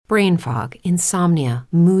brain fog, insomnia,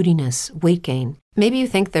 moodiness, weight gain. Maybe you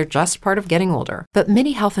think they're just part of getting older, but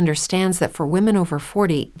MIDI Health understands that for women over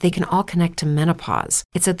 40, they can all connect to menopause.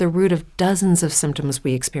 It's at the root of dozens of symptoms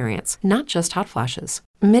we experience, not just hot flashes.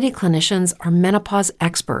 MIDI clinicians are menopause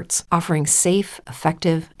experts, offering safe,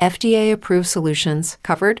 effective, FDA-approved solutions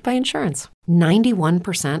covered by insurance.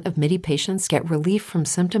 91% of MIDI patients get relief from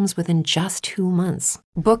symptoms within just 2 months.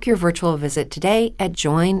 Book your virtual visit today at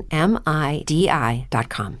joinmidi.com.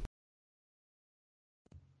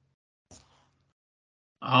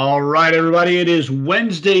 All right, everybody. It is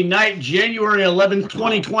Wednesday night, January 11th,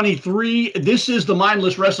 2023. This is the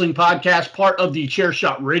Mindless Wrestling Podcast, part of the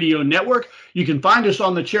Chairshot Radio Network. You can find us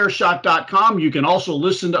on thechairshot.com. You can also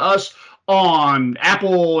listen to us on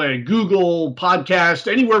Apple and Google Podcast,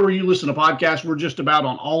 anywhere where you listen to podcasts. We're just about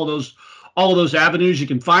on all of those avenues. You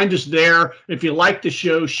can find us there. If you like the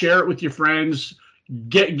show, share it with your friends.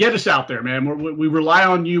 Get us out there, man. We rely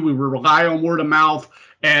on you. We rely on word of mouth,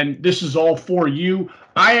 and this is all for you.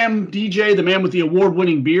 I am DJ, the man with the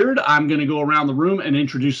award-winning beard. I'm going to go around the room and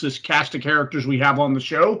introduce this cast of characters we have on the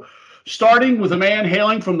show, starting with a man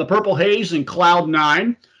hailing from the Purple Haze and Cloud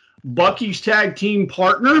 9, Bucky's tag team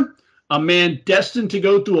partner, a man destined to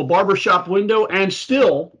go through a barbershop window and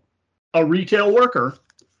still a retail worker.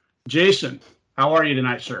 Jason, how are you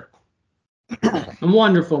tonight, sir? I'm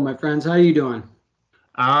wonderful, my friends. How are you doing?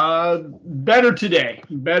 Better today.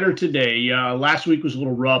 Last week was a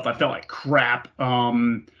little rough. I felt like crap.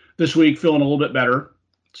 This week feeling a little bit better.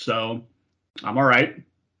 So I'm all right.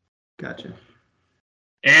 Gotcha.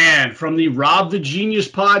 And from the Rob the Genius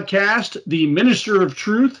podcast, the Minister of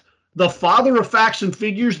Truth, the Father of Facts and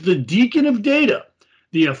Figures, the Deacon of Data,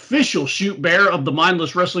 the official shoot bear of the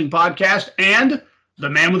Mindless Wrestling Podcast, and the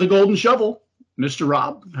man with the golden shovel, Mr.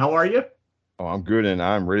 Rob. How are you? Oh, I'm good, and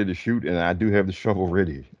I'm ready to shoot, and I do have the shovel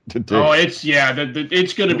ready today. Oh, it's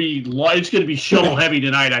gonna be shovel heavy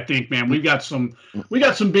tonight, I think, man. We got some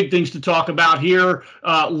big things to talk about here.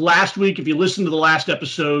 Last week, if you listened to the last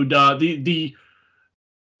episode,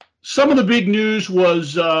 some of the big news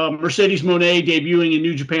was Mercedes Moné debuting in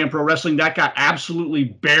New Japan Pro Wrestling. That got absolutely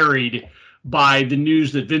buried by the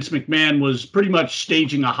news that Vince McMahon was pretty much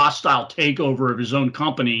staging a hostile takeover of his own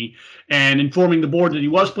company and informing the board that he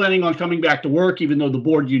was planning on coming back to work, even though the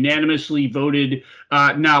board unanimously voted,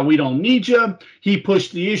 no, we don't need you. He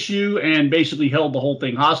pushed the issue and basically held the whole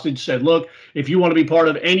thing hostage, said, look, if you want to be part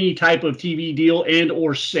of any type of TV deal and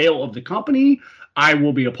or sale of the company, I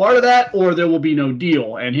will be a part of that, or there will be no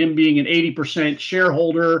deal. And him being an 80%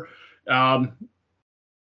 shareholder,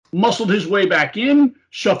 muscled his way back in,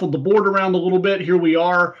 shuffled the board around a little bit. Here we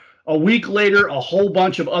are a week later, a whole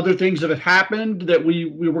bunch of other things that have happened that we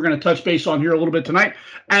were going to touch base on here a little bit tonight,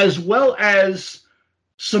 as well as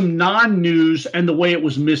some non-news and the way it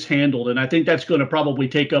was mishandled. And I think that's going to probably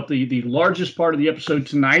take up the largest part of the episode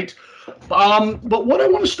tonight. But what I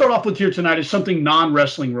want to start off with here tonight is something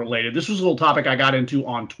non-wrestling related. This was a little topic I got into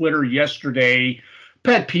on Twitter yesterday.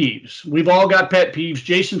 Pet peeves. We've all got pet peeves.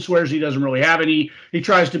 Jason swears he doesn't really have any. He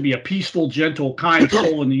tries to be a peaceful, gentle, kind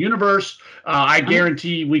soul in the universe. I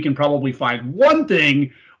guarantee we can probably find one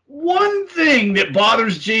thing that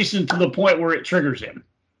bothers Jason to the point where it triggers him.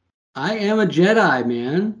 I am a Jedi,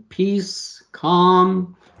 man. Peace,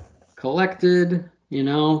 calm, collected,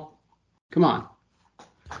 Come on.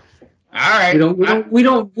 All right. We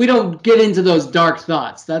don't get into those dark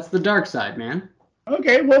thoughts. That's the dark side, man.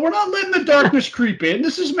 Okay, well, we're not letting the darkness creep in.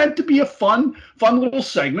 This is meant to be a fun little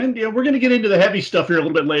segment. We're going to get into the heavy stuff here a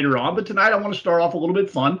little bit later on, but tonight I want to start off a little bit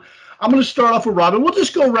fun. I'm going to start off with Rob, and we'll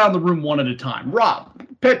just go around the room one at a time. Rob,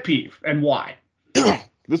 pet peeve, and why?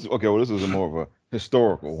 This is a more of a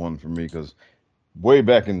historical one for me, because way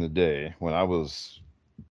back in the day when I was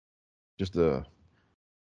just about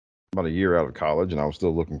a year out of college and I was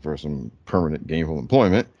still looking for some permanent gainful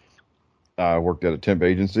employment, I worked at a temp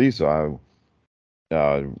agency, so I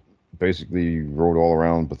basically rode all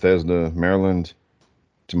around Bethesda, Maryland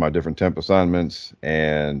to my different temp assignments.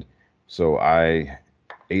 And so I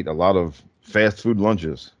ate a lot of fast food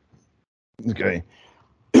lunches. Okay.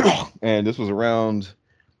 And this was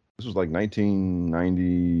like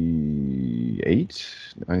 1998,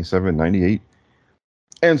 97, 98.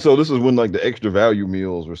 And so this is when like the extra value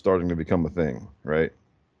meals were starting to become a thing, right?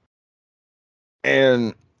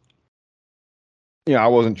 And I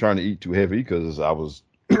wasn't trying to eat too heavy because I was,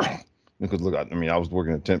 I was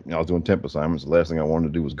working at temp, I was doing temp assignments. The last thing I wanted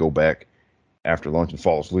to do was go back after lunch and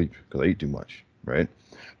fall asleep because I ate too much, right?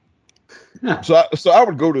 Yeah. So I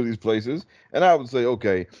would go to these places and I would say,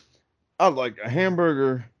 okay, I'd like a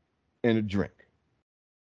hamburger and a drink,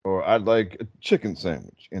 or I'd like a chicken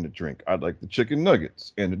sandwich and a drink. I'd like the chicken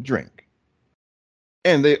nuggets and a drink.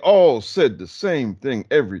 And they all said the same thing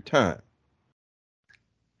every time.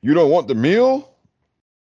 You don't want the meal?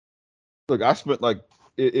 Look, I spent like,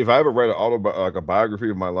 if I ever write a biography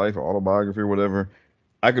of my life, or autobiography or whatever,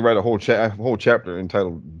 I could write a whole chapter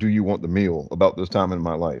entitled "Do You Want the Meal?" about this time in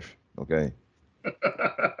my life. Okay.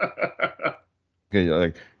 Okay,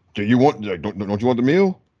 like, do you want? Like, don't you want the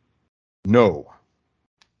meal? No.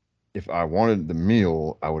 If I wanted the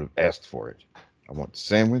meal, I would have asked for it. I want the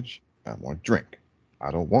sandwich. I want a drink.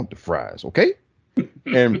 I don't want the fries. Okay.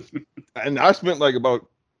 And I spent like about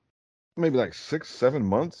maybe like 6-7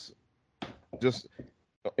 months just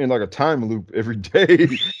in like a time loop every day.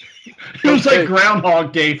 It was like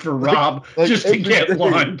Groundhog Day for Rob, just to get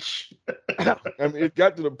lunch. I mean, it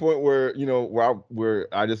got to the point where, you know, where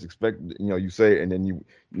I just expect, you know, you say it and then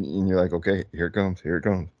you're like, okay, here it comes.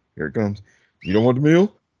 You don't want the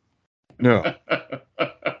meal? No.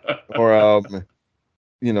 Or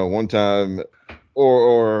you know, one time,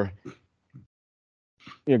 or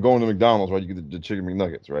you know, going to McDonald's, right? You get the chicken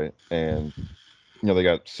McNuggets, right? And you know, they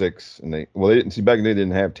got 6, and they didn't see back in the day. They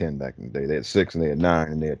didn't have 10 back in the day. They had 6, and they had 9,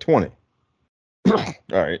 and they had 20. All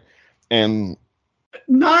right, and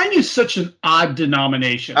 9 is such an odd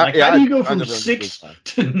denomination. Like, how do you go from 6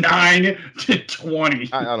 to 9 to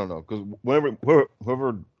 20? I don't know, because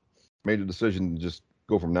whoever made the decision to just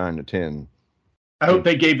go from 9 to 10. I hope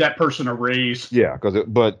they gave that person a raise. Yeah,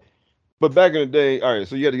 but back in the day, all right,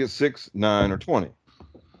 so you had to get 6, 9, or 20.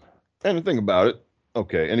 And the thing about it,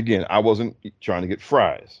 okay, and again, I wasn't trying to get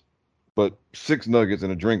fries, but 6 nuggets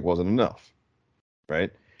and a drink wasn't enough,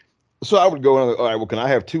 right? So I would go, all right, well, can I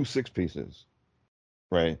have 2 6-pieces,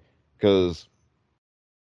 right? Because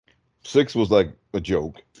 6 was like a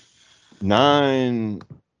joke. 9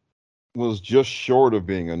 was just short of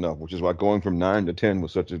being enough, which is why going from 9 to 10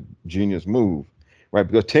 was such a genius move, right?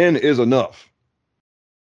 Because 10 is enough.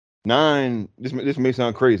 9, this may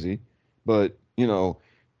sound crazy, but, you know,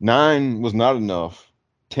 9 was not enough.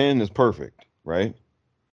 10 is perfect, right?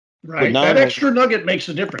 Right. That extra nugget makes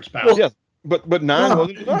a difference, pal. Well, yeah, but 9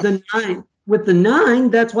 wasn't enough. With the 9,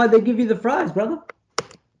 that's why they give you the fries, brother.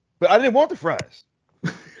 But I didn't want the fries.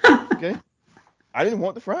 Okay? I didn't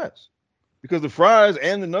want the fries because the fries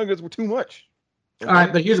and the nuggets were too much. Okay? All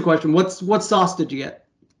right, but here's a question. What sauce did you get?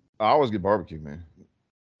 I always get barbecue, man.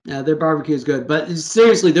 Yeah, their barbecue is good. But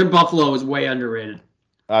seriously, their buffalo is way underrated.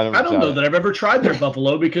 I don't know that I've ever tried their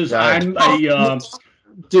buffalo because I'm a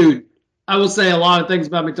dude. I will say a lot of things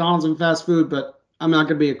about McDonald's and fast food, but I'm not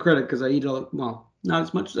going to be a critic because I eat not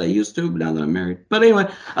as much as I used to, but now that I'm married. But anyway,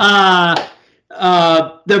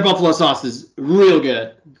 their buffalo sauce is real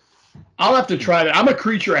good. I'll have to try that. I'm a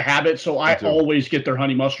creature of habit, so I always get their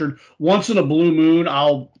honey mustard. Once in a blue moon,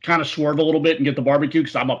 I'll kind of swerve a little bit and get the barbecue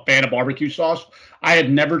because I'm a fan of barbecue sauce. I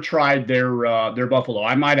had never tried their buffalo.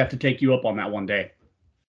 I might have to take you up on that one day.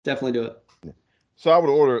 Definitely do it. So I would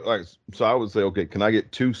order I would say, okay, can I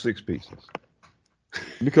get 2 6-pieces?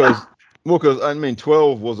 Because I mean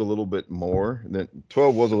 12 was a little bit more.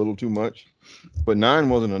 12 was a little too much, but 9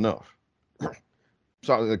 wasn't enough.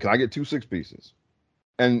 So can I get 2 6-pieces?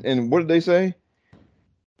 And what did they say?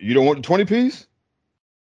 You don't want the 20-piece?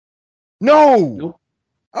 No. Nope.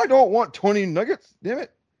 I don't want 20 nuggets. Damn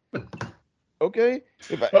it. Okay.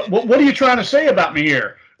 What are you trying to say about me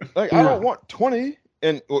here? Like, I don't want 20.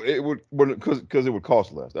 And it would, because it would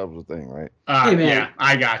cost less. That was the thing, right? Hey, man. Yeah,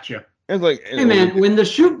 I got you. It's like, hey, man, when the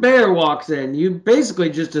shoot bear walks in, you basically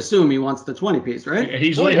just assume he wants the 20-piece, right? Yeah,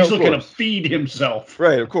 he's looking to feed himself.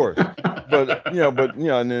 Right, of course. But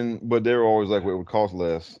they were always like, well, it would cost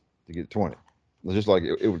less to get 20. It's just like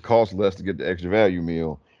it would cost less to get the extra value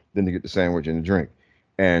meal than to get the sandwich and the drink.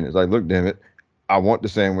 And it's like, look, damn it, I want the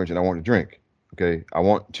sandwich and I want the drink. Okay, I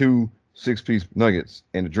want 2 6-piece nuggets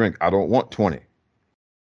and a drink. I don't want 20.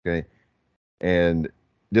 Okay, and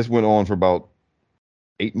this went on for about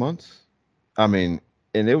 8 months. I mean,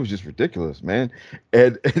 and it was just ridiculous, man.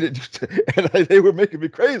 And they were making me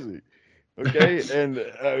crazy. Okay, and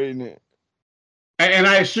I mean, and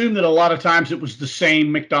I assume that a lot of times it was the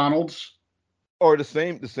same McDonald's or the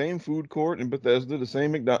same food court in Bethesda, the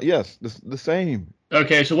same McDonald's. Yes, the same.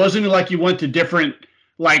 Okay, so wasn't it like you went to different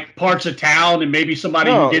like parts of town and maybe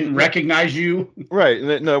somebody who didn't recognize you? Right.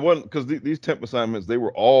 No, it wasn't, because these temp assignments, they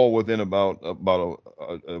were all within about a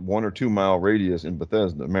 1 or 2 mile radius in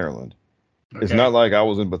Bethesda, Maryland. Okay. It's not like I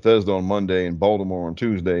was in Bethesda on Monday and Baltimore on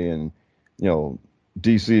Tuesday and, you know,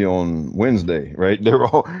 DC on Wednesday, right? They were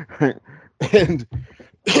all, and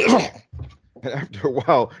after a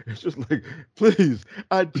while, it's just like, please,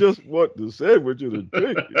 I just want the sandwich and the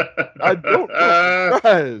drink. I don't want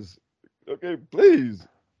fries. Okay, please.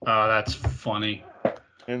 Oh, that's funny.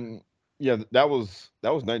 And Yeah, that was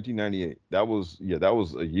 1998. That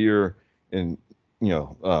was a year, and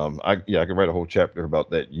I could write a whole chapter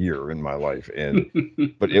about that year in my life,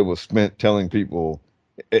 but it was spent telling people,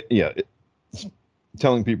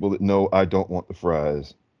 telling people that no, I don't want the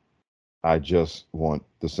fries, I just want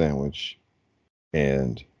the sandwich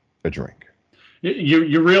and a drink.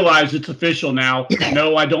 You realize it's official now.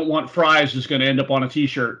 No, I don't want fries is going to end up on a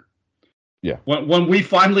T-shirt. Yeah. When we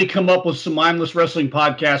finally come up with some Mindless Wrestling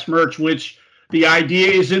Podcast merch, which the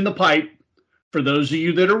idea is in the pipe. For those of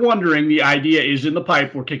you that are wondering, the idea is in the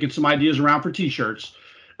pipe. We're kicking some ideas around for T-shirts.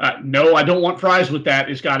 No, I don't want fries with that.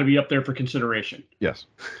 It's got to be up there for consideration. Yes.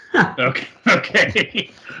 Okay.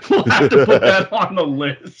 We'll have to put that on the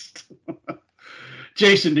list.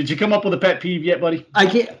 Jason, did you come up with a pet peeve yet, buddy?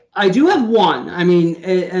 I do have one. I mean,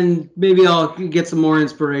 and maybe I'll get some more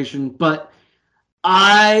inspiration, but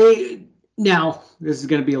now this is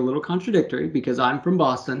going to be a little contradictory because I'm from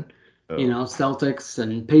Boston, Celtics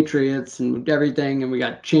and Patriots and everything, and we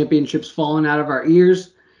got championships falling out of our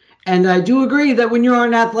ears. And I do agree that when you're on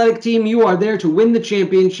an athletic team, you are there to win the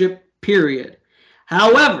championship, period.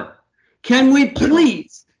 However, can we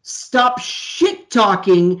please stop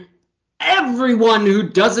shit-talking everyone who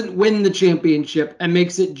doesn't win the championship and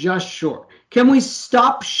makes it just short? Can we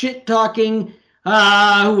stop shit-talking,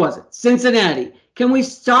 who was it? Cincinnati. Can we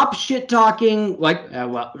stop shit-talking,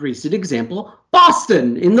 recent example,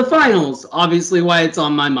 Boston in the finals? Obviously why it's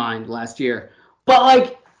on my mind last year.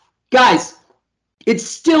 But, guys, it's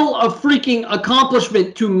still a freaking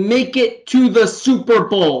accomplishment to make it to the Super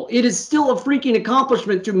Bowl. It is still a freaking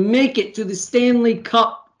accomplishment to make it to the Stanley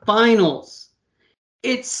Cup finals.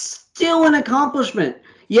 It's still an accomplishment.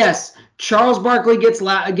 Yes, Charles Barkley gets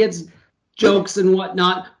jokes and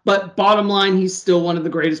whatnot, but bottom line, he's still one of the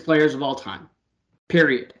greatest players of all time.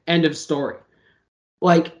 Period. End of story.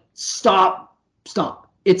 Stop.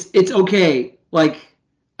 It's okay.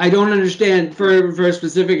 I don't understand. For a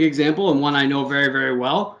specific example, and one I know very, very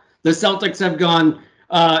well, the Celtics have gone,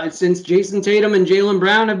 since Jason Tatum and Jaylen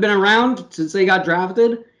Brown have been around, since they got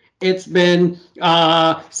drafted, it's been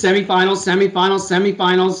semifinals,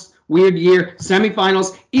 weird year,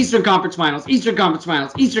 semifinals, Eastern Conference Finals.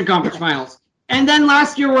 And then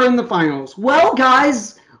last year we're in the finals. Well,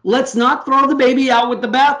 guys, let's not throw the baby out with the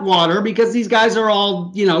bathwater because these guys are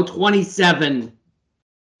all, 27.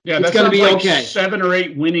 Yeah, that's going to be okay. 7 or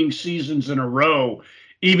 8 winning seasons in a row,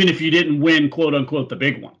 even if you didn't win, quote unquote, the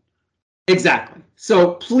big one. Exactly.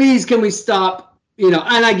 So please, can we stop? And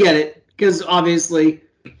I get it because obviously,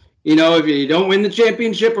 if you don't win the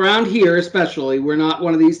championship around here, especially, we're not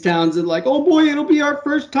one of these towns that oh boy, it'll be our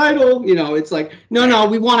first title. It's no,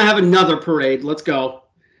 we want to have another parade. Let's go.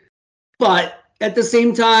 But at the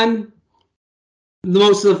same time,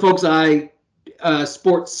 most of the folks I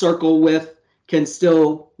sports circle with can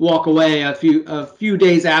still walk away a few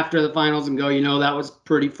days after the finals and go, that was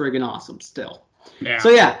pretty friggin' awesome still. Yeah. So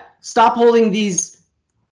yeah, stop holding these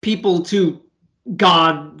people to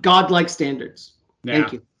godlike standards. Yeah.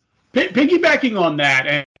 Thank you. Piggybacking on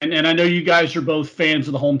that, and I know you guys are both fans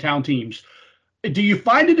of the hometown teams. Do you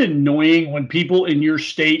find it annoying when people in your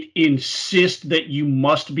state insist that you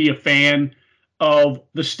must be a fan of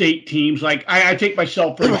the state teams? I take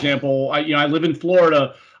myself, for example, I live in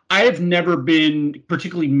Florida. I have never been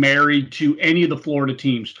particularly married to any of the Florida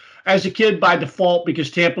teams. As a kid, by default,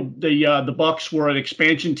 because Tampa, the Bucks were an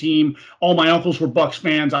expansion team, all my uncles were Bucks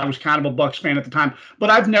fans. I was kind of a Bucks fan at the time. But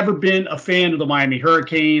I've never been a fan of the Miami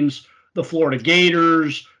Hurricanes, the Florida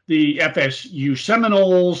Gators, the FSU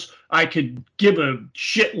Seminoles. I could give a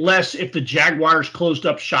shit less if the Jaguars closed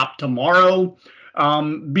up shop tomorrow.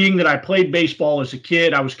 Being that I played baseball as a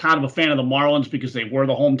kid, I was kind of a fan of the Marlins because they were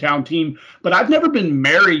the hometown team. But I've never been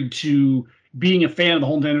married to being a fan of the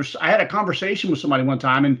hometown. I had a conversation with somebody one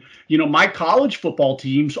time, and my college football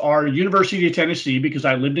teams are University of Tennessee because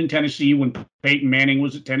I lived in Tennessee when Peyton Manning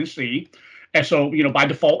was at Tennessee, and so by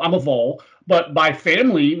default I'm a Vol. But by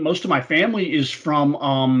family, most of my family is from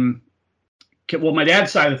my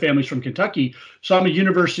dad's side of the family is from Kentucky, so I'm a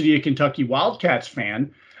University of Kentucky Wildcats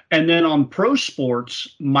fan. And then on pro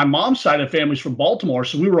sports, my mom's side of the family is from Baltimore,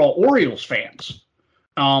 so we were all Orioles fans.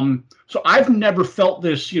 So I've never felt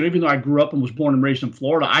this, even though I grew up and was born and raised in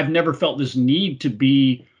Florida, I've never felt this need to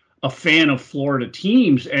be a fan of Florida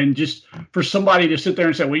teams. And just for somebody to sit there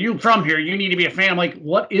and say, well, you're from here, you need to be a fan. I'm like,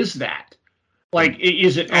 what is that?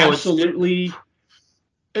 Is it absolutely,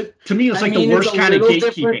 to me, it's the worst kind of gatekeeping.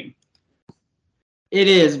 Different. It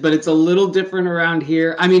is, but it's a little different around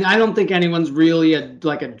here. I mean, I don't think anyone's really a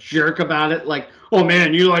jerk about it. Oh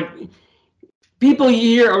man, people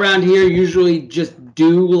here around here usually just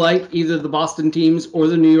do like either the Boston teams or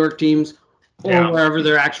the New York teams or wherever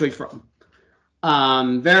they're actually from.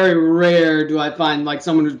 Very rare do I find like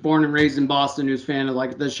someone who's born and raised in Boston who's a fan of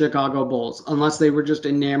like the Chicago Bulls, unless they were just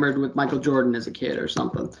enamored with Michael Jordan as a kid or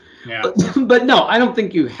something. Yeah. But no, I don't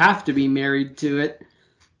think you have to be married to it.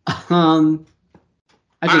 I'm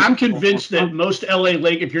convinced that most LA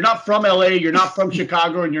Lake, if you're not from LA, you're not from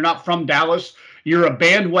Chicago, and you're not from Dallas, you're a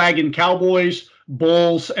bandwagon Cowboys,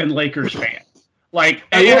 Bulls, and Lakers fan. Like,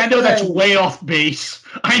 and I know that's way off base.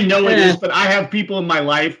 I know it is, but I have people in my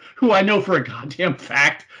life who I know for a goddamn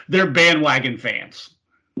fact they're bandwagon fans.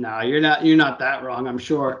 No, you're not that wrong, I'm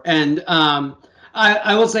sure. And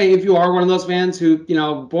I will say, if you are one of those fans who,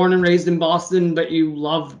 born and raised in Boston, but you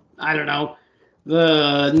love, I don't know,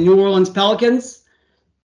 the New Orleans Pelicans,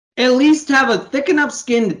 at least have a thick enough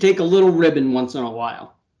skin to take a little ribbon once in a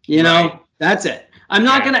while. Right. That's it. I'm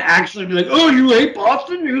not going to actually be like, oh, you hate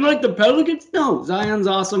Boston? You like the Pelicans? No, Zion's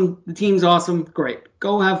awesome. The team's awesome. Great.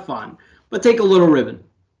 Go have fun. But take a little ribbon.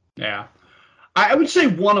 Yeah. I would say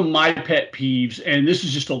one of my pet peeves, and this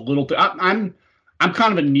is just a little thing. I'm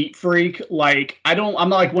kind of a neat freak. Like, I'm not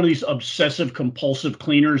like one of these obsessive compulsive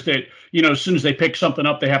cleaners that, as soon as they pick something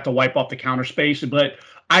up, they have to wipe off the counter space. But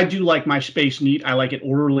I do like my space neat. I like it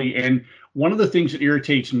orderly. And one of the things that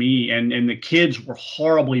irritates me, and the kids were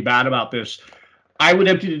horribly bad about this, I would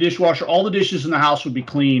empty the dishwasher, all the dishes in the house would be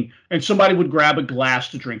clean, and somebody would grab a glass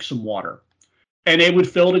to drink some water. And they would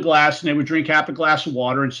fill the glass, and they would drink half a glass of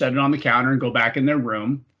water and set it on the counter and go back in their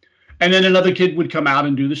room. And then another kid would come out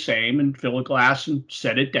and do the same and fill a glass and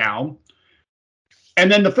set it down.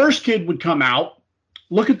 And then the first kid would come out,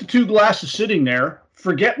 look at the two glasses sitting there,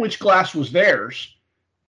 forget which glass was theirs.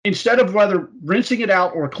 Instead of whether rinsing it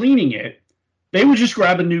out or cleaning it, they would just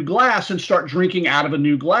grab a new glass and start drinking out of a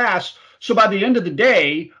new glass. So by the end of the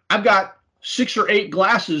day, I've got 6 or 8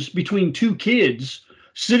 glasses between 2 kids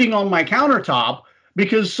sitting on my countertop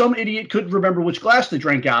because some idiot couldn't remember which glass they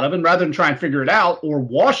drank out of. And rather than try and figure it out or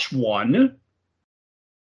wash one,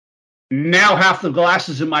 now half the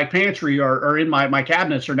glasses in my pantry or in my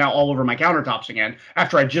cabinets are now all over my countertops again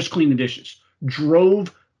after I just cleaned the dishes.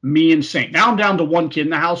 Drove me insane. Now I'm down to 1 kid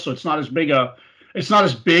in the house, so it's not as big of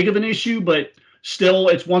an issue, but still,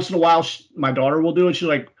 it's once in a while my daughter will do it. She's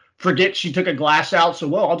like, forget she took a glass out,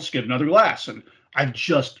 so I'll just get another glass. And I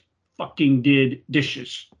just fucking did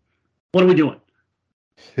dishes. What are we doing?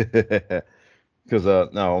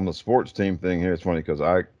 Because now on the sports team thing here, it's funny because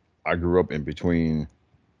I grew up in between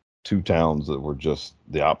 2 towns that were just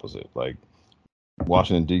the opposite. Like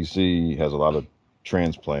Washington D.C. has a lot of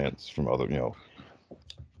transplants from other,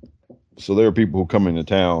 so there are people who come into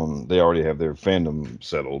town. They already have their fandom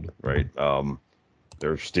settled, right?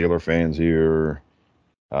 There are Steeler fans here.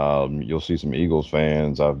 You'll see some Eagles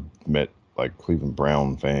fans. I've met like Cleveland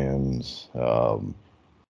Brown fans.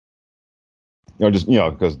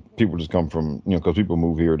 Because people just come from, because people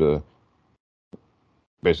move here to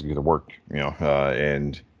basically to work,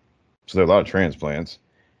 and so there are a lot of transplants.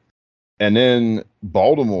 And then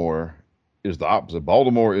Baltimore is the opposite.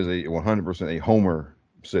 Baltimore is a 100% a homer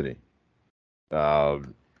city.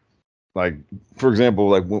 Like, for example,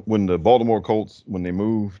 like when the Baltimore Colts, when they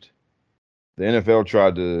moved, the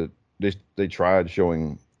NFL they tried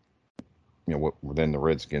showing, what within the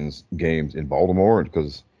Redskins games in Baltimore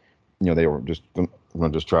because, they were just going to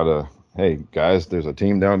just try to, hey, guys, there's a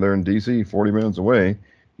team down there in D.C. 40 minutes away.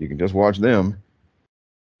 You can just watch them.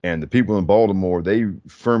 And the people in Baltimore, they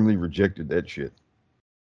firmly rejected that shit.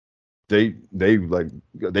 They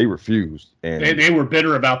refused. And they were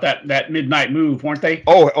bitter about that midnight move, weren't they?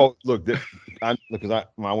 Oh, look, because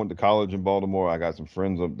when I went to college in Baltimore, I got some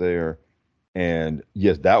friends up there. And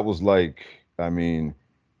yes, that was like, that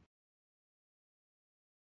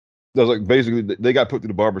was like basically they got put through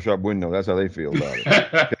the barbershop window. That's how they feel about it.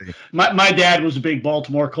 Okay. My dad was a big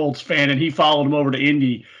Baltimore Colts fan, and he followed him over to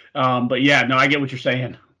Indy. But yeah, no, I get what you're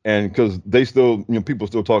saying. And because they still, people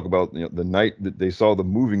still talk about the night that they saw the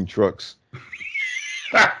moving trucks,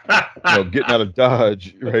 getting out of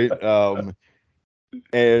Dodge, right?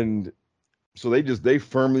 And so they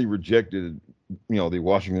firmly rejected, the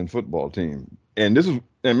Washington football team. And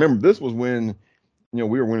remember, this was when, we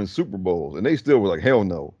were winning Super Bowls, and they still were like, hell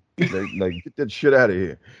no. They like, get that shit out of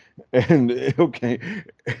here. And okay.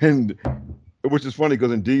 And which is funny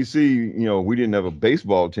because in DC, we didn't have a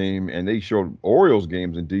baseball team, and they showed Orioles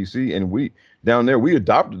games in DC, and we down there we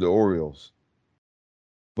adopted the Orioles.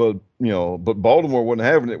 But Baltimore wasn't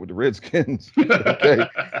having it with the Redskins. Okay.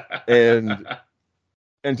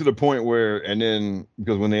 And to the point where, and then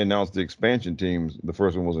because when they announced the expansion teams, the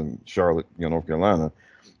first one was in Charlotte, North Carolina,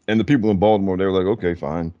 and the people in Baltimore, they were like, okay,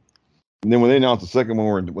 fine. And then when they announced the second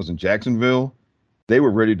one was in Jacksonville, they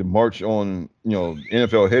were ready to march on,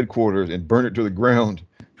 NFL headquarters and burn it to the ground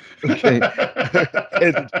Okay,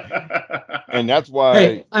 and that's why.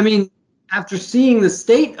 Hey, I mean, after seeing the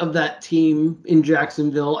state of that team in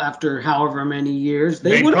Jacksonville after however many years,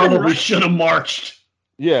 they would have been probably right. should have marched.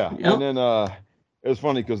 Yeah, Yep. and then it was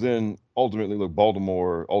funny because then ultimately, look,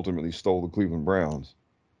 Baltimore ultimately stole the Cleveland Browns,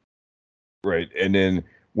 right? And then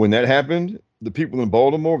when that happened, the people in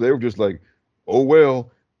Baltimore, they were just like, "Oh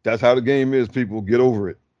well, that's how the game is. People get over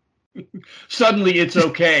it." Suddenly, it's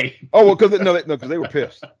okay. Oh well, because because they were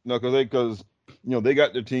pissed. No, because they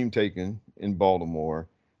got their team taken in Baltimore.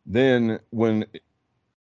 Then when it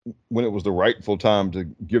was the rightful time to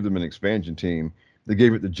give them an expansion team, they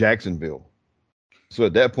gave it to Jacksonville. So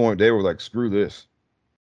at that point, they were like, "Screw this.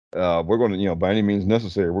 We're going to, by any means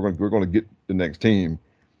necessary, we're going to get the next team."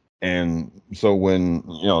 And so when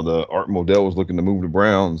the Art Modell was looking to move the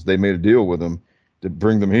Browns, they made a deal with them to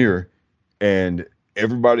bring them here, and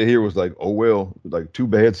everybody here was like, "Oh well, like too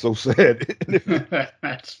bad, so sad."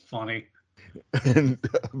 That's funny. And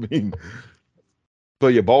I mean,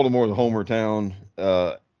 but yeah, Baltimore's a homer town.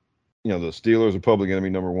 The Steelers are public enemy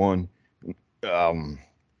number one.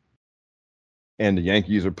 And the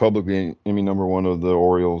Yankees are publicly enemy number one of the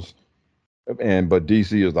Orioles. But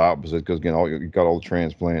DC is the opposite because again, you got all the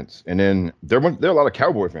transplants, and then there are a lot of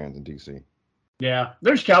Cowboy fans in DC. Yeah,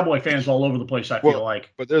 there's Cowboy fans all over the place. I feel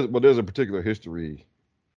like, but there's a particular history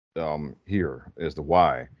here as to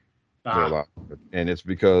why. And it's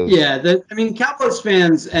because Cowboys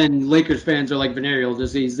fans and Lakers fans are like venereal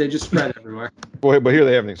disease. They just spread everywhere. But here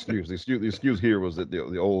they have an excuse. The excuse here was that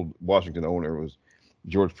the old Washington owner was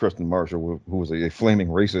George Preston Marshall, who was a flaming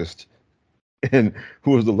racist, and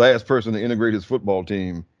who was the last person to integrate his football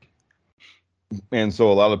team. And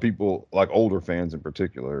so a lot of people, like older fans in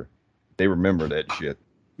particular, they remember that shit.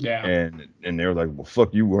 Yeah. And they're like, "Well,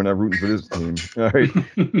 fuck you. We're not rooting for this team." All right.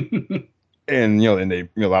 And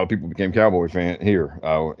a lot of people became Cowboy fan here,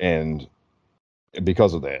 and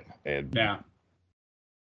because of that. And yeah.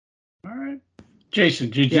 All right, Jason,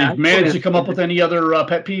 did you manage to come up with any other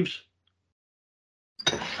pet peeves?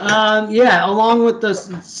 Along with the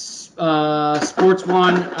sports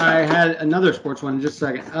one, I had another sports one in just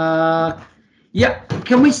a second.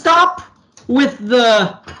 Can we stop with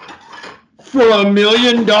the for $1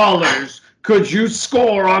 million? Could you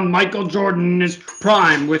score on Michael Jordan in his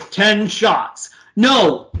prime with 10 shots?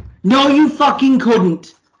 No, you fucking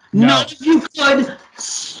couldn't. No. None of you could.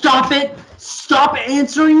 Stop it. Stop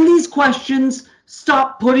answering these questions.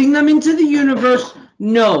 Stop putting them into the universe.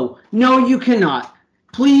 No, you cannot.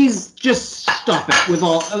 Please just stop it with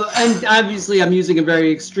all. And obviously, I'm using a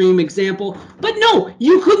very extreme example, but no,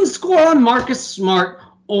 you couldn't score on Marcus Smart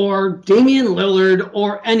or Damian Lillard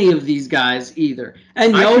or any of these guys either.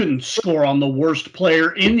 And I couldn't score on the worst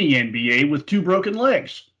player in the NBA with 2 broken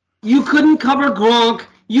legs. You couldn't cover Gronk.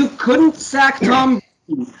 You couldn't sack Tom.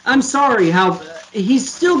 I'm sorry,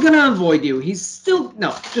 he's still going to avoid you. Just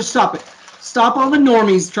stop it. Stop all the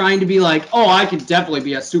normies trying to be like, oh, I could definitely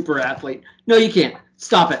be a super athlete. No, you can't.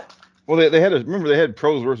 Stop it. Well, they had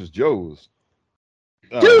pros versus Joes.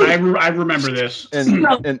 Dude, I remember this.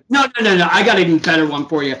 No. I got an even better one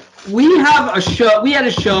for you. We had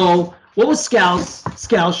a show. What was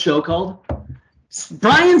Scal's show called?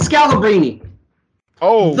 Brian Scalabrine.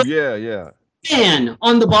 Oh, yeah. Man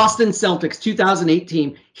on the Boston Celtics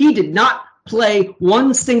 2018. He did not play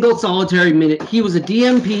one single solitary minute. He was a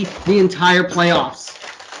DMP the entire playoffs.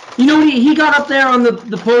 He got up there on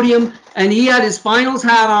the podium and he had his finals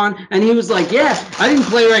hat on and he was like, yeah, I didn't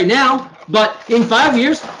play right now. But in 5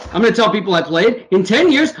 years, I'm going to tell people I played. In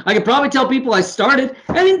 10 years, I could probably tell people I started.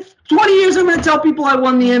 And in 20 years, I'm going to tell people I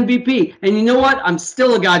won the MVP. And you know what? I'm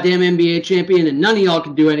still a goddamn NBA champion, and none of y'all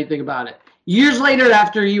can do anything about it. Years later,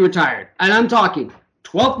 after he retired, and I'm talking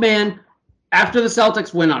 12th man, after the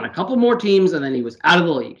Celtics went on a couple more teams, and then he was out of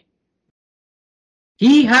the league.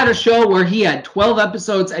 He had a show where he had 12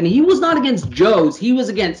 episodes, and he was not against Joes. He was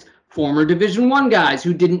against former Division I guys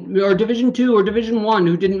who didn't, or Division II or Division I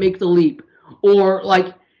who didn't make the leap, or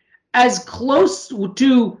like as close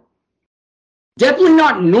to definitely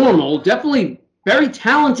not normal, definitely very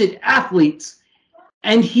talented athletes.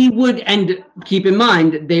 And and keep in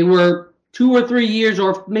mind, they were 2 or 3 years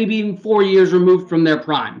or maybe even 4 years removed from their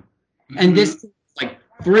prime. Mm-hmm. And this is like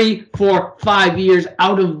 3, 4, 5 years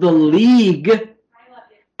out of the league.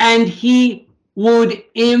 And he would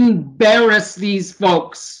embarrass these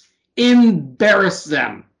folks. Embarrass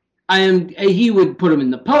them. He would put them in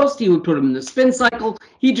the post. He would put them in the spin cycle.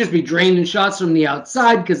 He'd just be draining shots from the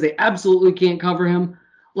outside because they absolutely can't cover him.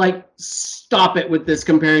 Like, stop it with this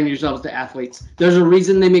comparing yourselves to athletes. There's a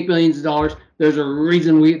reason they make millions of dollars. There's a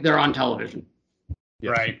reason they're on television.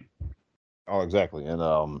 Yes. Right. Oh, exactly. And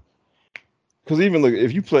Because even look,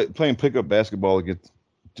 if you playing pickup basketball against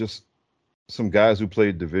just some guys who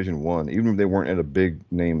played Division I, even if they weren't at a big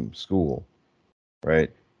name school,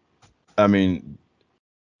 right? I mean,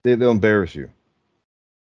 they'll embarrass you.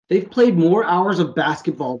 They've played more hours of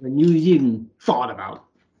basketball than you even thought about.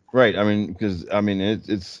 Right. I mean, because I mean,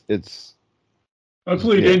 it's. I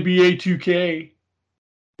played NBA 2K.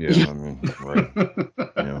 Yeah, I mean, right.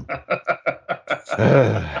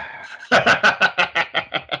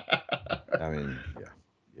 I mean, yeah.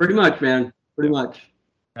 Pretty much, man. Pretty much.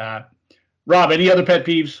 Rob, any other pet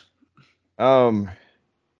peeves? Not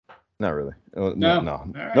really.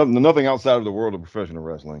 No. Right. Nothing outside of the world of professional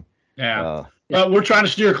wrestling. Yeah. We're trying to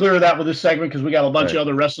steer clear of that with this segment because we got a bunch of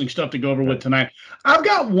other wrestling stuff to go over with tonight. I've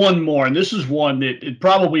got one more, and this is one that it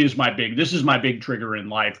probably is this is my big trigger in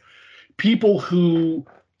life. People who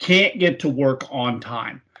can't get to work on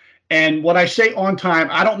time. And when I say on time,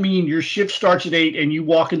 I don't mean your shift starts at 8 and you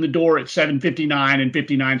walk in the door at 7:59 and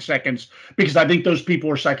 59 seconds, because I think those people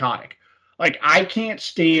are psychotic. Like, I can't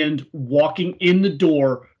stand walking in the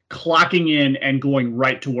door, clocking in, and going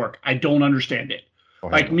right to work. I don't understand it.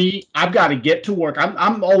 Like me, I've got to get to work.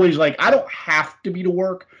 I'm always like, I don't have to be to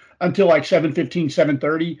work until like 7:15,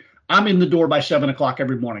 7:30. I'm in the door by 7 o'clock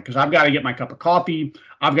every morning because I've got to get my cup of coffee.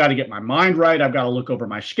 I've got to get my mind right. I've got to look over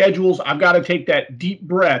my schedules. I've got to take that deep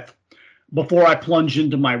breath before I plunge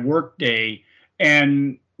into my work day.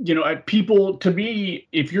 And, people, to me,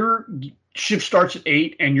 if your shift starts at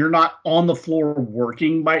 8 and you're not on the floor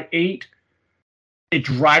working by 8, it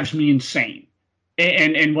drives me insane.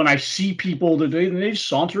 And when I see people that they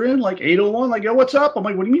saunter in like 8:01, like, yo, what's up? I'm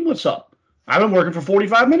like, what do you mean, what's up? I've been working for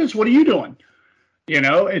 45 minutes. What are you doing?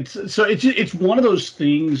 It's one of those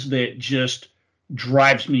things that just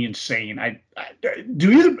drives me insane. Are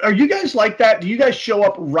you guys like that? Do you guys show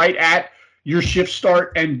up right at your shift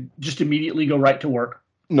start and just immediately go right to work?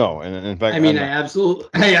 No, and in fact,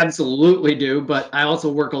 I absolutely do. But I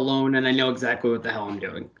also work alone, and I know exactly what the hell I'm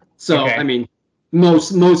doing. So I mean,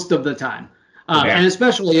 most of the time. And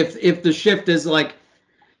especially if the shift is like,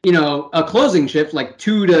 a closing shift, like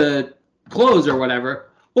 2 to close or whatever.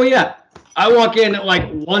 Well, yeah, I walk in at like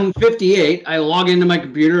 1:58. I log into my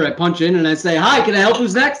computer, I punch in, and I say, "Hi, can I help?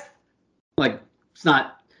 Who's next?" Like, it's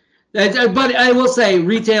not. But I will say,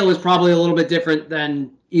 retail is probably a little bit different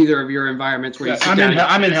than either of your environments where you sit down.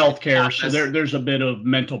 I'm in healthcare, so there's a bit of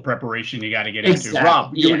mental preparation you got to get into.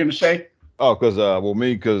 Rob, you were going to say? Oh,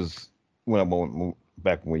 because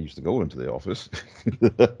back when we used to go into the office,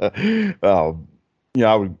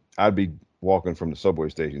 I'd be walking from the subway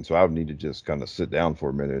station, so I would need to just kind of sit down for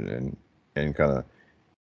a minute and kind of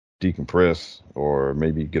decompress, or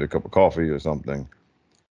maybe get a cup of coffee or something.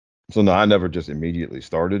 So no, I never just immediately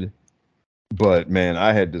started. But man,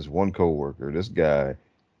 I had this one coworker. This guy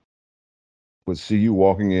would see you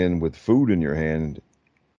walking in with food in your hand,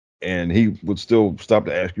 and he would still stop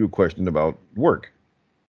to ask you a question about work.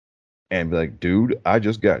 And be like, dude, I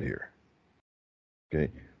just got here.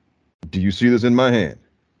 Okay. Do you see this in my hand?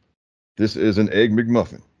 This is an Egg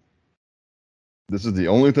McMuffin. This is the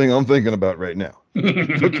only thing I'm thinking about right now.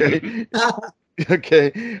 Okay.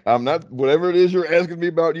 Okay. I'm not, whatever it is you're asking me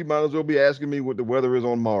about, you might as well be asking me what the weather is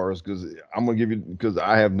on Mars, because I'm going to give you, because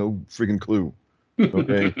I have no freaking clue.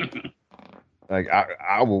 Okay. Like,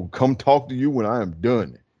 I will come talk to you when I am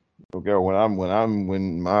done. Okay. When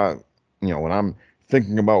I'm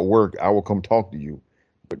thinking about work, I will come talk to you,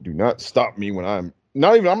 but do not stop me when I'm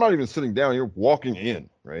not even sitting down. You're walking in,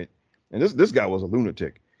 right? And this guy was a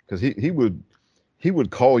lunatic, because he would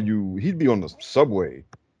call you. He'd be on the subway,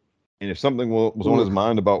 and if something was on his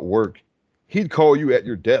mind about work, he'd call you at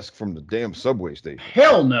your desk from the damn subway station.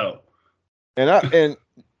 Hell no. And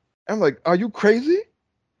I'm like, are you crazy?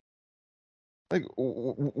 Like,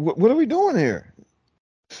 what are we doing here?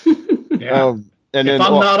 Yeah. And if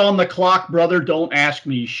I'm not on the clock, brother, don't ask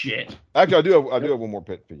me shit. Actually, I do have one more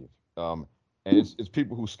pet peeve. And it's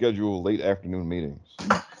people who schedule late afternoon meetings.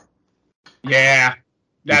 Yeah,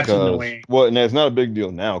 that's annoying. Well, and that's not a big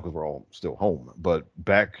deal now because we're all still home. But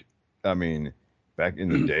back in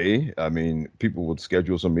the day, people would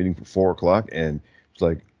schedule some meeting for 4 o'clock, and it's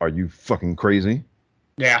like, are you fucking crazy?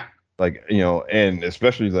 Yeah. Like, and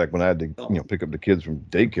especially like when I had to, pick up the kids from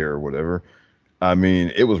daycare or whatever.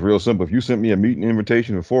 It was real simple. If you sent me a meeting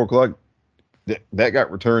invitation at 4 o'clock, that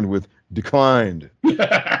got returned with declined.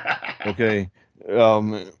 Okay.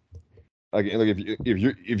 Like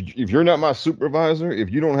if you're not my supervisor, if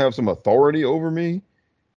you don't have some authority over me,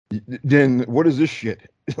 then what is this shit?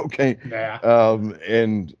 Okay. Yeah.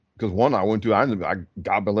 And because one I went to, I got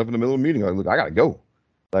up and left in the middle of the meeting. I gotta go.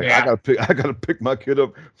 Like, I gotta pick my kid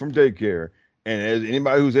up from daycare. And as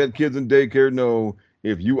anybody who's had kids in daycare know,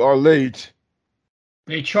 if you are late,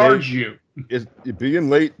 They charge you. It's being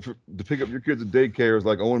late to pick up your kids at daycare is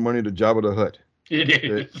like owing money to Jabba the Hutt. It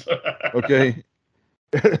is. Okay.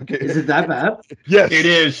 Okay. Is it that bad? Yes. It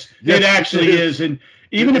is. Yes, it actually it is. And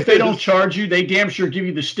even if they don't charge you, they damn sure give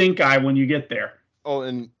you the stink eye when you get there. Oh,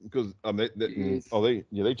 and because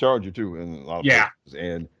they charge you too in a lot of places.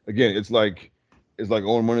 And again, it's like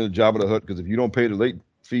owing money to Jabba the Hutt, because if you don't pay the late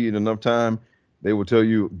fee in enough time, they will tell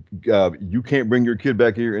you you can't bring your kid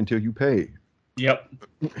back here until you pay. Yep.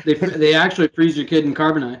 They actually freeze your kid in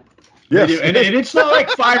carbonite. Yes. And it's not like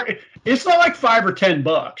 $5 or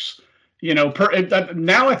 $10. You know,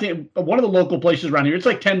 now I think one of the local places around here, it's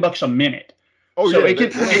like $10 a minute. Oh, so yeah,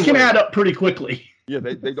 it can add up pretty quickly. Yeah,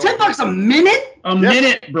 they $10 a minute?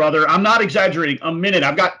 Minute, brother. I'm not exaggerating. A minute.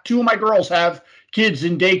 I've got 2 of my girls have kids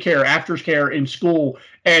in daycare, after care, in school,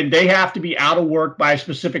 and they have to be out of work by a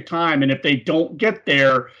specific time. And if they don't get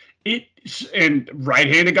there, and right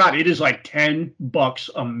hand to God, it is like $10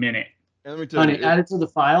 a minute. And let me tell you, add it to the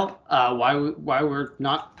file. Why we're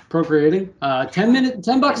not procreating?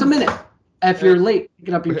 $10 a minute. If you're late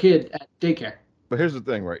picking up your kid at daycare. But here's the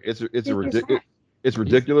thing, right? It's ridiculous. It's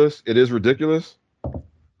ridiculous. It is ridiculous.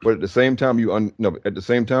 But at the same time, you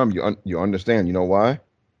understand. You know why?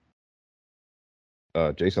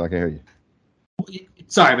 Jason, I can't hear you.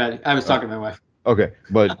 Sorry, buddy. I was talking to my wife. Okay,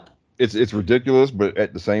 but it's ridiculous. But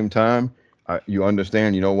at the same time, you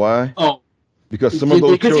understand. You know why? Oh, because some of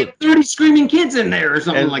those because you have 30 screaming kids in there or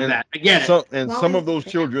something like that. I get it. Some of those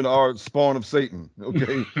children are spawn of Satan.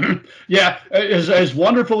 Okay. Yeah, as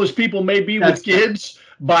wonderful as people may be with kids,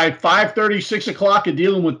 by 5:30, 6 o'clock, and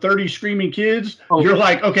dealing with 30 screaming kids, you're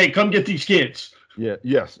like, okay, come get these kids. Yeah.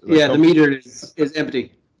 Yes. Yeah, the meter is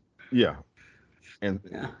empty. Yeah.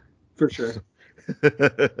 Yeah, for sure.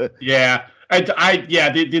 Yeah.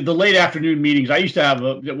 The late afternoon meetings, I used to have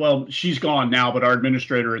she's gone now, but our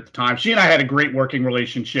administrator at the time, she and I had a great working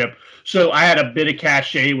relationship. So I had a bit of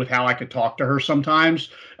cachet with how I could talk to her sometimes.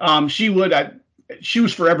 She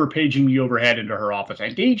was forever paging me overhead into her office.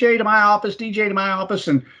 And DJ to my office.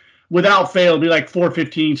 And without fail, it'd be like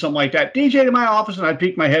 4:15, something like that. DJ to my office. And I'd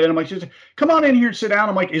peek my head in. I'm like, come on in here and sit down.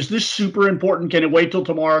 I'm like, is this super important? Can it wait till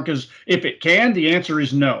tomorrow? Because if it can, the answer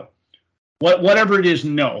is no. Whatever it is,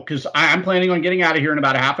 no, because I'm planning on getting out of here in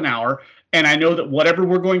about a half an hour, and I know that whatever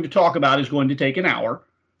we're going to talk about is going to take an hour.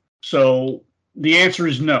 So the answer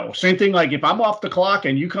is no. Same thing, like if I'm off the clock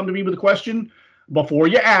and you come to me with a question, before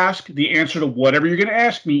you ask, the answer to whatever you're going to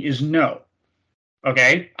ask me is no.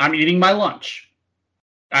 Okay? I'm eating my lunch.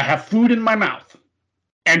 I have food in my mouth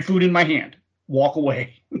and food in my hand. Walk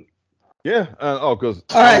away. Yeah. All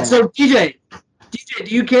right, so DJ, do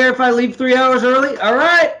you care if I leave 3 hours early? All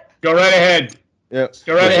right. Go right ahead. Yeah.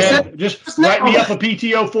 Go right ahead. Just write me up a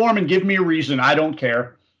PTO form and give me a reason. I don't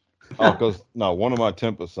care. Because one of my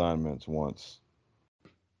temp assignments once,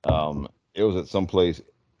 it was at some place,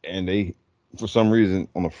 and they, for some reason,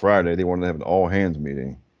 on a Friday, they wanted to have an all hands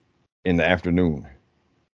meeting in the afternoon,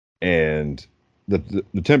 and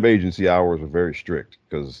the temp agency hours were very strict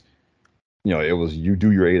because, it was you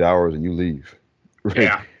do your 8 hours and you leave. Right?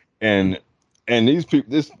 Yeah. And these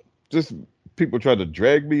people, this people tried to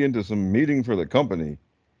drag me into some meeting for the company,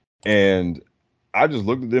 and I just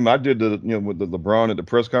looked at them. I did with the LeBron at the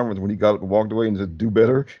press conference when he got up and walked away and said, "Do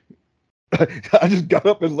better." I just got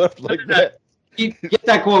up and left like that. Get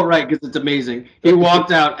that quote right, because it's amazing. He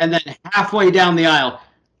walked out, and then halfway down the aisle,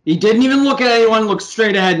 he didn't even look at anyone, looked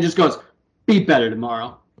straight ahead, and just goes, "Be better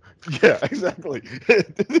tomorrow." Yeah, exactly.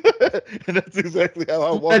 And that's exactly how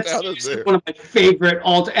I walked out of there. One of my favorite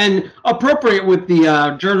and appropriate with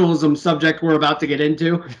the journalism subject we're about to get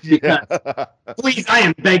into. Because, please, I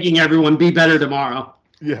am begging everyone, be better tomorrow.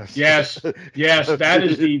 Yes. That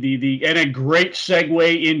is the and a great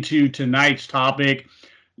segue into tonight's topic.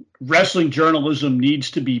 Wrestling journalism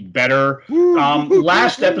needs to be better.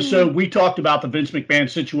 Last episode, we talked about the Vince McMahon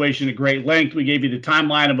situation at great length. We gave you the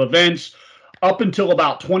timeline of events. Up until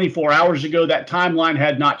about 24 hours ago, that timeline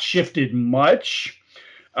had not shifted much.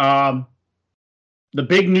 The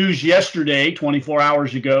big news yesterday, 24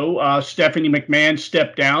 hours ago, Stephanie McMahon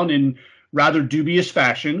stepped down in rather dubious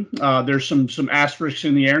fashion. There's some asterisks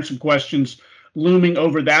in the air and some questions looming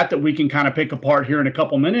over that we can kind of pick apart here in a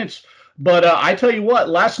couple minutes. But I tell you what,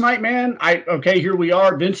 last night, man, here we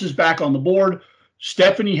are. Vince is back on the board.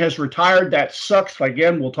 Stephanie has retired. That sucks.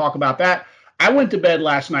 Again, we'll talk about that. I went to bed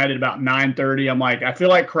last night at about 9:30. I'm like, I feel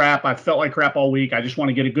like crap. I felt like crap all week. I just want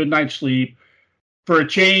to get a good night's sleep. For a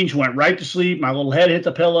change, went right to sleep. My little head hit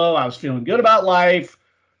the pillow. I was feeling good about life.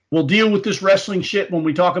 We'll deal with this wrestling shit when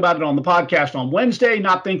we talk about it on the podcast on Wednesday,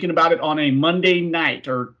 not thinking about it on a Monday night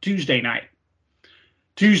or Tuesday night.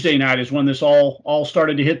 Tuesday night is when this all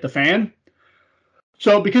started to hit the fan.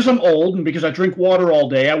 So because I'm old and because I drink water all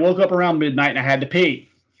day, I woke up around midnight and I had to pee.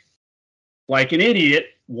 Like an idiot,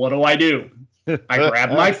 what do? I grab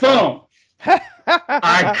my phone. I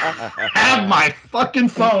have my fucking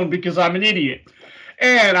phone because I'm an idiot.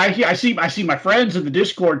 And I see my friends in the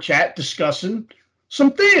Discord chat discussing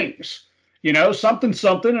some things,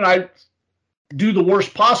 something, and I do the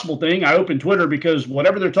worst possible thing. I open Twitter because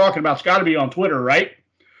whatever they're talking about's got to be on Twitter, right?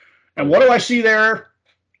 And what do I see there?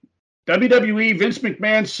 WWE, Vince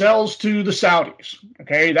McMahon sells to the Saudis.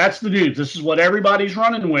 Okay, that's the news. This is what everybody's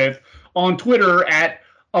running with on Twitter at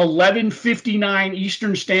 11:59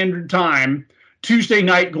 Eastern Standard Time, Tuesday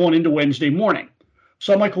night going into Wednesday morning.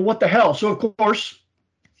 So I'm like, well, what the hell? So, of course,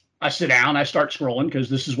 I sit down, I start scrolling because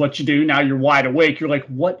this is what you do. Now you're wide awake. You're like,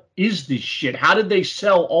 what is this shit? How did they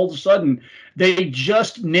sell all of a sudden? They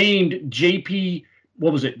just named JP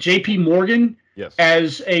Morgan yes.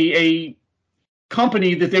 as a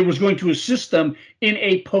company that they was going to assist them in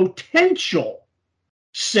a potential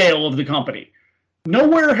sale of the company.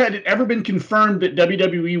 Nowhere had it ever been confirmed that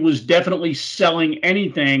WWE was definitely selling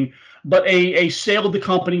anything, but a sale of the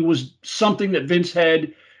company was something that Vince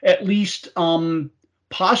had at least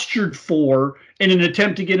postured for in an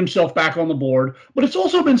attempt to get himself back on the board. But it's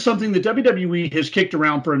also been something that WWE has kicked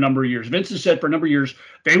around for a number of years. Vince has said for a number of years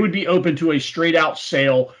they would be open to a straight out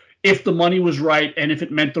sale if the money was right and if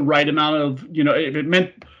it meant the right amount of, if it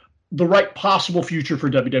meant the right possible future for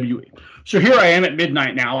WWE. So here I am at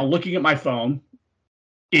midnight now, I'm looking at my phone.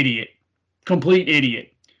 Idiot. Complete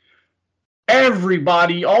idiot.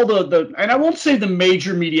 Everybody, all the and I won't say the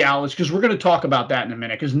major media outlets because we're going to talk about that in a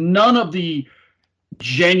minute, because none of the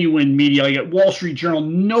genuine media, like at Wall Street Journal,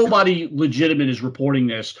 nobody legitimate is reporting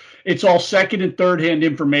this. It's all second and third hand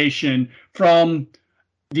information from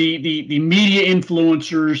the media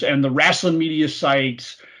influencers and the wrestling media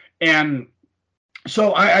sites. And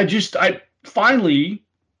so I finally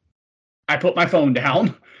put my phone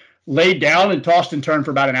down, laid down and tossed and turned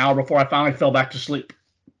for about an hour before I finally fell back to sleep.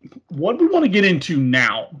 What we want to get into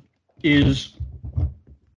now is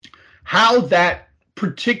how that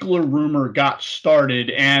particular rumor got started.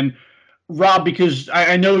 And Rob, because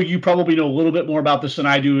I know you probably know a little bit more about this than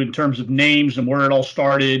I do in terms of names and where it all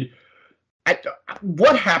started.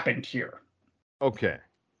 What happened here? Okay.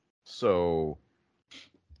 So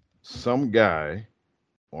some guy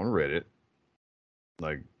on Reddit,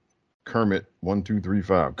 like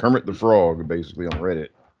Kermit1235, Kermit the Frog, basically on Reddit,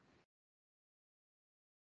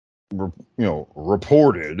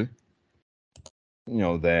 reported,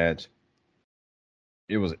 that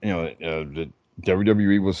it was, that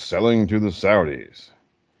WWE was selling to the Saudis.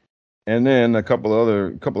 And then a couple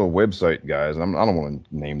of website guys, I don't want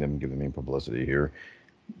to name them and give them any publicity here.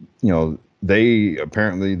 They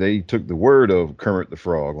took the word of Kermit the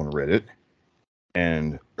Frog on Reddit,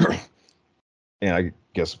 and I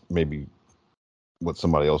guess maybe what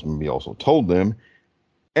somebody else maybe also told them,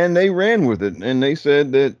 and they ran with it, and they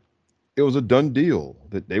said that it was a done deal,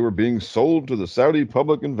 that they were being sold to the Saudi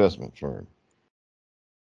public investment firm.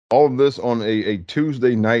 All of this on a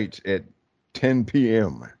Tuesday night at 10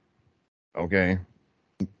 p.m. Okay,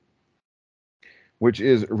 which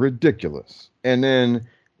is ridiculous. And then,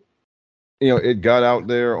 it got out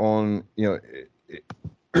there on,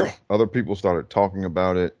 other people started talking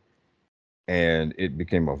about it, and it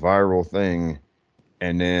became a viral thing.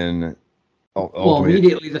 And then,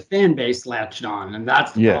 immediately the fan base latched on, and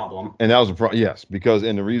that's the problem. And that was a problem. Yes, because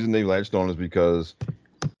the reason they latched on is because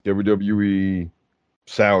WWE,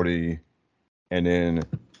 Saudi, and then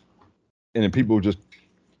people just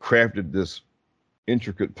crafted this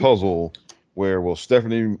intricate puzzle where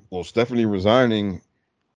Stephanie resigning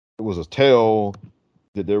was a tell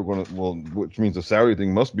that they were going to, which means the Saudi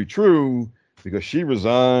thing must be true because she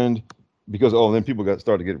resigned because then people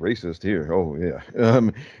started to get racist here. Because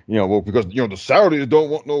the Saudis don't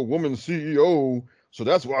want no woman CEO, so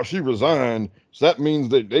that's why she resigned. So that means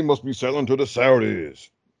that they must be selling to the Saudis,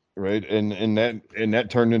 right? And that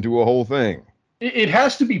turned into a whole thing. It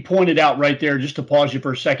has to be pointed out right there, just to pause you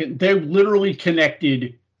for a second. They literally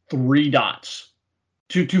connected 3 dots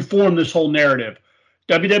to form this whole narrative.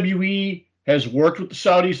 WWE has worked with the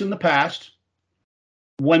Saudis in the past.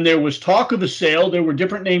 When there was talk of the sale, there were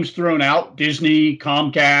different names thrown out: Disney,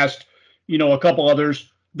 Comcast, a couple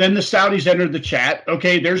others. Then the Saudis entered the chat.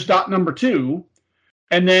 Okay, there's dot number 2.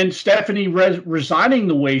 And then Stephanie resigning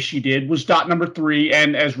the way she did was dot number 3.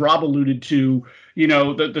 And as Rob alluded to,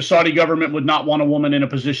 the Saudi government would not want a woman in a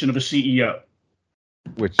position of a CEO.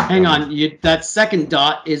 Hang on, that second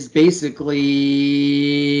dot is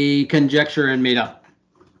basically conjecture and made up.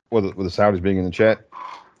 With the Saudis being in the chat?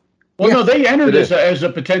 Well, Yeah, no, they entered it is. as a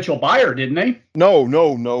potential buyer, didn't they? No,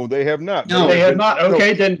 they have not. No. They have not. No.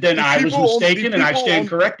 Okay, then The I was people on- the mistaken, and I people stand on-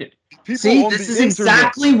 corrected. People See, on this the is internet.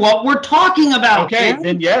 exactly what we're talking about. Okay, man.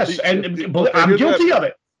 then yes, and Okay, I'm here's guilty what- of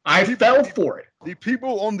it. I fell for it. The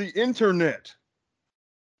people on the internet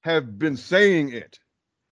have been saying it.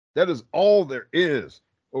 That is all there is.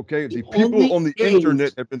 Okay, the people only on the names-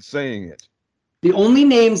 internet have been saying it. The only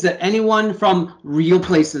names that anyone from real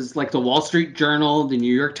places like the Wall Street Journal, the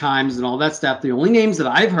New York Times, and all that stuff, the only names that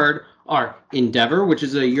I've heard are Endeavor, which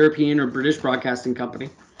is a European or British broadcasting company,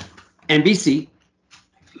 NBC,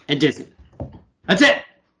 and Disney. That's it.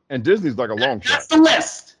 And Disney's like a long shot. That's the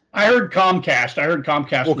list. I heard Comcast. I heard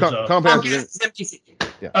Comcast Well, was Comcast is in, Comcast is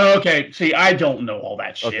NBC. Oh, okay. See, I don't know all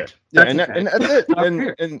that shit. okay. Yeah, That's and that's it. Not And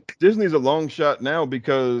fair. and Disney's a long shot now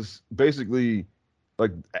because basically,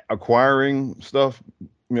 like acquiring stuff,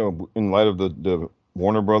 in light of the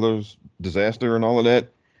Warner Brothers disaster and all of that,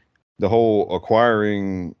 the whole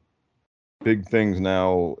acquiring big things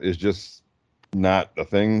now is just not a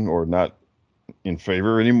thing or not in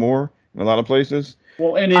favor anymore in a lot of places.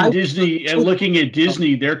 Well, and in Disney, and looking at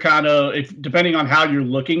Disney, they're kind of, if depending on how you're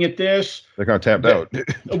looking at this, They're kind of tapped out.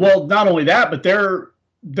 well, not only that, but they're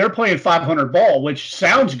playing 500 ball, which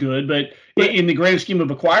sounds good, but in the grand scheme of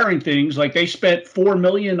acquiring things, like they spent $4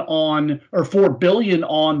 billion on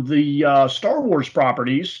the Star Wars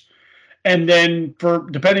properties, and then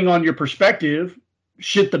depending on your perspective,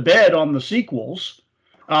 shit the bed on the sequels.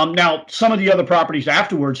 Now, some of the other properties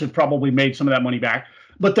afterwards have probably made some of that money back,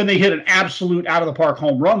 but then they hit an absolute out of the park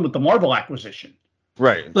home run with the Marvel acquisition.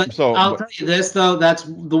 Right. But So I'll tell you this, though. That's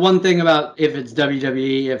the one thing about if it's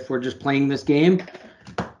WWE, if we're just playing this game,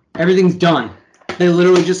 everything's done. They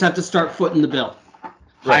literally just have to start footing the bill.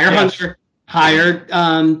 Right, Hire yes. Hunter, hire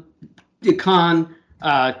Khan,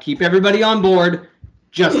 keep everybody on board.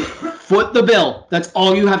 Just foot the bill. That's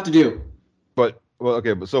all you have to do. but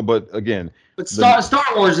again, But Star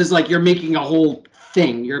Wars is like you're making a whole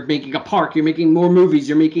thing. You're making a park. You're making more movies.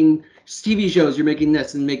 You're making TV shows. You're making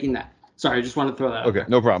this and making that. Sorry, I just want to throw that out okay, there.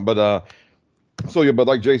 no problem. But but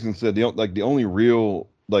like Jason said, the only real,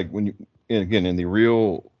 like when you, and again, in the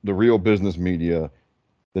real business media,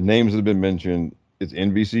 the names that have been mentioned, it's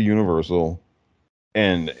NBC Universal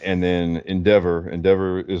and then Endeavor.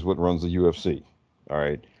 Endeavor is what runs the UFC. All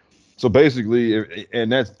right. So basically,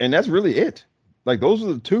 and that's really it. Like those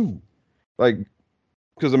are the two. Like,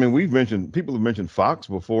 because I mean, people have mentioned Fox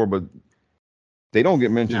before, but they don't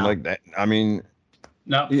get mentioned No. like that. I mean,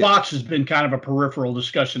 Now, Yeah. Fox has been kind of a peripheral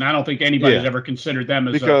discussion. I don't think anybody's Yeah. ever considered them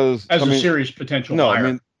as because a I mean, serious potential no, buyer. I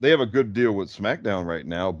mean they have a good deal with SmackDown right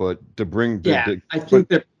now, but to bring Yeah, I think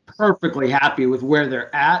they're perfectly happy with where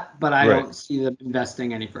they're at, but I Right. don't see them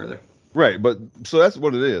investing any further. right, but so that's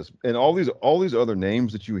what it is. And all these other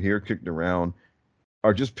names that you hear kicked around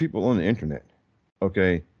are just people on the internet.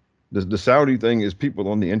 Okay, the Saudi thing is people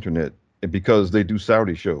on the internet because they do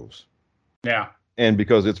Saudi shows Yeah. and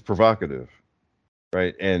because it's provocative,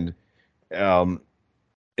 right? And in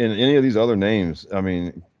any of these other names, I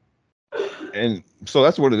mean, and so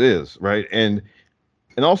that's what it is, right? And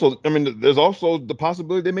also, I mean, there's also the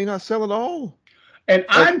possibility they may not sell at all. And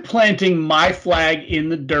I'm planting my flag in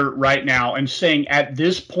the dirt right now and saying at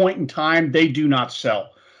this point in time, they do not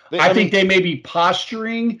sell. I think they may be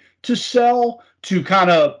posturing to sell to kind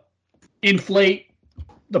of inflate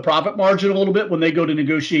the profit margin a little bit when they go to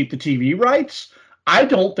negotiate the TV rights. I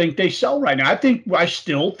don't think they sell right now. I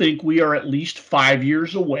still think we are at least 5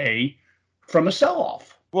 years away from a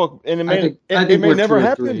sell-off. Well, and I think it may we're never 2 or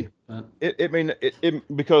happen. 3, but- It may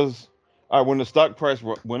because when the stock price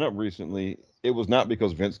went up recently, it was not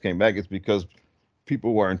because Vince came back. It's because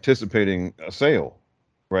people were anticipating a sale,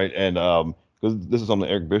 right? And because this is something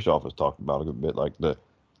Eric Bischoff has talked about a good bit, like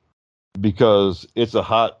because it's a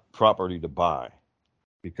hot property to buy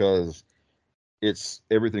because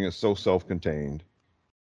everything is so self-contained,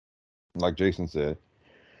 like Jason said.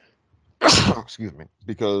 Excuse me,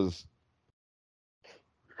 because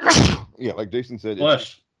yeah, like Jason said,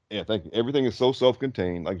 Bless. yeah, thank you. Everything is so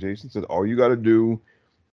self-contained. Like Jason said, all you got to do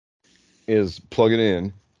is plug it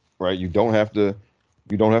in, right? You don't have to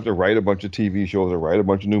write a bunch of TV shows or write a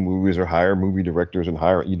bunch of new movies or hire movie directors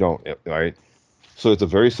you don't, right? So it's a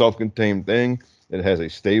very self-contained thing. It has a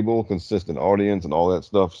stable, consistent audience and all that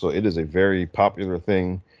stuff. So it is a very popular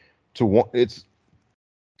thing to want.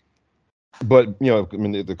 But I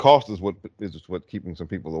mean, the cost is what keeping some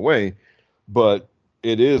people away. But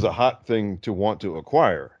it is a hot thing to want to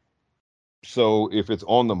acquire. So if it's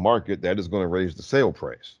on the market, that is going to raise the sale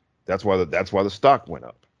price. That's why the stock went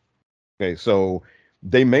up. Okay, so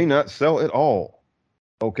they may not sell at all.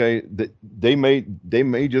 Okay, they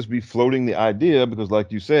may just be floating the idea because,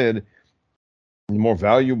 like you said, the more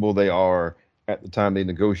valuable they are at the time they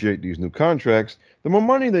negotiate these new contracts, the more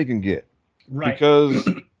money they can get. Right. Because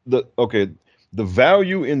the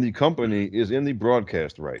value in the company is in the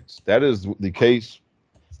broadcast rights. That is the case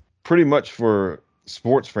pretty much for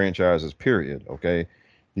sports franchises, period. Okay.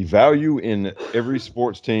 The value in every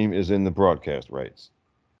sports team is in the broadcast rights.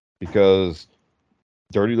 Because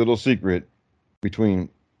dirty little secret between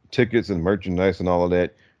tickets and merchandise and all of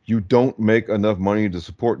that, you don't make enough money to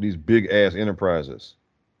support these big ass enterprises.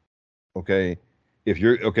 Okay.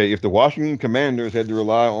 If the Washington Commanders had to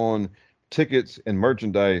rely on tickets and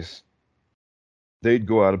merchandise, they'd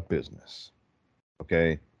go out of business.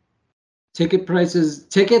 Okay.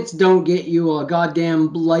 Tickets don't get you a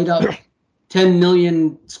goddamn light up 10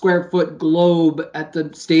 million square foot globe at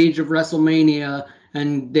the stage of WrestleMania,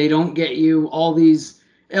 and they don't get you all these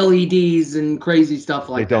LEDs and crazy stuff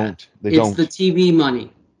like that. It's the TV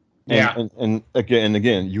money. And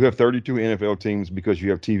again, you have 32 NFL teams because you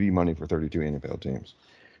have TV money for 32 NFL teams.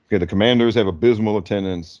 Okay, the Commanders have abysmal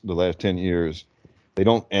attendance the last 10 years. They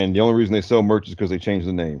don't, and the only reason they sell merch is because they changed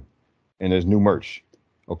the name, and there's new merch.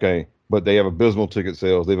 Okay, but they have abysmal ticket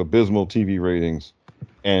sales. They have abysmal TV ratings,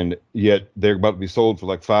 and yet they're about to be sold for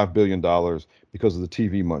like $5 billion because of the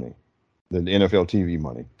TV money, the NFL TV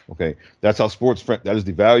money. Okay, that's how that is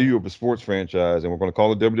the value of a sports franchise, and we're going to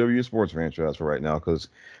call it WWE a sports franchise for right now because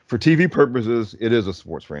for TV purposes, it is a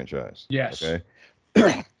sports franchise. Yes.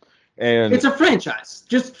 Okay. And it's a franchise.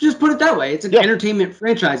 Just put it that way. It's an entertainment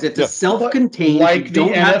franchise. It's a self-contained. Like the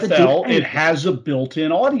NFL, it has a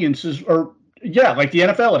built-in audiences, like the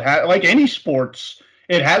NFL, it has, like any sports,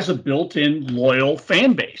 it has a built-in loyal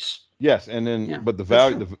fan base. Yes, and then but the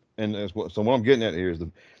value, so what I'm getting at here is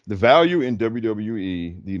the value in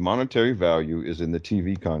WWE, the monetary value is in the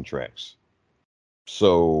TV contracts.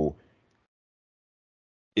 So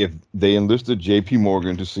if they enlisted JP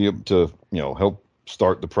Morgan to help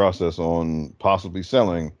start the process on possibly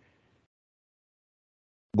selling,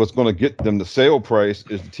 what's going to get them the sale price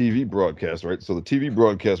is the TV broadcast rights. So the TV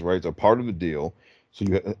broadcast rights are part of the deal. So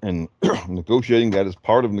negotiating that is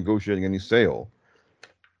part of negotiating any sale.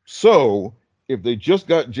 So if they just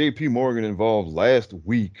got JP Morgan involved last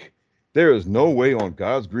week, there is no way on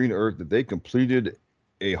God's green earth that they completed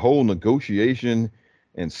a whole negotiation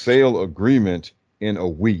and sale agreement in a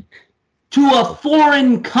week. To a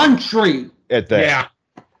foreign country. At that. Yeah.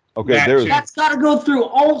 Okay, that's got to go through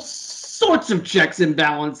all sorts of checks and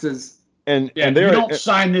balances. And you don't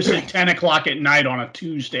sign this at 10 o'clock at night on a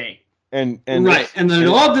Tuesday. And then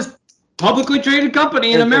all this publicly traded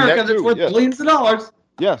company in America that's worth billions of dollars.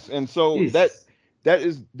 Yes, and so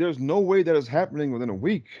there's no way that is happening within a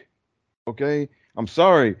week. Okay, I'm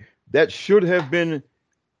sorry. That should have been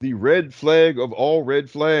the red flag of all red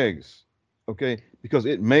flags. Okay, because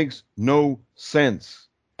it makes no sense.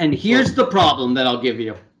 And here's the problem that I'll give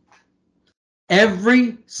you.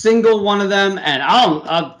 Every single one of them, and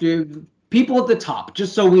I'll do people at the top,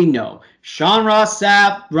 just so we know. Sean Ross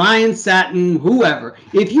Sapp, Ryan Satin, whoever.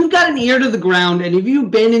 If you've got an ear to the ground, and if you've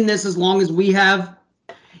been in this as long as we have,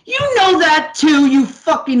 you know that too, you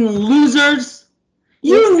fucking losers.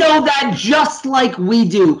 You know that just like we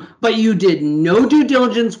do, but you did no due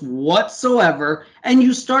diligence whatsoever, and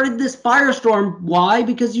you started this firestorm. Why?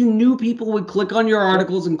 Because you knew people would click on your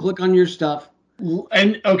articles and click on your stuff.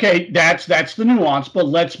 And okay, that's the nuance, but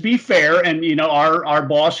let's be fair. And our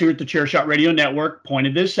boss here at the Chairshot Radio Network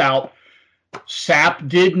pointed this out. Sapp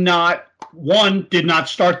did not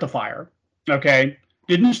start the fire. Okay,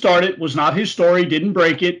 didn't start it. Was not his story. Didn't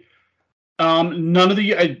break it. None of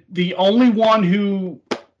the only one who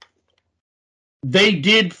they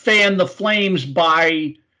did fan the flames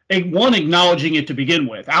by acknowledging it to begin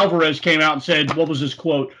with. Alvarez came out and said, what was his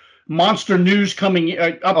quote? Monster news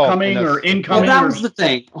upcoming or incoming. Well, that was the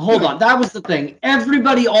thing. Hold on. That was the thing.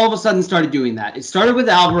 Everybody all of a sudden started doing that. It started with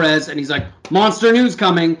Alvarez, and he's like, monster news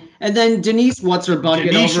coming. And then Denise, what's her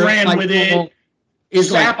bucket Denise over ran with it. Is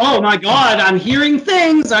like, oh my God, I'm hearing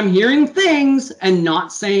things, and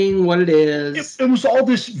not saying what it is. It was all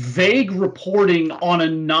this vague reporting on a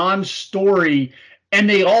non-story, and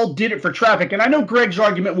they all did it for traffic. And I know Greg's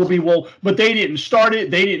argument will be, well, but they didn't start it.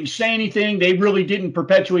 They didn't say anything. They really didn't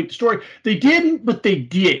perpetuate the story. They didn't, but they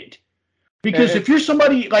did. Because if you're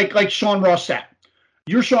somebody like Sean Ross Sapp,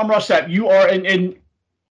 you're Sean Ross Sapp, you are, and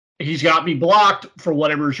he's got me blocked for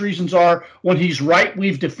whatever his reasons are. When he's right,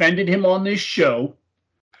 we've defended him on this show.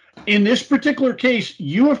 In this particular case,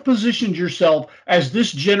 you have positioned yourself as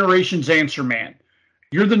this generation's answer man.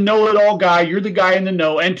 You're the know-it-all guy. You're the guy in the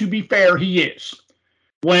know. And to be fair, he is.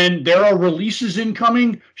 When there are releases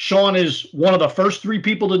incoming, Sean is one of the first 3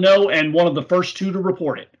 people to know and one of the first 2 to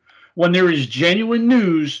report it. When there is genuine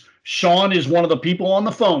news, Sean is one of the people on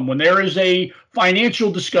the phone. When there is a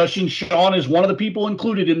financial discussion, Sean is one of the people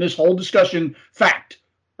included in this whole discussion. Fact.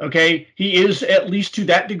 Okay? He is, at least to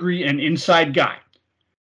that degree, an inside guy.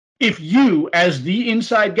 If you, as the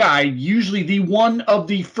inside guy, usually the one of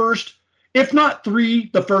the first, if not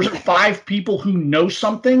 3, the first 5 people who know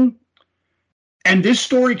something, and this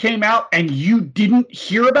story came out and you didn't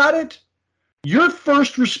hear about it, your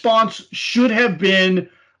first response should have been,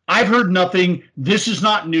 I've heard nothing. This is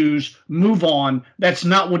not news. Move on. That's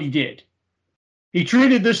not what he did. He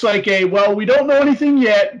treated this like well, we don't know anything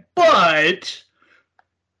yet, but,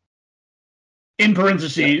 in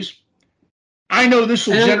parentheses, I know this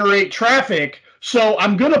will generate traffic, so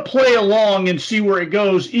I'm going to play along and see where it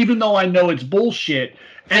goes, even though I know it's bullshit.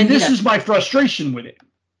 And this is my frustration with it.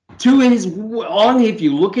 If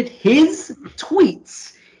you look at his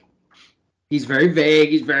tweets, he's very vague.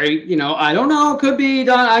 He's very, I don't know, could be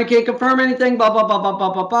done. I can't confirm anything, blah, blah, blah, blah,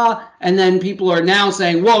 blah, blah, blah. And then people are now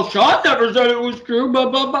saying, well, Sean never said it was true, blah,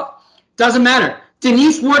 blah, blah. Doesn't matter.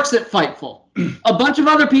 Denise works at Fightful. A bunch of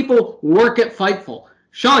other people work at Fightful.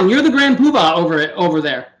 Sean, you're the grand poobah over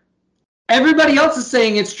there. Everybody else is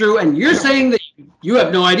saying it's true, and you're saying that you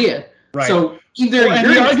have no idea. Right. So either and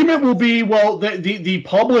the argument will be, well, the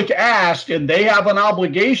public asked, and they have an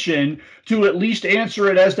obligation to at least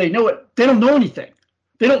answer it as they know it. They don't know anything.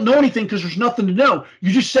 They don't know anything because there's nothing to know.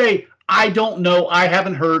 You just say, I don't know, I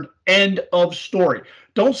haven't heard, end of story.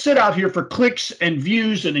 Don't sit out here for clicks and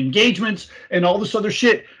views and engagements and all this other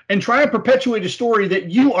shit and try and perpetuate a story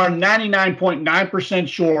that you are 99.9%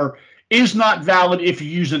 sure is not valid if you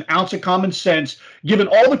use an ounce of common sense, given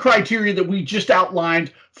all the criteria that we just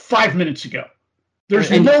outlined 5 minutes ago.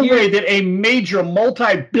 There's no way that a major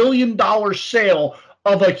multi-billion-dollar sale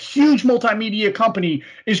of a huge multimedia company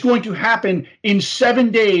is going to happen in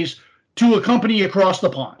 7 days to a company across the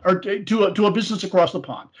pond, or to a business across the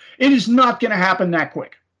pond. It is not going to happen that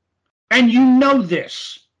quick. And you know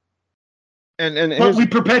this. But we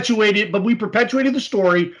perpetuated the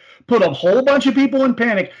story, put a whole bunch of people in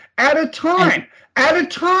panic at a time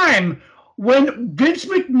when Vince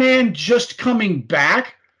McMahon just coming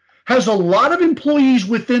back has a lot of employees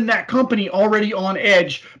within that company already on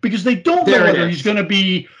edge because they don't know whether he's going to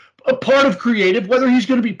be a part of creative, whether he's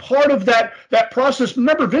going to be part of that process.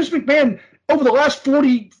 Remember, Vince McMahon over the last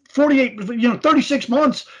 36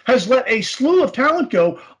 months has let a slew of talent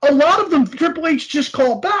go. A lot of them Triple H just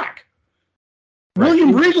called back. Right.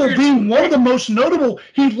 William Regal being one of the most notable.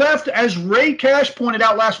 He left, as Ray Cash pointed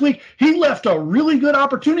out last week, he left a really good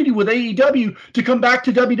opportunity with AEW to come back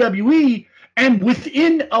to WWE. And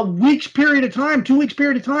within a 2 weeks period of time,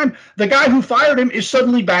 the guy who fired him is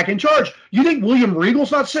suddenly back in charge. You think William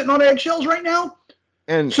Regal's not sitting on eggshells right now?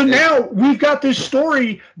 Now we've got this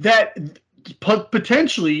story that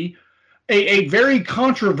potentially a very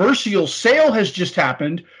controversial sale has just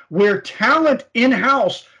happened where talent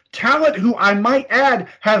in-house, talent who I might add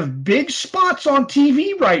have big spots on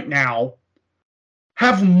TV right now,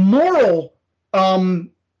 have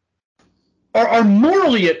are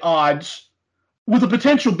morally at odds with a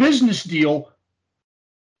potential business deal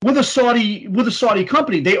with a Saudi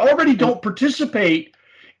company. They already don't participate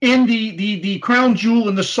in the crown jewel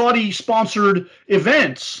and the Saudi sponsored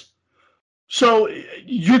events. So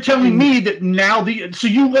you're telling me that now so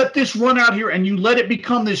you let this run out here and you let it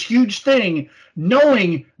become this huge thing,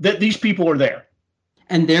 knowing that these people are there.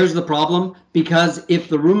 And there's the problem, because if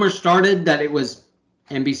the rumor started that it was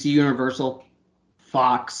NBC Universal,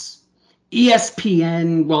 Fox,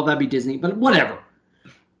 ESPN, well, that'd be Disney, but whatever.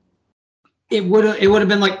 It would have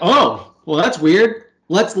been like, oh, well, that's weird.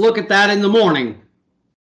 Let's look at that in the morning.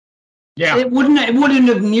 Yeah. It wouldn't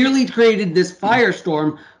have nearly created this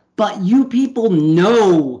firestorm, but you people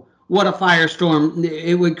know what a firestorm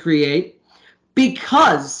it would create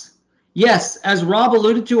because, yes, as Rob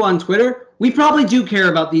alluded to on Twitter, we probably do care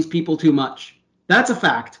about these people too much. That's a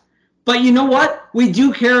fact. But you know what? We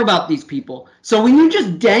do care about these people. So when you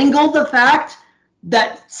just dangle the fact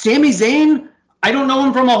that Sami Zayn, I don't know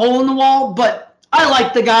him from a hole in the wall, but I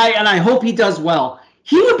like the guy and I hope he does well.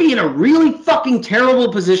 He would be in a really fucking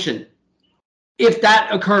terrible position if that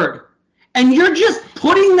occurred. And you're just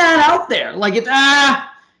putting that out there. Like it's, I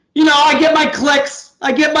get my clicks,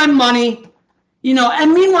 I get my money,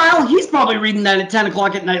 and meanwhile, he's probably reading that at 10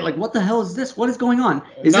 o'clock at night. Like, what the hell is this? What is going on?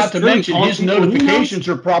 Not to mention his notifications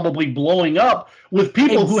are probably blowing up with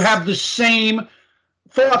people who have the same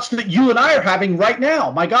thoughts that you and I are having right now.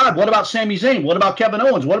 My God, what about Sami Zayn? What about Kevin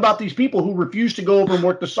Owens? What about these people who refuse to go over and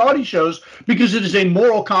work the Saudi shows because it is a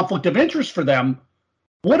moral conflict of interest for them?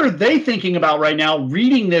 What are they thinking about right now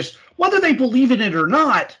reading this, whether they believe in it or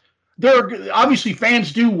not? Obviously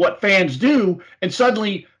fans do what fans do, and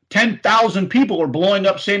suddenly 10,000 people are blowing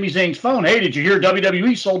up Sami Zayn's phone. Hey, did you hear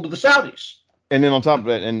WWE sold to the Saudis? And then on top of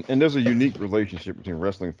that, and there's a unique relationship between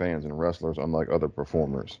wrestling fans and wrestlers, unlike other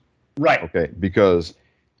performers. Right. Okay, because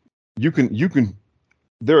you can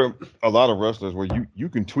there are a lot of wrestlers where you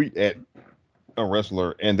can tweet at a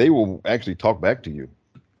wrestler and they will actually talk back to you,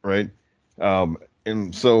 right?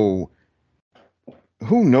 And so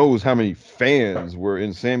who knows how many fans were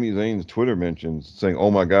in Sami Zayn's Twitter mentions saying, "Oh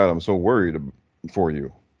my God, I'm so worried for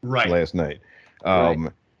you," right, last night. Right.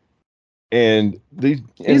 And these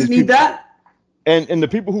need that. And the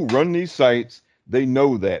people who run these sites, they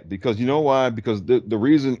know that, because you know why? Because the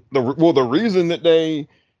reason that they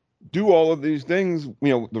do all of these things,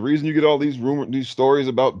 the reason you get all these stories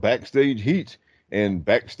about backstage heat and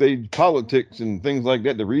backstage politics and things like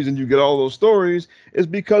that, the reason you get all those stories is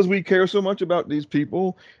because we care so much about these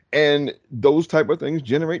people, and those type of things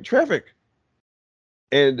generate traffic.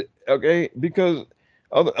 And because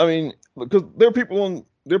there are people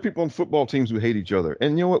on football teams who hate each other,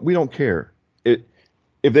 and you know what? We don't care.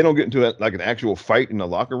 If they don't get into that, like an actual fight in the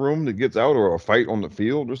locker room that gets out, or a fight on the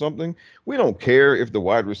field or something, we don't care if the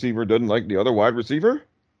wide receiver doesn't like the other wide receiver,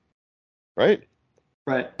 right?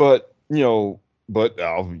 Right. But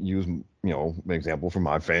I'll use an example from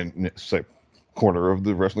my corner of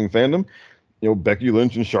the wrestling fandom. Becky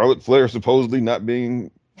Lynch and Charlotte Flair supposedly not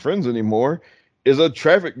being friends anymore is a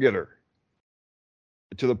traffic getter,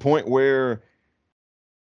 to the point where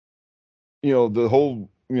the whole.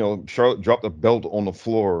 Charlotte dropped a belt on the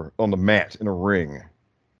floor, on the mat in a ring,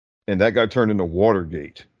 and that got turned into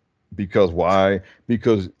Watergate. Because why?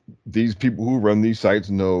 Because these people who run these sites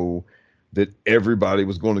know that everybody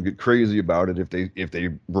was going to get crazy about it if they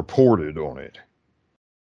reported on it.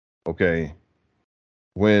 Okay.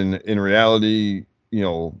 When in reality,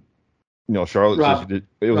 Charlotte Rob, said she did.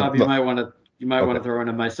 It was, Rob, you might want to throw in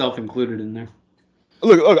a myself included in there.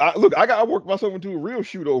 Look, I got to work myself into a real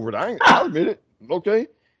shoot over it. I admit it. Okay.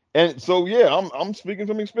 And so, yeah, I'm speaking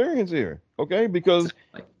from experience here, okay? Because,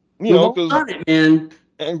 because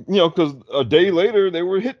a day later they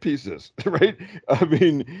were hit pieces, right? I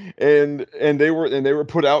mean, and they were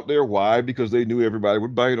put out there. Why? Because they knew everybody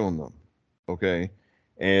would bite on them, okay?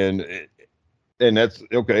 And that's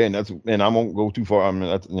okay. And I won't go too far. I mean,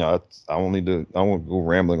 I won't go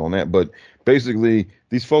rambling on that. But basically,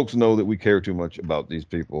 these folks know that we care too much about these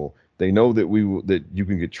people. They know that that you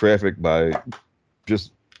can get traffic by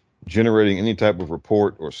just generating any type of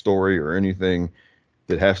report or story or anything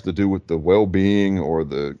that has to do with the well-being or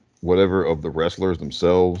the whatever of the wrestlers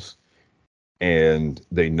themselves. And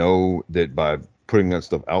they know that by putting that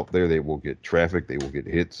stuff out there, they will get traffic, they will get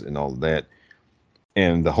hits and all of that.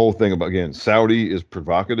 And the whole thing about, again, Saudi is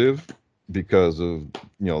provocative because of,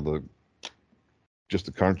 the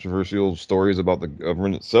controversial stories about the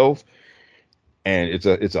government itself. And it's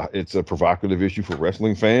a provocative issue for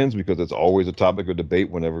wrestling fans, because it's always a topic of debate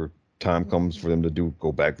whenever time comes for them to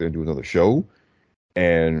go back there and do another show.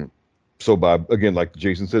 And so, again, like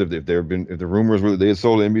Jason said, if the rumors were that they had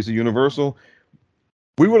sold NBC Universal,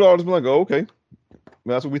 we would all just be like, "Oh, okay,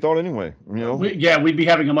 that's what we thought anyway." We'd be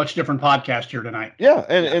having a much different podcast here tonight. Yeah,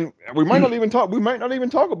 and we might not even talk. We might not even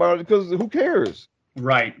talk about it, because who cares?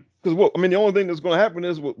 Right. Because the only thing that's going to happen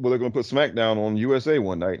is, they're going to put SmackDown on USA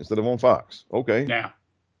one night instead of on Fox. Okay. Yeah.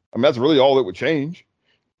 I mean, that's really all that would change.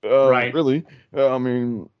 Right. Really. But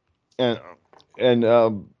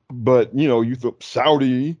you thought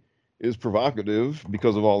Saudi is provocative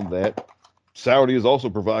because of all of that. Saudi is also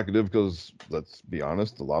provocative because, let's be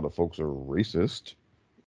honest, a lot of folks are racist.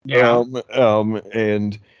 Yeah.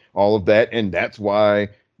 And all of that, and that's why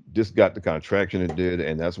this got the kind of traction it did,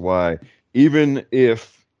 and that's why even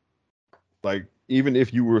if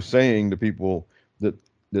you were saying to people that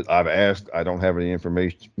I've asked, I don't have any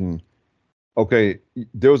information. Okay,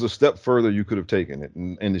 there was a step further you could have taken it,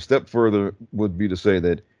 and the step further would be to say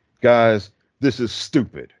that, guys, this is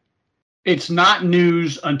stupid. It's not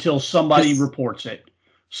news until somebody reports it.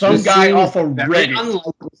 Some guy off of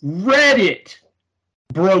Reddit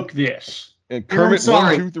broke this. And Kermit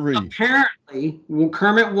 123. Apparently,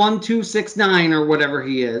 Kermit 1269 or whatever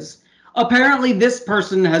he is. Apparently, this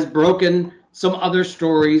person has broken some other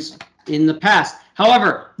stories in the past.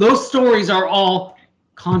 However, those stories are all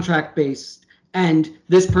contract based, and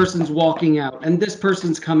this person's walking out, and this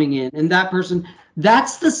person's coming in, and that person.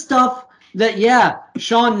 That's the stuff that,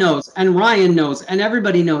 Sean knows, and Ryan knows, and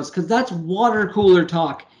everybody knows, because that's water cooler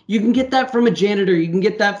talk. You can get that from a janitor. You can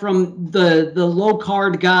get that from the low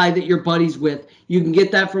card guy that you're buddies with. You can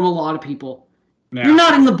get that from a lot of people. Yeah. You're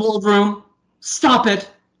not in the boardroom. Stop it.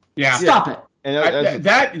 Yeah. Stop it. And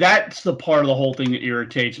that's the part of the whole thing that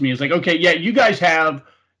irritates me. Is like, okay, yeah, you guys have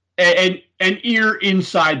an ear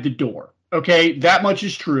inside the door. Okay, that much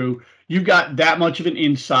is true. You've got that much of an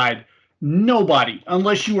inside. Nobody,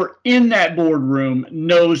 unless you are in that boardroom,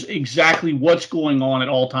 knows exactly what's going on at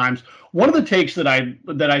all times. One of the takes that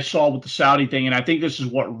I saw with the Saudi thing, and I think this is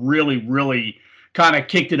what really, really kind of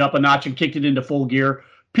kicked it up a notch and kicked it into full gear.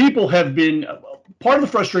 People have been part of the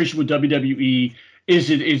frustration with WWE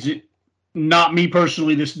is it not me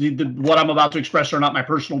personally. What I'm about to express are not my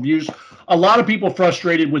personal views. A lot of people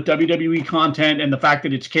frustrated with WWE content and the fact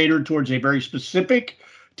that it's catered towards a very specific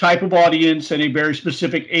type of audience and a very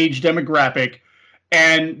specific age demographic,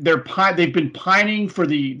 and they've been pining for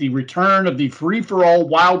the return of the free-for-all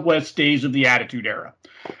Wild West days of the Attitude Era.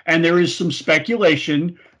 And there is some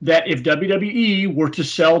speculation that if WWE were to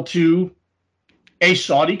sell to a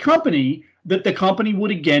Saudi company, that the company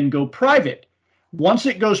would again go private. Once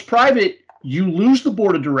it goes private, you lose the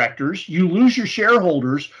board of directors, you lose your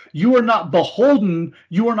shareholders, you are not beholden,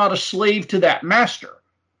 you are not a slave to that master.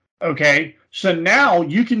 Okay? So now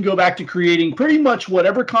you can go back to creating pretty much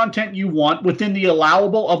whatever content you want within the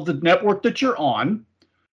allowable of the network that you're on.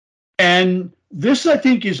 And this, I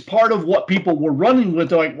think, is part of what people were running with.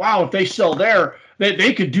 They're like, wow, if they sell there,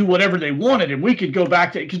 they could do whatever they wanted, and we could go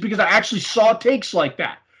back to because I actually saw takes like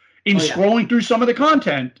that in scrolling through some of the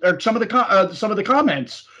content or some of the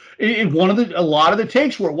comments. A lot of the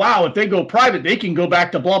takes were, wow, if they go private, they can go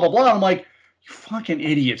back to blah blah blah. I'm like, you fucking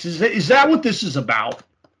idiots! Is that what this is about?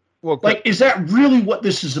 Well, like, is that really what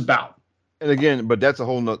this is about? And again, but that's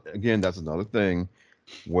that's another thing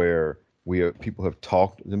where people have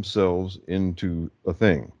talked themselves into a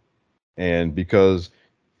thing, and because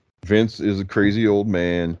Vince is a crazy old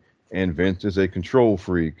man and Vince is a control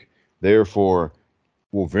freak, therefore,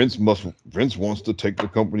 well, Vince wants to take the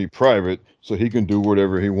company private so he can do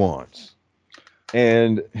whatever he wants.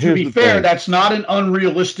 And to be fair, that's not an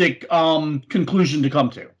unrealistic conclusion to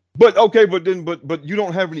come to. But okay, but you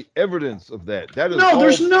don't have any evidence of that. That is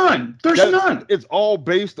there's none. There's none. It's all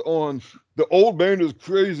based on the old man is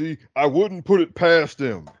crazy. I wouldn't put it past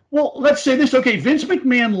him. Well, let's say this. Okay, Vince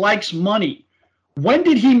McMahon likes money. When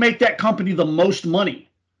did he make that company the most money?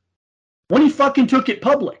 When he fucking took it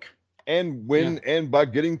public. And by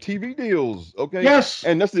getting TV deals. Okay. Yes.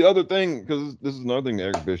 And that's the other thing, because this is another thing that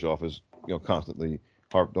Eric Bischoff has constantly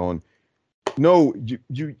harped on. No,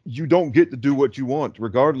 you don't get to do what you want,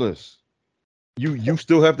 regardless. You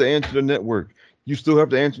still have to answer the network. You still have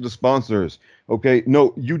to answer the sponsors. Okay.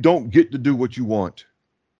 No, you don't get to do what you want.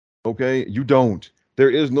 Okay. You don't. There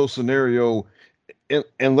is no scenario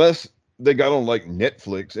unless they got on like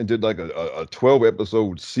Netflix and did like a 12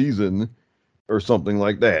 episode season or something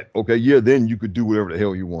like that. Okay. Yeah. Then you could do whatever the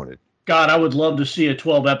hell you wanted. God, I would love to see a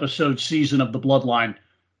 12 episode season of The Bloodline.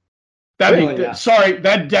 Sorry,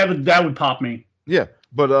 that would pop me. Yeah,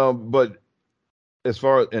 but as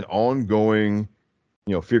far as an ongoing,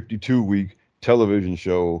 52-week television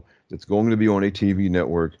show that's going to be on a TV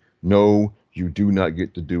network, no, you do not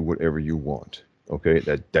get to do whatever you want. Okay,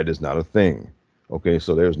 that is not a thing. Okay,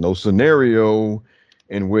 so there's no scenario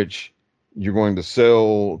in which you're going to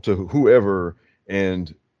sell to whoever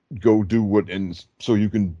and go and so you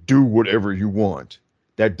can do whatever you want.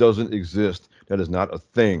 That doesn't exist. That is not a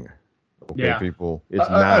thing. Okay, people, it's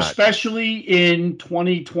not. Especially in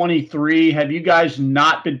 2023, have you guys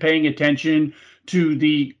not been paying attention to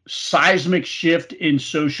the seismic shift in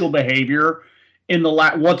social behavior in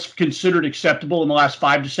what's considered acceptable in the last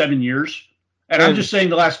 5 to 7 years? And I'm just saying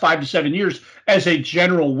the last 5 to 7 years as a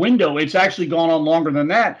general window. It's actually gone on longer than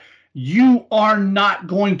that. You are not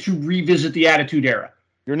going to revisit the Attitude Era.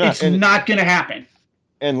 You're not. It's not going to happen.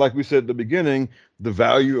 And like we said at the beginning, the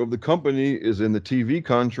value of the company is in the TV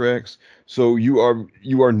contracts. So you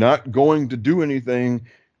are not going to do anything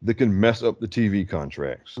that can mess up the TV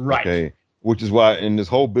contracts. Right. Okay. Which is why in this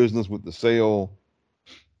whole business with the sale,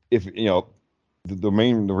 if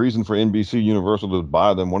the reason for NBC Universal to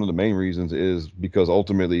buy them, one of the main reasons is because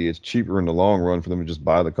ultimately it's cheaper in the long run for them to just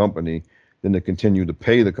buy the company than to continue to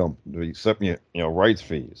pay the company, rights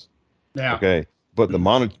fees. Yeah. Okay. But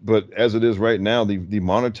but as it is right now, the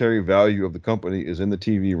monetary value of the company is in the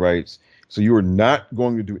TV rights. So you are not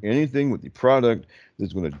going to do anything with the product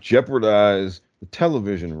that's going to jeopardize the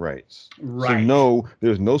television rights. Right. So no,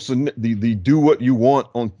 there's no the do what you want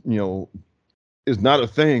on is not a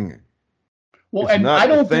thing. Well, and I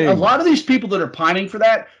don't think a lot of these people that are pining for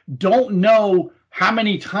that don't know how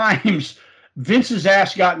many times Vince's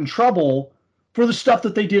ass got in trouble for the stuff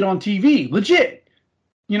that they did on TV. Legit.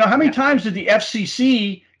 How many times did the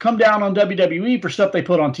FCC come down on WWE for stuff they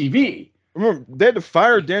put on TV? Remember, they had to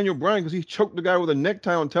fire Daniel Bryan because he choked the guy with a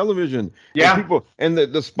necktie on television. Yeah.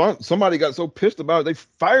 And somebody got so pissed about it, they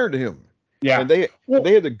fired him. Yeah. And they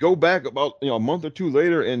had to go back about a month or two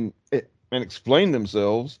later and explain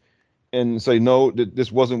themselves and say, no,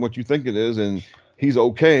 this wasn't what you think it is, and he's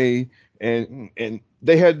okay. And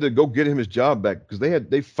they had to go get him his job back because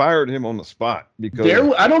they fired him on the spot because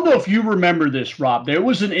I don't know if you remember this, Rob. There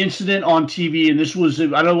was an incident on TV, and this was, I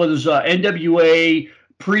don't know whether it was NWA,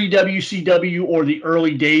 pre-WCW, or the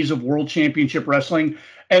early days of World Championship Wrestling.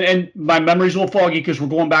 And my memory's a little foggy because we're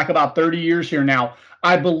going back about 30 years here now.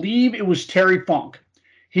 I believe it was Terry Funk.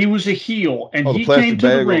 He was a heel, and he came to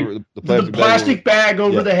the ring. The plastic bag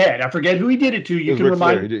over the head. I forget who he did it to. You can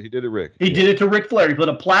remind me. He did it, Rick. He did it to Ric Flair. He put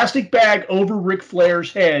a plastic bag over Ric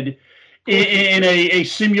Flair's head in a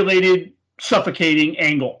simulated suffocating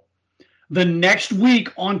angle. The next week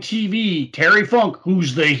on TV, Terry Funk,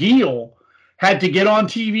 who's the heel, had to get on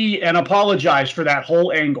TV and apologize for that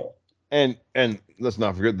whole angle. And let's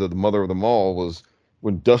not forget that the mother of them all was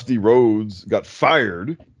when Dusty Rhodes got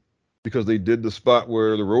fired because they did the spot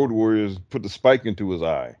where the Road Warriors put the spike into his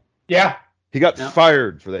eye. Yeah. He got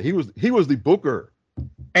fired for that. He was the booker.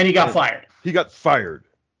 And he got fired. He got fired.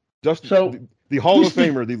 The Hall of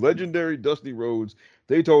Famer, the legendary Dusty Rhodes,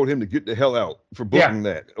 they told him to get the hell out for booking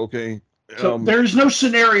that, okay? So there's no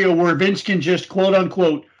scenario where Vince can just, quote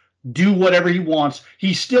unquote, do whatever he wants.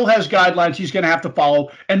 He still has guidelines he's going to have to follow,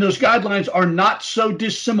 and those guidelines are not so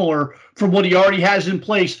dissimilar from what he already has in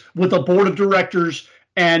place with a board of directors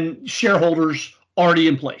and shareholders already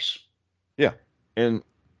in place. Yeah. And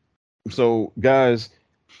so, guys,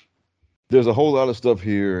 there's a whole lot of stuff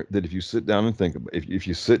here that if you sit down and think about, if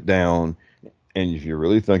you sit down and if you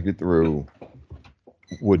really think it through,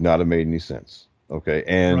 would not have made any sense. Okay.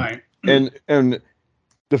 And right. and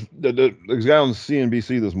the guy on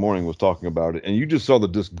CNBC this morning was talking about it, and you just saw the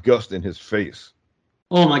disgust in his face.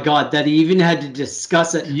 Oh my God, that he even had to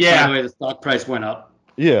discuss it. Yeah. By the way, the stock price went up.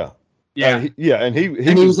 Yeah. Yeah. And he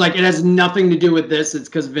was like, it has nothing to do with this. It's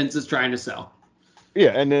because Vince is trying to sell. Yeah.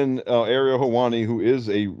 And then Ariel Helwani, who is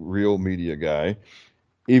a real media guy,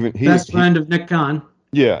 best friend of Nick Khan.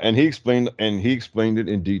 Yeah. And he explained it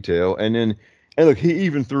in detail. And look, he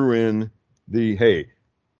even threw in hey,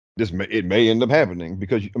 it may end up happening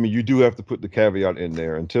because, I mean, you do have to put the caveat in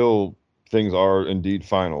there until things are indeed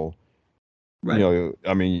final. Right.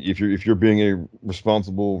 I mean, if you're being a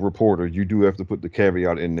responsible reporter, you do have to put the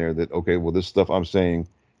caveat in there that, okay, well, this stuff I'm saying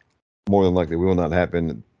more than likely will not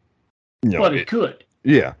happen. But it could.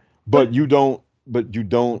 Yeah. But you don't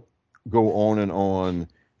go on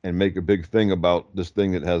and make a big thing about this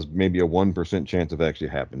thing that has maybe a 1% chance of actually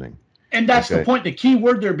happening. And that's the point. The key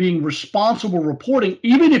word there being responsible reporting.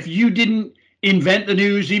 Even if you didn't invent the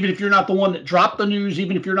news, even if you're not the one that dropped the news,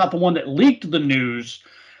 even if you're not the one that leaked the news,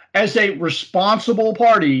 as a responsible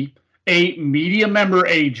party, a media member,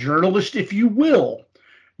 a journalist, if you will,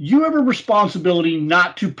 you have a responsibility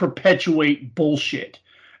not to perpetuate bullshit.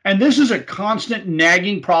 And this is a constant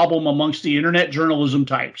nagging problem amongst the internet journalism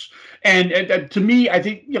types. And to me, I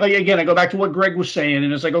think, again, I go back to what Greg was saying,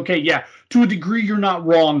 and it's like, okay, yeah, to a degree you're not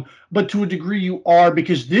wrong, but to a degree you are,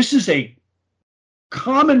 because this is a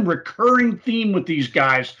common recurring theme with these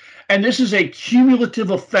guys, and this is a cumulative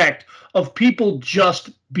effect of people just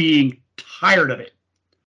being tired of it.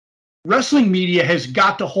 Wrestling media has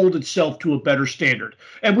got to hold itself to a better standard.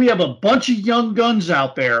 And we have a bunch of young guns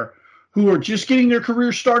out there who are just getting their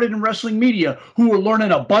career started in wrestling media, who are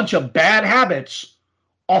learning a bunch of bad habits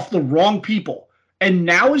off the wrong people. And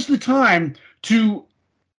now is the time to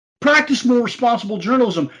practice more responsible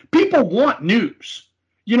journalism. People want news.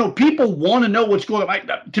 People want to know what's going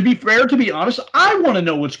on. To be fair, to be honest, I want to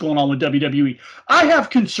know what's going on with WWE. I have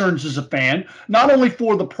concerns as a fan, not only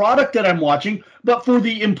for the product that I'm watching, but for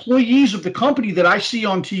the employees of the company that I see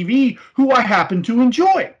on TV who I happen to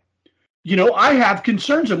enjoy. I have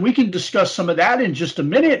concerns, and we can discuss some of that in just a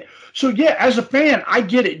minute. So, yeah, as a fan, I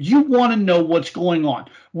get it. You want to know what's going on.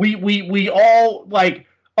 We all,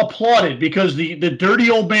 applauded because the dirty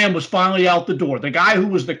old man was finally out the door. The guy who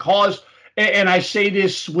was the cause, and I say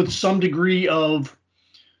this with some degree of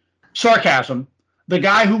sarcasm, the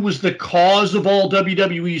guy who was the cause of all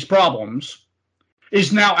WWE's problems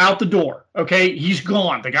is now out the door. Okay, he's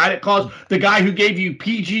gone. The guy who gave you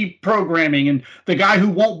PG programming, and the guy who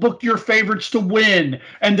won't book your favorites to win,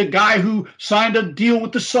 and the guy who signed a deal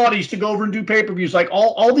with the Saudis to go over and do pay-per-views,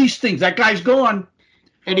 all these things. That guy's gone.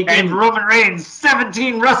 And he gave Roman Reigns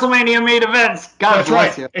 17 WrestleMania main events. God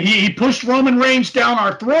bless you. He pushed Roman Reigns down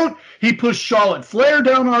our throat. He pushed Charlotte Flair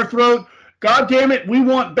down our throat. God damn it, we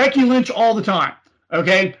want Becky Lynch all the time.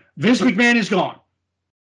 Okay, Vince McMahon is gone.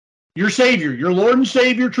 your savior, your Lord and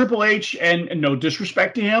Savior, Triple H, and no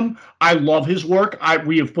disrespect to him, I love his work.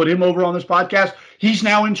 We have put him over on this podcast. He's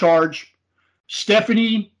now in charge.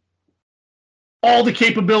 Stephanie, all the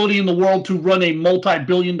capability in the world to run a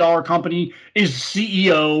multi-billion-dollar company, is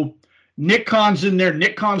CEO. Nick Khan's in there.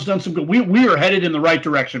 Nick Khan's done some good. We are headed in the right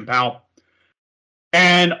direction, pal.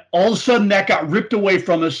 And all of a sudden, that got ripped away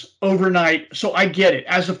from us overnight. So I get it.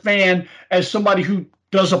 As a fan, as somebody who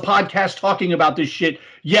does a podcast talking about this shit,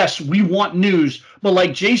 yes, we want news. But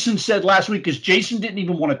like Jason said last week, because Jason didn't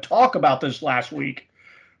even want to talk about this last week,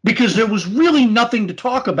 because there was really nothing to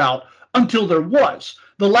talk about until there was.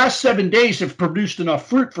 The last 7 days have produced enough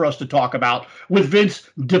fruit for us to talk about, with Vince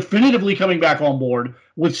definitively coming back on board,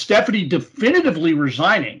 with Stephanie definitively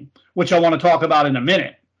resigning, which I want to talk about in a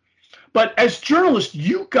minute. But as journalists,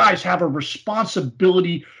 you guys have a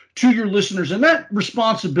responsibility to your listeners, and that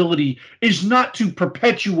responsibility is not to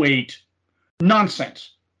perpetuate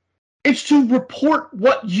nonsense. It's to report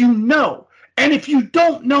what you know. And if you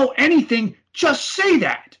don't know anything, just say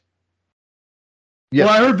that. Yeah.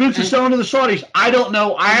 Well, I heard Vince is selling to the Saudis. I don't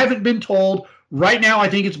know. I haven't been told. Right now, I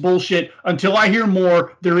think it's bullshit. Until I hear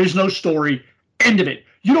more, there is no story. End of it.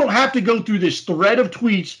 You don't have to go through this thread of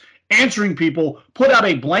tweets answering people. Put out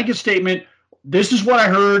a blanket statement. This is what I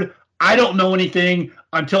heard. I don't know anything.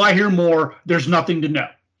 Until I hear more, there's nothing to know.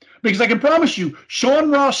 Because I can promise you,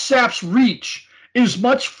 Sean Ross Sapp's reach is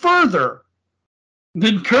much further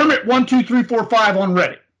than Kermit12345 on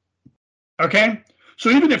Reddit. Okay? So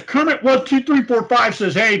even if Kermit12345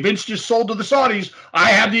 says, hey, Vince just sold to the Saudis, I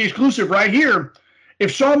have the exclusive right here.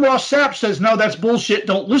 If Sean Ross Sapp says, no, that's bullshit,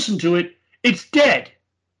 don't listen to it, it's dead.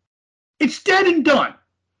 It's dead and done.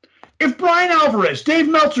 If Brian Alvarez, Dave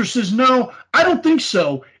Meltzer says, no, I don't think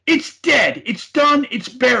so, it's dead. It's done. It's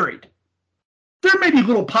buried. There may be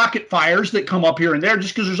little pocket fires that come up here and there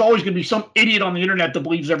just because there's always going to be some idiot on the internet that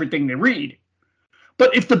believes everything they read.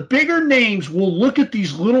 But if the bigger names will look at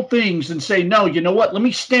these little things and say, no, you know what, let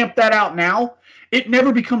me stamp that out now, it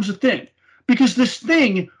never becomes a thing. Because this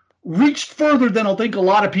thing reached further than I think a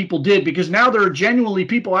lot of people did, because now there are genuinely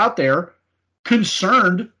people out there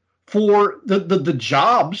concerned for the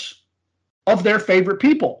jobs of their favorite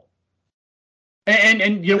people.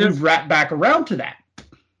 And you know, we've wrapped back around to that.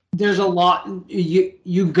 There's a lot.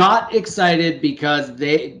 You got excited because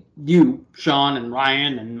you, Sean and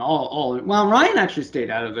Ryan and all. Well, Ryan actually stayed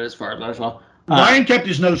out of it as far as I saw. Ryan kept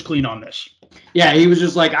his nose clean on this. Yeah, he was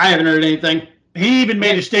just like, I haven't heard anything. He even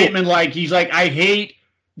made a statement like, he's like, I hate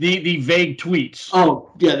the vague tweets.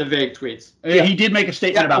 Oh, yeah, the vague tweets. Yeah. He did make a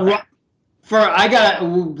statement about that.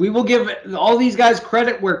 We will give all these guys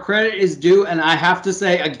credit where credit is due, and I have to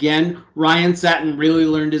say again, Ryan Satin really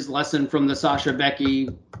learned his lesson from the Sasha Bailey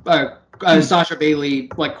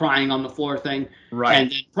like crying on the floor thing, right?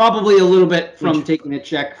 And probably a little bit from taking a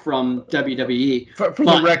check from WWE. For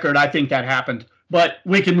the record, I think that happened, but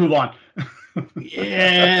we can move on.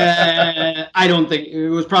 Yeah, I don't think it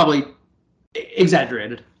was probably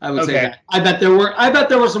exaggerated. I would say that. I bet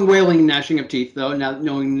there were some wailing and gnashing of teeth though. Now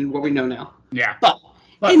knowing what we know now. Yeah, but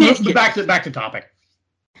back to topic.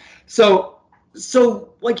 So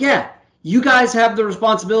like, yeah, you guys have the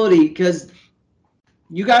responsibility because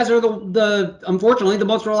you guys are the unfortunately the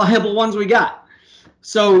most reliable ones we got.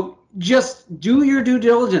 So just do your due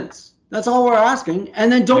diligence. That's all we're asking,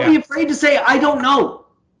 and then don't be afraid to say I don't know.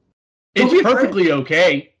 It's perfectly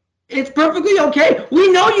okay. It's perfectly okay.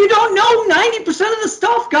 We know you don't know 90% of the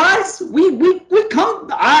stuff, guys.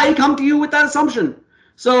 I come to you with that assumption.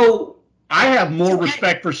 So I have more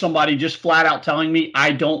respect for somebody just flat out telling me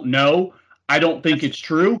I don't know, I don't think it's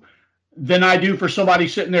true, than I do for somebody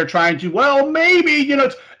sitting there trying to, well, maybe, you know,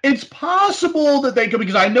 it's possible that they could,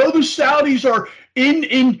 because I know the Saudis are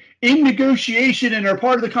in negotiation and are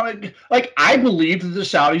part of the like, I believe that the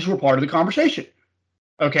Saudis were part of the conversation.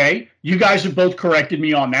 Okay, you guys have both corrected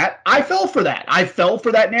me on that. I fell for that. I fell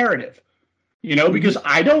for that narrative, you know, because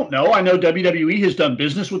I don't know. I know WWE has done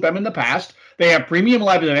business with them in the past. They have premium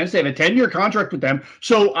live events. They have a 10-year contract with them.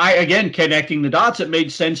 So again, connecting the dots, it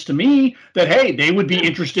made sense to me that, hey, they would be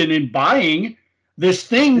interested in buying this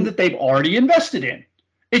thing that they've already invested in.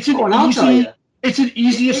 It's an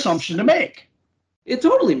easy assumption to make. It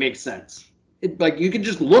totally makes sense. Like, you can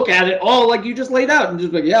just look at it all like you just laid out and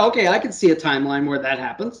just like, yeah, okay, I can see a timeline where that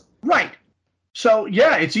happens. Right. So,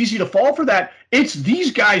 yeah, it's easy to fall for that. It's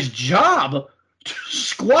these guys' job to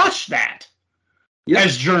squash that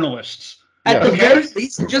as journalists. At the very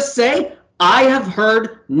least, just say, I have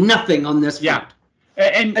heard nothing on this front. Yeah.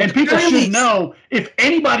 And people should know, if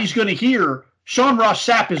anybody's going to hear, Sean Ross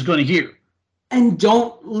Sapp is going to hear. And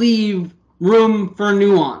don't leave room for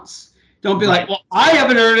nuance. Don't be like, well, I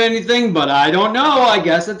haven't heard anything, but I don't know. I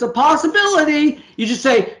guess it's a possibility. You just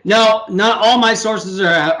say, no, not all my sources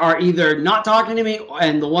are either not talking to me,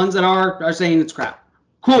 and the ones that are saying it's crap.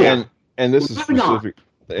 Cool. And this is specific,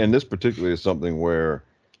 and this particularly is something where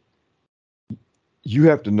you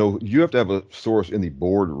have to have a source in the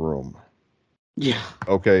boardroom. Yeah.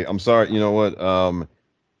 Okay. I'm sorry. You know what?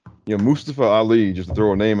 Mustafa Ali, just to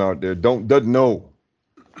throw a name out there, doesn't know.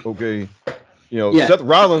 Okay. Seth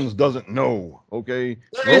Rollins doesn't know. Okay.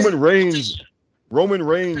 Roman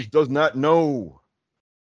Reigns does not know.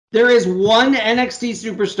 There is one NXT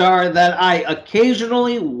superstar that I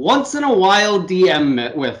occasionally, once in a while,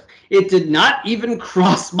 DM with. It did not even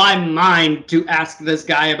cross my mind to ask this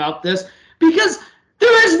guy about this because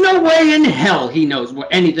there is no way in hell he knows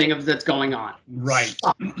anything of that's going on. Right.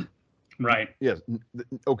 Right. Yes.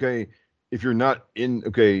 Okay. If you're not in,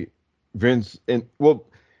 Vince,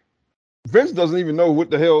 Vince doesn't even know what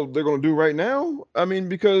the hell they're going to do right now. I mean,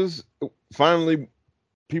 because finally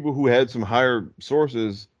people who had some higher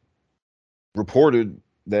sources reported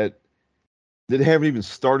that they haven't even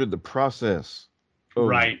started the process.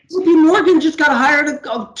 Right. JP Morgan just got hired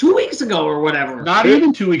 2 weeks ago or whatever. Not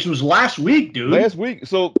even 2 weeks. It was last week, dude. Last week.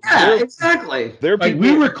 So yeah, exactly.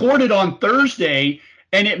 We recorded on Thursday,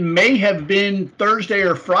 and it may have been Thursday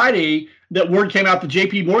or Friday that word came out that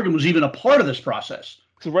JP Morgan was even a part of this process.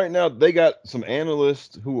 So right now they got some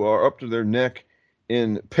analysts who are up to their neck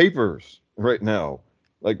in papers right now,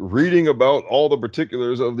 like reading about all the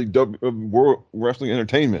particulars of the World Wrestling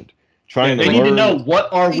Entertainment. They need to know, what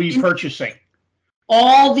are we purchasing?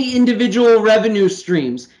 All the individual revenue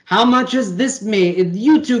streams. How much has this made?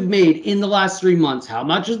 YouTube made in the last 3 months? How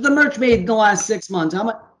much has the merch made in the last 6 months? How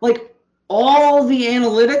much? Like all the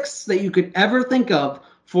analytics that you could ever think of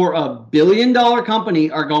for $1 billion company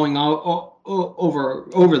are going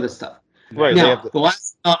over this stuff. Right. Now, the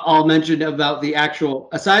last I'll mention about the actual,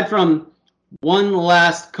 aside from one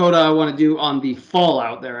last coda I want to do on the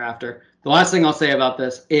fallout thereafter. The last thing I'll say about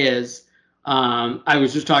this is. I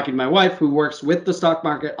was just talking to my wife who works with the stock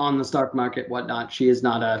market, on the stock market, whatnot. She is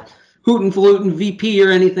not a hootin' VP or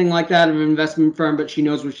anything like that of an investment firm, but she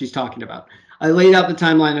knows what she's talking about. I laid out the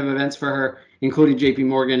timeline of events for her, including JP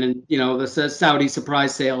Morgan and, the Saudi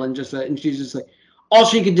surprise sale. And she's just like, all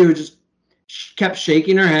she could do is she kept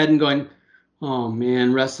shaking her head and going, oh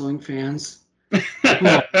man, wrestling fans.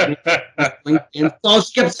 And all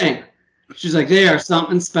she kept saying. She's like, they are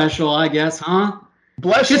something special, I guess, huh?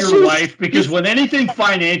 Bless your wife, because when anything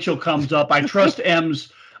financial comes up, I trust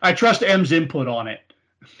M's input on it.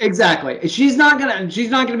 Exactly. She's not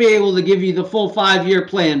gonna be able to give you the full 5-year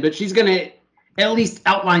plan, but she's gonna at least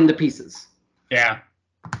outline the pieces. Yeah.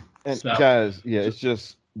 And guys, it's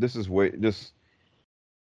just just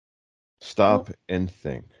stop and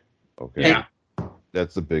think. Okay. Yeah.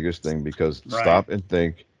 That's the biggest thing, because stop and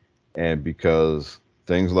think, and because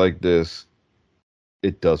things like this,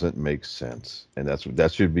 it doesn't make sense. And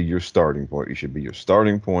that should be your starting point. It should be your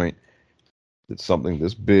starting point that something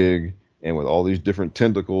this big and with all these different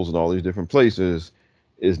tentacles and all these different places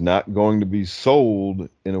is not going to be sold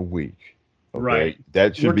in a week. Okay? Right.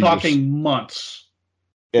 That should be. We're talking months.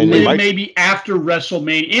 And maybe after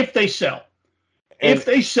WrestleMania, if they sell. If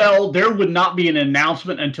they sell, there would not be an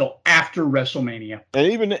announcement until after WrestleMania.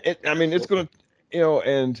 And even, it's going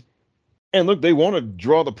to, and look, they want to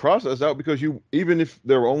draw the process out, because even if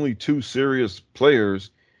there are only 2 serious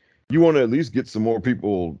players, you want to at least get some more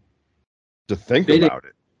people to think about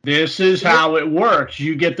it. This is how it works.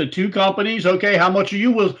 You get the 2 companies. Okay, how much are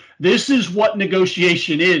you this is what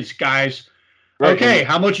negotiation is, guys. Right. Okay,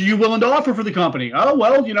 how much are you willing to offer for the company? Oh,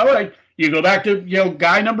 well, you go back to,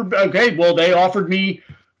 guy number. Okay, well, they offered me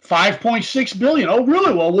 $5.6 billion. Oh,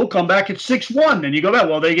 really? Well, we'll come back at 6.1. And you go back,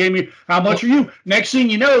 well, they gave me, how much are you? Next thing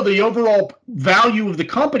you know, the overall value of the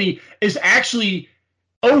company is actually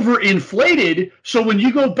overinflated. So when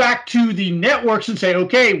you go back to the networks and say,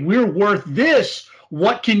 okay, we're worth this,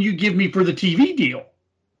 what can you give me for the TV deal?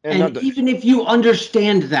 And even if you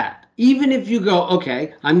understand that, even if you go,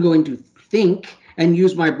 okay, I'm going to think and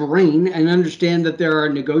use my brain and understand that there are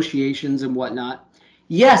negotiations and whatnot.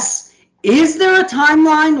 Yes. Is there a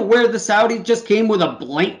timeline where the Saudis just came with a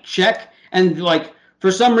blank check and,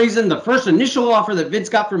 for some reason, the first initial offer that Vince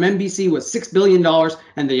got from NBC was $6 billion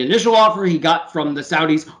and the initial offer he got from the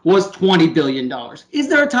Saudis was $20 billion? Is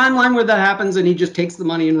there a timeline where that happens and he just takes the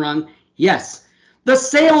money and runs? Yes. The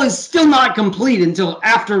sale is still not complete until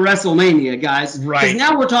after WrestleMania, guys. Right. Because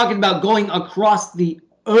now we're talking about going across the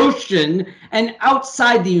ocean and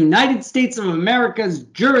outside the United States of America's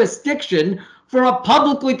jurisdiction for a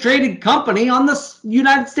publicly traded company on the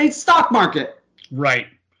United States stock market. Right.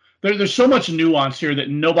 There's so much nuance here that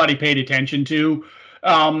nobody paid attention to.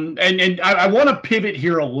 And I want to pivot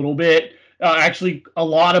here a little bit, actually a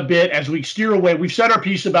lot of bit, as we steer away. We've said our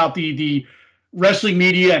piece about the wrestling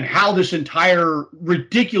media and how this entire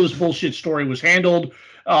ridiculous bullshit story was handled.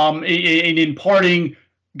 And in parting,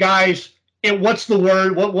 guys, what's the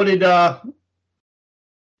word? What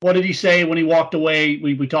did he say when he walked away?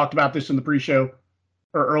 We talked about this in the pre-show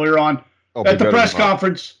or earlier on at the press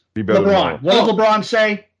conference. LeBron. What did LeBron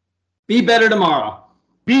say? Be better tomorrow.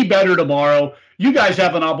 Be better tomorrow. You guys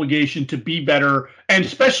have an obligation to be better, and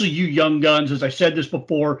especially you young guns, as I said this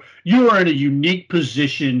before, you are in a unique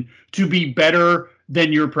position to be better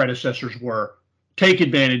than your predecessors were. Take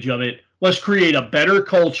advantage of it. Let's create a better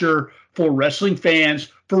culture for wrestling fans,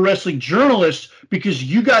 for wrestling journalists, because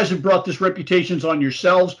you guys have brought this reputations on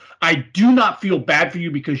yourselves. I do not feel bad for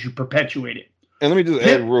you because you perpetuate it. And let me just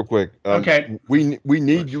add real quick. Okay. We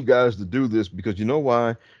need you guys to do this because you know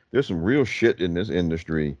why? There's some real shit in this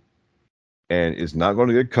industry, and it's not going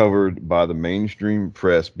to get covered by the mainstream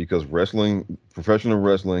press because professional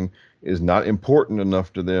wrestling is not important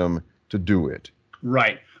enough to them to do it.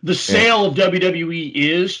 Right. The sale of WWE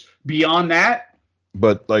is beyond that.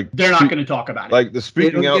 But like they're not going to talk about it. Like the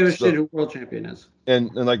speaking out give a stuff, shit who world champion is.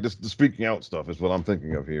 And like the speaking out stuff is what I'm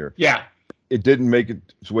thinking of here. Yeah. It didn't make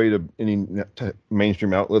its way to any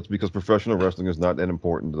mainstream outlets because professional wrestling is not that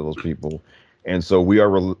important to those people. And so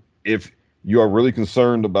if you are really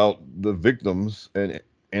concerned about the victims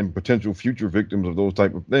and potential future victims of those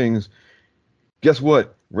type of things, guess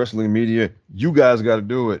what? Wrestling media, you guys got to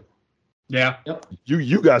do it. Yeah. Yep.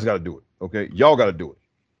 You guys got to do it. Okay. Y'all got to do it.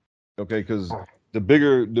 Okay. Because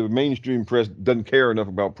the mainstream press doesn't care enough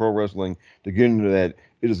about pro wrestling to get into that.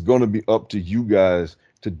 It is going to be up to you guys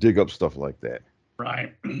to dig up stuff like that.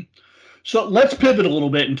 Right. So let's pivot a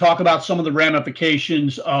little bit and talk about some of the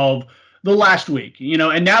ramifications of the last week,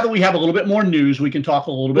 and now that we have a little bit more news, we can talk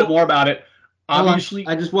a little bit more about it. Obviously,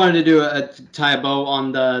 I just wanted to do tie a bow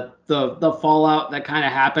on the fallout that kind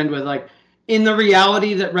of happened with in the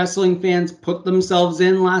reality that wrestling fans put themselves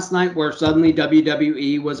in last night, where suddenly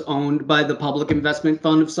WWE was owned by the Public Investment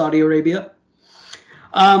Fund of Saudi Arabia.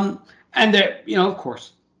 And they, of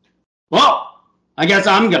course, well, I guess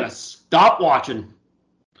I'm going to stop watching.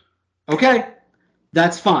 Okay,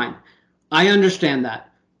 that's fine. I understand that.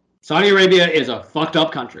 Saudi Arabia is a fucked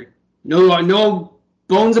up country. No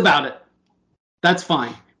bones about it. That's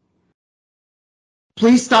fine.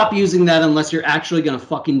 Please stop using that unless you're actually going to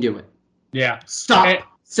fucking do it. Yeah. Stop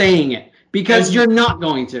saying it because you're not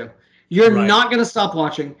going to. You're not going to stop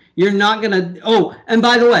watching. You're not going to. Oh, and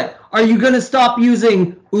by the way, are you going to stop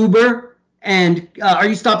using Uber? And are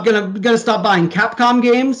you going to stop buying Capcom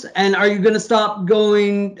games? And are you going to stop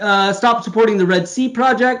supporting the Red Sea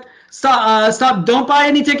Project? Stop! Don't buy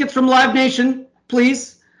any tickets from Live Nation,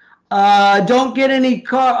 please. Don't get any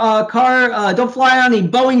don't fly on any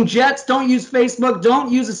Boeing jets. Don't use Facebook. Don't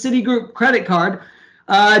use a Citigroup credit card.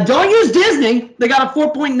 Don't use Disney. They got a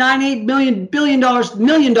 $4.98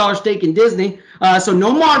 million stake in Disney. So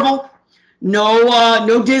no Marvel,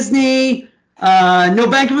 no Disney, no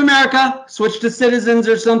Bank of America. Switch to Citizens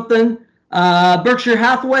or something. Berkshire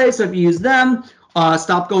Hathaway. So if you use them.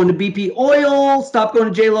 Stop going to BP Oil. Stop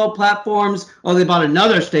going to JLo platforms. Oh, they bought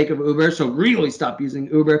another stake of Uber, so really stop using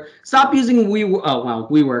Uber. Stop using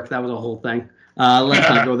WeWork. That was a whole thing. Let's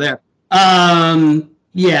not go there.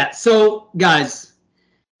 Yeah. So, guys,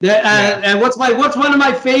 and what's one of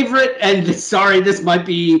my favorite? And sorry, this might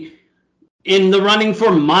be in the running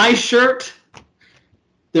for my shirt.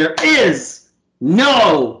 There is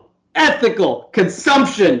no ethical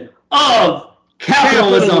consumption of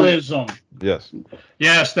capitalism.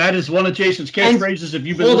 Yes, that is one of Jason's catchphrases. If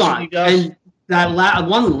you've been listening to us. And that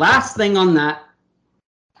one last thing on that,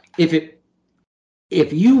 if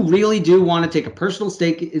you really do want to take a personal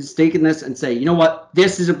stake in this and say, you know what,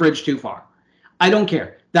 this is a bridge too far. I don't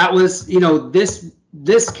care. That was,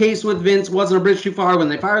 this case with Vince wasn't a bridge too far. When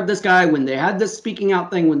they fired this guy, when they had this speaking out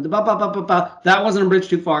thing, when that wasn't a bridge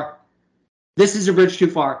too far. This is a bridge too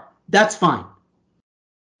far. That's fine.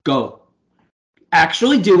 Go.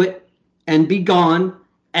 Actually do it. And be gone,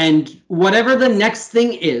 and whatever the next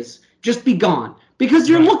thing is, just be gone. Because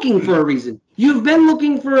you're looking for a reason. You've been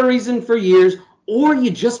looking for a reason for years, or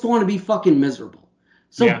you just want to be fucking miserable.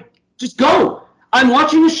 So just go. I'm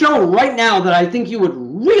watching a show right now that I think you would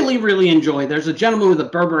really, really enjoy. There's a gentleman with a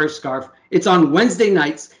Burberry scarf. It's on Wednesday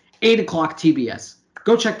nights, 8 o'clock TBS.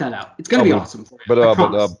 Go check that out. It's going to be awesome.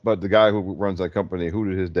 But the guy who runs that company, who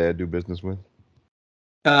did his dad do business with?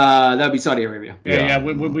 That'd be Saudi Arabia. Yeah.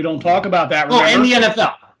 We don't talk about that. Remember? Oh, and the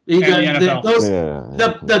NFL. You got and the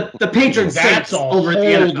NFL. The patron That's saints a over the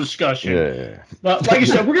whole NFL. discussion. Yeah. But like I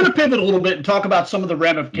said, we're going to pivot a little bit and talk about some of the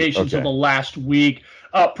ramifications of the last week.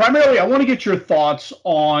 Primarily, I want to get your thoughts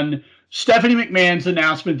on Stephanie McMahon's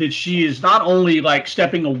announcement that she is not only like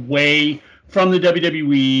stepping away from the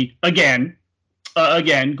WWE again,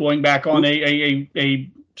 going back on a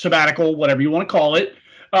sabbatical, whatever you want to call it,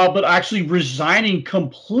 but actually resigning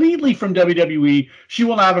completely from WWE. She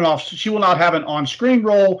will not have an on-screen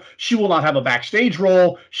role. She will not have a backstage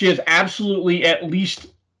role. She has absolutely, at least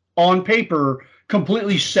on paper,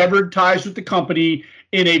 completely severed ties with the company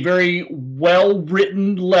in a very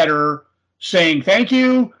well-written letter saying, thank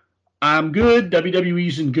you, I'm good,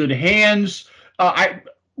 WWE's in good hands.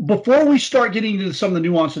 Before we start getting into some of the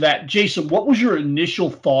nuance of that, Jason, what was your initial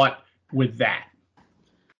thought with that?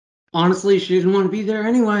 Honestly, she didn't want to be there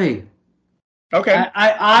anyway. Okay.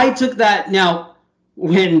 I took that. Now,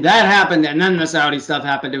 when that happened and then the Saudi stuff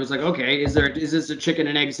happened, it was like, okay, is this a chicken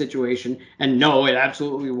and egg situation? And no, it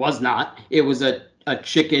absolutely was not. It was a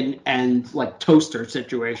chicken and like toaster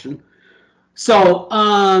situation. So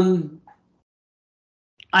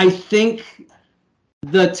I think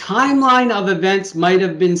the timeline of events might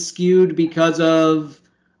have been skewed because of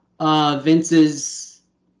Vince's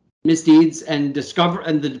misdeeds and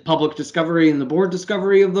the public discovery and the board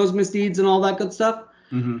discovery of those misdeeds and all that good stuff.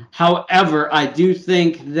 Mm-hmm. However, I do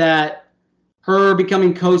think that her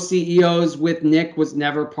becoming co-CEOs with Nick was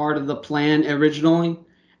never part of the plan originally.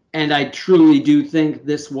 And I truly do think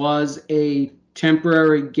this was a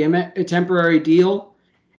temporary gimmick, a temporary deal.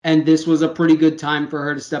 And this was a pretty good time for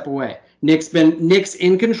her to step away. Nick's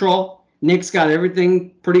in control. Nick's got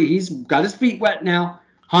everything he's got his feet wet now.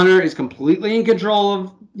 Hunter is completely in control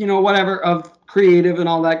of, whatever, of creative and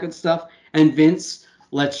all that good stuff. And Vince,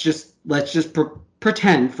 let's just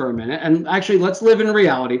pretend for a minute. And actually, let's live in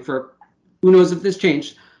reality for who knows if this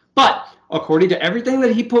changed. But according to everything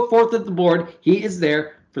that he put forth at the board, he is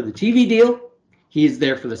there for the TV deal. He is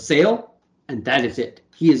there for the sale. And that is it.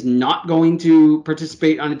 He is not going to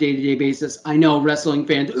participate on a day-to-day basis. I know wrestling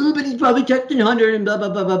fans, but he's probably texting Hunter and blah, blah,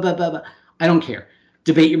 blah, blah, blah, blah, blah. I don't care.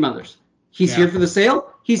 Debate your mothers. He's here for the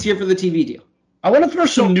sale. He's here for the TV deal. I want to throw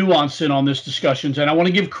some nuance in on this discussions, and I want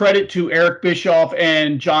to give credit to Eric Bischoff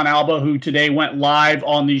and John Alba, who today went live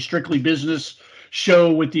on the Strictly Business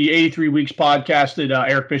show with the 83 Weeks podcast that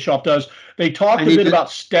Eric Bischoff does. They talked a bit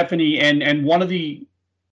about Stephanie and one of the...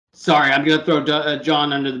 Sorry, I'm going to throw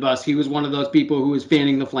John under the bus. He was one of those people who was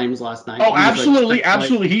fanning the flames last night. Oh, absolutely,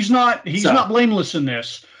 absolutely. He's not blameless in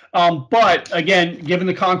this. But again, given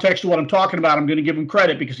the context of what I'm talking about, I'm going to give him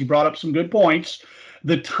credit because he brought up some good points.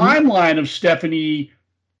 The timeline of Stephanie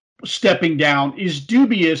stepping down is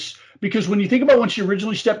dubious because when you think about when she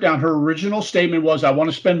originally stepped down, her original statement was, I want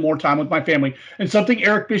to spend more time with my family. And something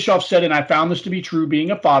Eric Bischoff said, and I found this to be true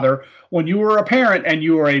being a father, when you were a parent and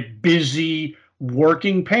you are a busy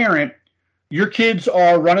working parent, your kids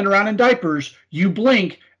are running around in diapers, you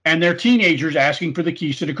blink, and they're teenagers asking for the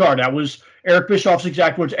keys to the car. That was Eric Bischoff's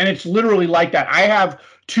exact words. And it's literally like that. I have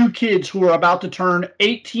two kids who are about to turn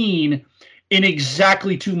 18 in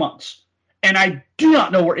exactly 2 months. And I do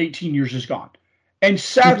not know where 18 years has gone. And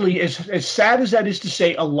sadly, as sad as that is to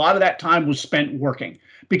say, a lot of that time was spent working.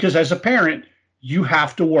 Because as a parent, you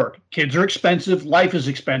have to work. Kids are expensive. Life is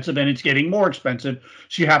expensive, and it's getting more expensive.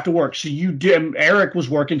 So you have to work. So Eric was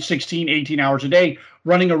working 16, 18 hours a day,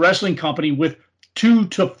 running a wrestling company with 2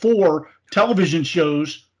 to 4 television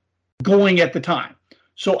shows going at the time.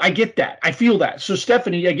 So I get that. I feel that. So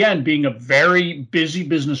Stephanie, again, being a very busy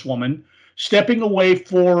businesswoman, stepping away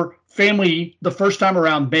for family the first time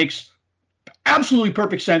around makes absolutely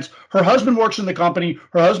perfect sense. Her husband works in the company.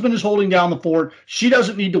 Her husband is holding down the fort. She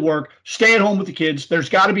doesn't need to work. Stay at home with the kids. There's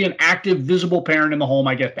got to be an active, visible parent in the home.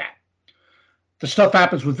 I get that. The stuff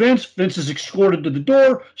happens with Vince. Vince is escorted to the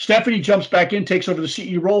door. Stephanie jumps back in, takes over the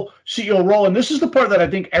CEO role. And this is the part that I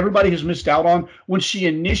think everybody has missed out on. When she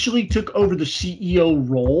initially took over the CEO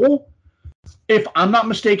role, if I'm not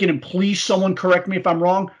mistaken, and please someone correct me if I'm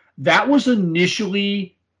wrong, that was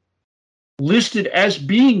initially listed as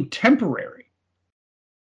being temporary.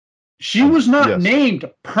 She was not named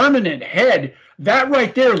permanent head. That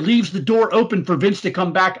right there leaves the door open for Vince to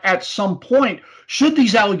come back at some point. Should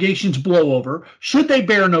these allegations blow over? Should they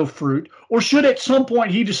bear no fruit? Or should at some point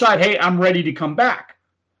he decide, hey, I'm ready to come back?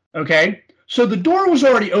 Okay? So the door was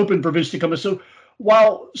already open for Vince to come in. So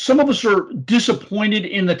while some of us are disappointed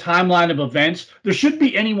in the timeline of events, there shouldn't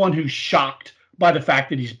be anyone who's shocked by the fact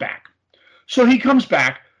that he's back. So he comes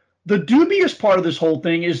back. The dubious part of this whole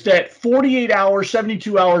thing is that 48 hours,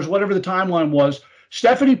 72 hours, whatever the timeline was,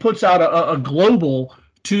 Stephanie puts out a global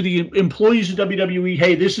to the employees of WWE,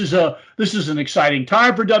 hey, this is an exciting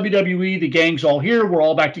time for WWE. The gang's all here. We're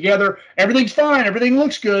all back together. Everything's fine. Everything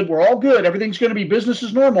looks good. We're all good. Everything's going to be business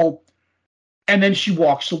as normal. And then she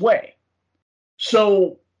walks away.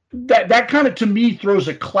 So that kind of, to me, throws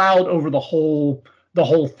a cloud over the whole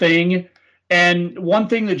thing. And one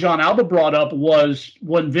thing that John Alba brought up was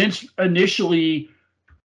when Vince initially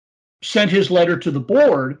sent his letter to the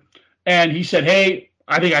board and he said, hey,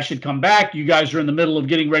 I think I should come back. You guys are in the middle of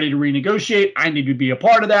getting ready to renegotiate. I need to be a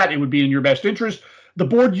part of that. It would be in your best interest. The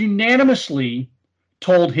board unanimously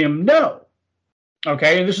told him no.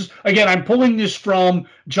 Okay, and this is, again, I'm pulling this from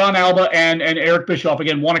John Alba and Eric Bischoff.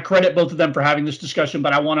 Again, want to credit both of them for having this discussion,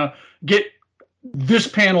 but I want to get this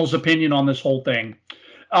panel's opinion on this whole thing.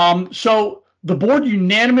 So the board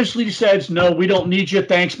unanimously says, no, we don't need you.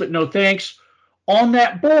 Thanks, but no thanks. On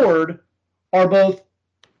that board are both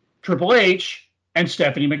Triple H and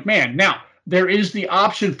Stephanie McMahon. Now, there is the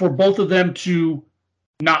option for both of them to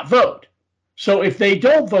not vote. So if they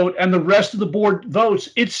don't vote and the rest of the board votes,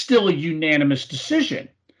 it's still a unanimous decision.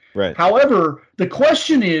 Right. However, the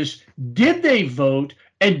question is, did they vote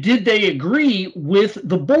and did they agree with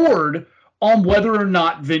the board on whether or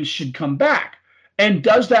not Vince should come back? And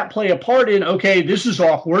does that play a part in, okay, this is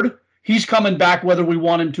awkward. He's coming back whether we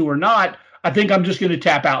want him to or not. I think I'm just going to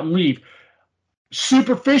tap out and leave.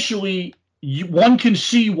 Superficially, one can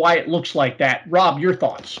see why it looks like that. Rob, your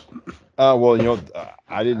thoughts? Well,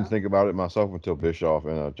 I didn't think about it myself until Bischoff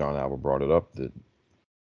and John Alba brought it up.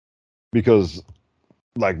 Because,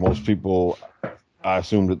 like most people, I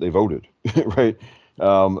assumed that they voted, right?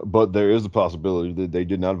 But there is a possibility that they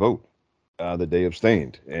did not vote, that they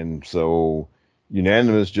abstained. And so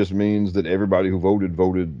unanimous just means that everybody who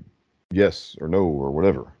voted yes or no or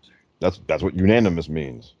whatever. That's what unanimous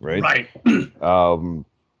means, right? Right.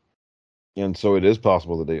 And so it is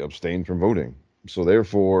possible that they abstained from voting. So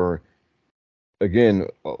therefore, again,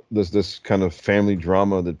 this kind of family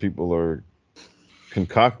drama that people are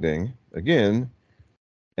concocting again,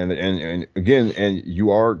 and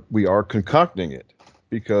we are concocting it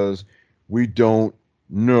because we don't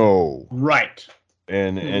know. Right.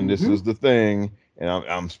 And this is the thing, and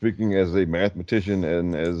I'm speaking as a mathematician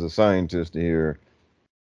and as a scientist here.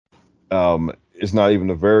 It's not even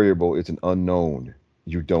a variable; it's an unknown.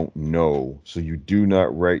 You don't know, so you do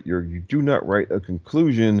not write a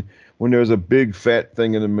conclusion when there's a big fat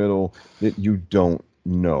thing in the middle that you don't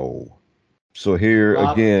know. So here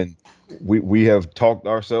again, we have talked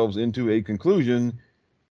ourselves into a conclusion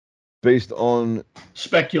based on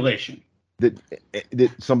speculation that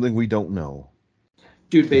something we don't know.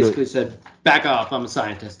 Dude basically said, "Back off! I'm a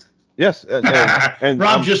scientist." Yes, and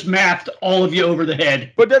Rob just mathed all of you over the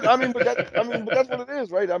head. But that's what it is,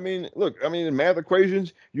 right? I mean, look, in math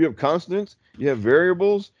equations, you have constants, you have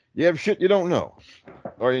variables, you have shit you don't know.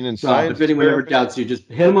 Or in science, if anyone ever doubts you, just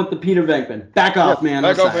hit him with the Peter Venkman. Back off, man.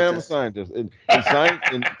 Back off, man. I'm a scientist.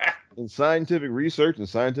 In scientific research and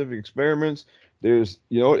scientific experiments, there's,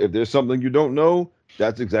 if there's something you don't know,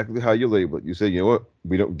 that's exactly how you label it. You say,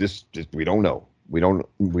 we don't know. We don't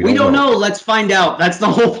know. Let's find out. That's the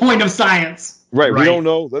whole point of science. Right. We don't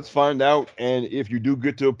know. Let's find out. And if you do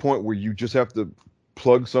get to a point where you just have to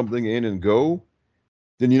plug something in and go,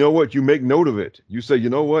 then you know what? You make note of it. You say, you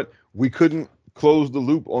know what? We couldn't close the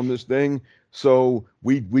loop on this thing, so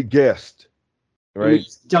we guessed. Right.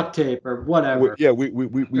 Duct tape or whatever.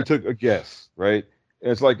 We took a guess. Right.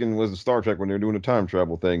 And it's like in Star Trek when they're doing a time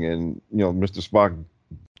travel thing, and Mr. Spock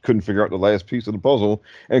couldn't figure out the last piece of the puzzle,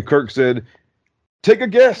 and Kirk said, take a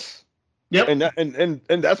guess. Yep.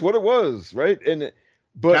 And that's what it was, right?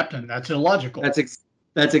 But Captain, that's illogical.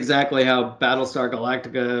 That's exactly how Battlestar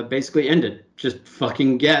Galactica basically ended. Just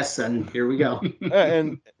fucking guess, and here we go.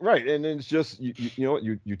 and it's just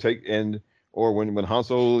you take or when Han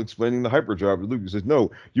Solo explaining the hyperdrive to Luke, he says,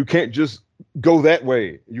 no, you can't just go that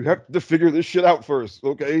way. You have to figure this shit out first,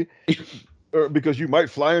 okay? Because you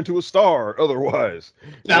might fly into a star otherwise.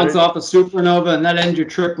 Bounce off a supernova, and that ends your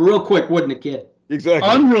trip real quick, wouldn't it, kid? Exactly.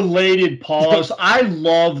 Unrelated pause. I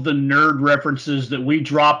love the nerd references that we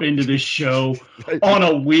drop into this show on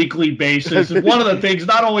a weekly basis. One of the things,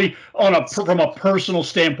 not only from a personal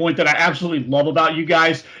standpoint, that I absolutely love about you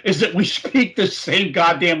guys is that we speak the same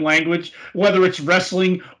goddamn language, whether it's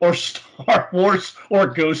wrestling or Star Wars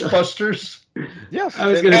or Ghostbusters. Yes.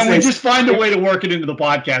 We just find a way to work it into the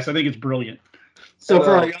podcast. I think it's brilliant. So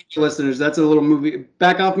for our younger listeners, that's a little movie.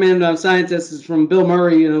 Back Off, Man, I'm Scientist is from Bill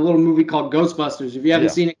Murray in a little movie called Ghostbusters. If you haven't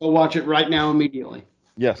seen it, go watch it right now immediately.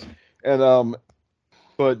 Yes. And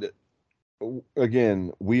but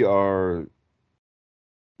again, we are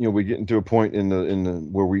we're getting to a point in the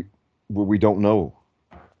where we don't know.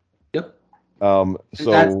 Yep.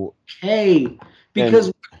 That's okay,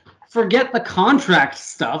 because forget the contract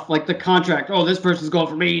stuff, like the contract. Oh, this person's going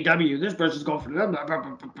from AEW. This person's going from. Blah, blah, blah,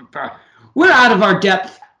 blah, blah. We're out of our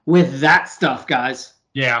depth with that stuff, guys.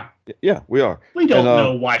 Yeah. Yeah, we are. We don't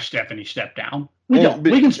know why Stephanie stepped down. We don't.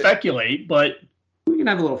 We can speculate, but we can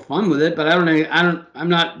have a little fun with it. But I don't know. I'm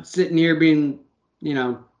not sitting here being,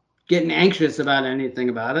 getting anxious about anything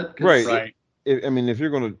about it. Right. If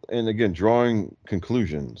you're going to, and again, drawing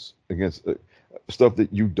conclusions against stuff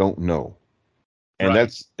that you don't know, and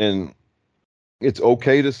it's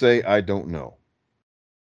okay to say I don't know.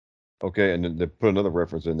 Okay, and then they put another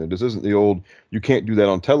reference in there. This isn't the old, you can't do that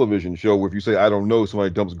on television show where if you say I don't know, somebody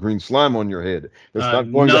dumps green slime on your head. That's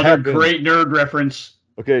not going to happen. Another great nerd reference.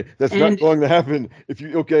 Okay, that's not going to happen. If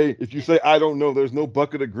you say I don't know, there's no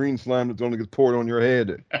bucket of green slime that's going to get poured on your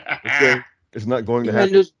head. Okay, it's not going to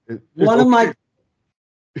happen.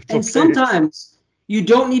 Sometimes you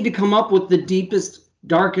don't need to come up with the deepest,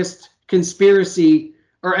 darkest conspiracy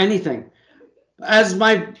or anything. As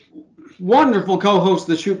my wonderful co-host,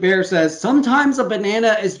 the Shoot Bear, says, sometimes a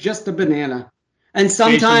banana is just a banana, and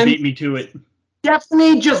sometimes Jason beat me to it.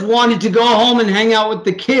 Stephanie just wanted to go home and hang out with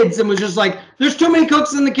the kids and was just like, there's too many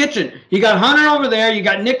cooks in the kitchen. You got Hunter over there. You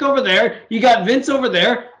got Nick over there. You got Vince over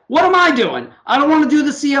there. What am I doing? I don't want to do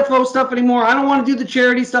the CFO stuff anymore. I don't want to do the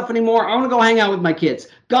charity stuff anymore. I want to go hang out with my kids.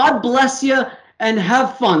 God bless you and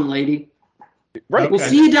have fun, lady. Right. We'll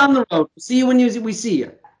see you down the road. We'll see you when we see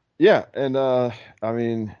you. Yeah, and I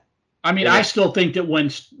still think that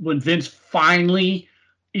when Vince finally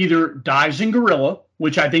either dies in Gorilla,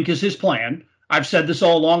 which I think is his plan. I've said this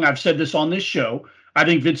all along. I've said this on this show. I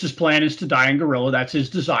think Vince's plan is to die in Gorilla. That's his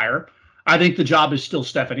desire. I think the job is still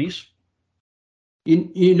Stephanie's.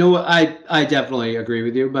 You know what? I definitely agree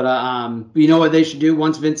with you. But you know what they should do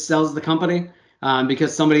once Vince sells the company?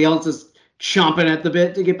 Because somebody else is chomping at the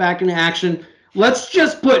bit to get back into action. Let's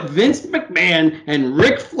just put Vince McMahon and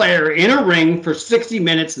Ric Flair in a ring for 60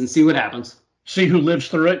 minutes and see what happens. See who lives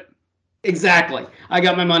through it. Exactly. I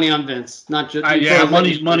got my money on Vince, not just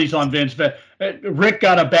money's on Vince. But Rick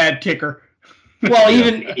got a bad ticker. Well,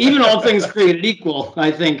 even all things created equal,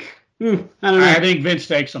 I think. I don't know. I think Vince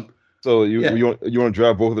takes them. So you want to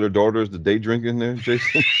drive both of their daughters to day drinking there,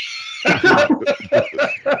 Jason?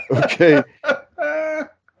 Okay.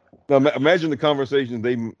 Now imagine the conversations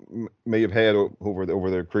they may have had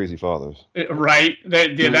over their crazy fathers. Right.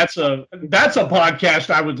 That's a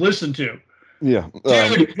podcast I would listen to. Yeah.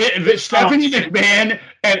 Stephanie McMahon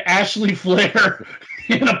and Ashley Flair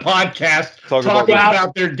in a podcast talking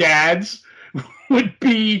about their dads would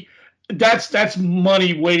be that's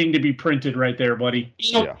money waiting to be printed right there, buddy.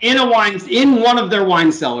 In one of their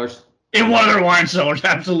wine cellars. In one of their wine cellars,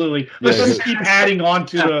 absolutely. Let's just keep adding on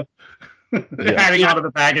to the adding onto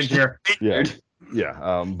the package here. Yeah.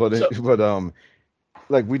 Yeah. But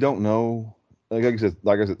we don't know. Like I said,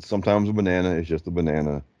 sometimes a banana is just a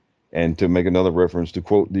banana. And to make another reference, to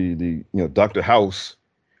quote the Dr. House,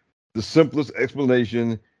 the simplest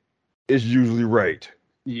explanation is usually right.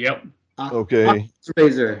 Yep. Okay.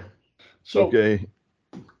 So okay.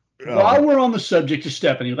 While we're on the subject of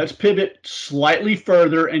Stephanie, let's pivot slightly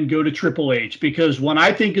further and go to Triple H, because when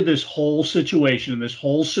I think of this whole situation, this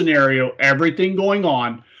whole scenario, everything going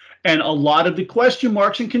on, and a lot of the question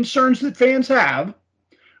marks and concerns that fans have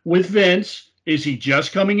with Vince. Is he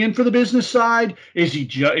just coming in for the business side? Is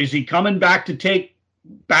he coming back to take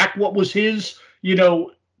back what was his,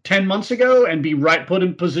 10 months ago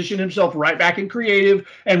and position himself right back in creative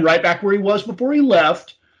and right back where he was before he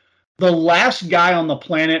left? The last guy on the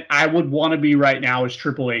planet I would want to be right now is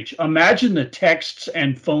Triple H. Imagine the texts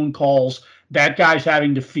and phone calls that guy's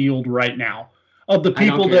having to field right now of the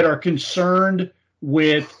people that are concerned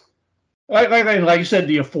with, like you said,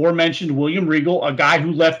 the aforementioned William Regal, a guy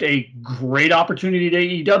who left a great opportunity at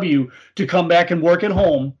AEW to come back and work at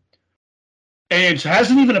home. And it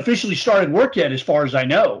hasn't even officially started work yet, as far as I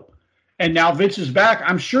know. And now Vince is back.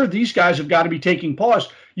 I'm sure these guys have got to be taking pause.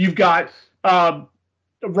 You've got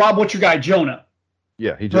Rob, what's your guy, Jonah?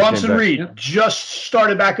 Yeah, he just Bronson Reed just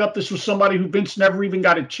started back up. This was somebody who Vince never even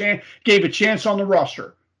gave a chance on the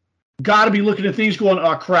roster. Got to be looking at things going,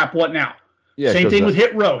 oh, crap, what now? Yeah, same thing with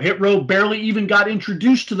Hit Row. Hit Row barely even got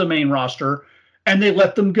introduced to the main roster, and they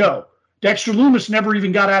let them go. Dexter Lumis never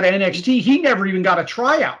even got out of NXT. He never even got a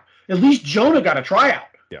tryout. At least Jonah got a tryout.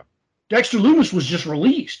 Yeah. Dexter Lumis was just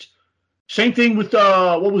released. Same thing with,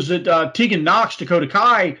 Tegan Knox, Dakota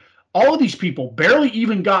Kai. All of these people barely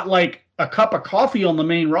even got like a cup of coffee on the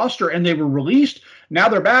main roster, and they were released. Now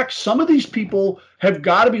they're back. Some of these people have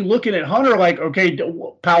got to be looking at Hunter like, okay,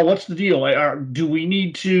 pal, what's the deal? Do we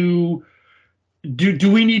need to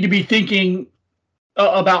be thinking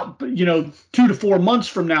about 2 to 4 months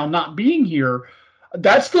from now not being here.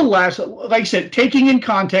 That's the last, like I said, taking in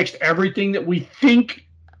context everything that we think,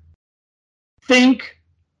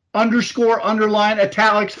 underscore, underline,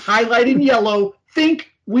 italics, highlight in yellow,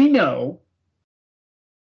 think we know.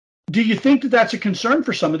 Do you think that that's a concern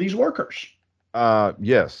for some of these workers?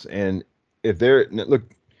 Yes. And if there's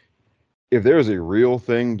a real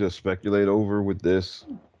thing to speculate over with this,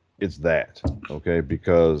 it's that, okay?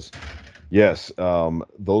 Because yes,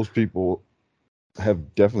 those people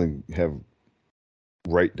definitely have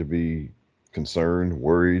right to be concerned,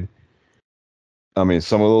 worried. I mean,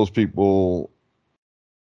 some of those people,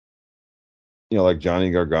 like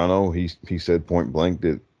Johnny Gargano, he said point blank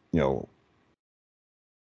that,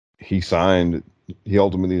 he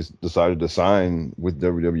ultimately decided to sign with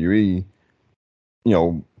WWE,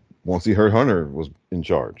 once he heard Hunter was in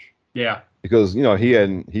charge. Yeah. Because,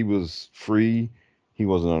 he was free. He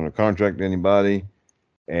wasn't under contract to anybody.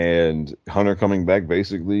 And Hunter coming back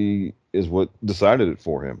basically is what decided it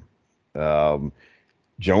for him.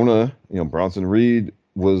 Jonah, Bronson Reed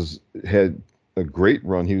had a great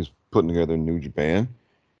run he was putting together in New Japan.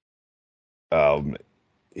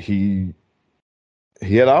 He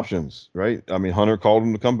had options, right? I mean, Hunter called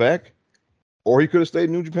him to come back, or he could have stayed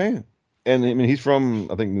in New Japan. And I mean, he's from,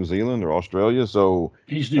 I think, New Zealand or Australia. So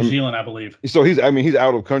he's New Zealand, I believe. So he's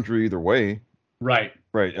out of country either way. Right.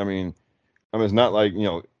 Right. I mean, it's not like,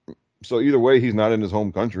 so either way, he's not in his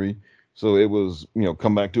home country. So it was,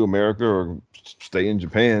 come back to America or stay in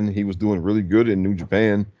Japan. He was doing really good in New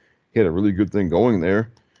Japan. He had a really good thing going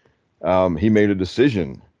there. He made a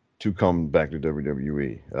decision to come back to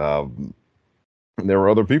WWE. There were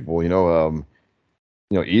other people, Io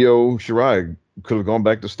Shirai could have gone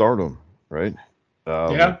back to Stardom, right?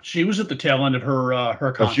 Yeah, she was at the tail end of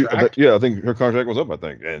her contract. I think her contract was up, I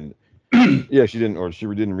think. And yeah, she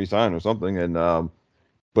didn't resign or something. And,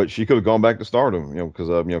 but she could have gone back to Stardom, because,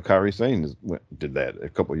 Kairi Sane did that a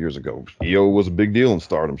couple of years ago. Io was a big deal in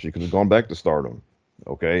Stardom. She could have gone back to Stardom.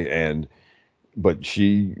 Okay. But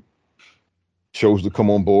she chose to come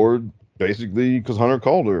on board basically because Hunter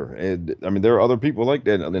called her. And I mean, there are other people like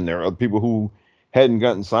that. And then there are other people who hadn't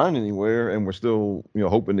gotten signed anywhere and were still,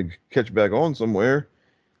 hoping to catch back on somewhere,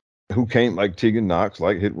 who came, like Tegan Knox,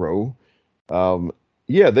 like Hit Row.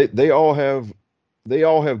 Yeah, they all have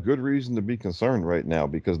good reason to be concerned right now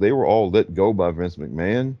because they were all let go by Vince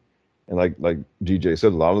McMahon. And like DJ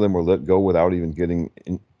said, a lot of them were let go without even getting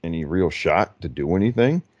any real shot to do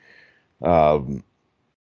anything. And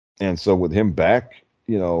so with him back,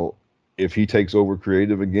 if he takes over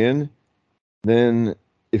creative again, then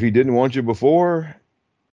if he didn't want you before,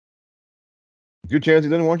 good chance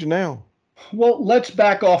he doesn't want you now. Well, let's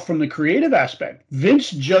back off from the creative aspect.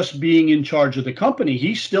 Vince just being in charge of the company,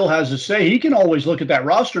 he still has a say. He can always look at that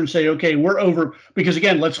roster and say, okay, we're over. Because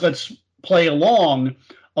again, let's play along.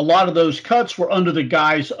 A lot of those cuts were under the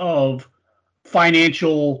guise of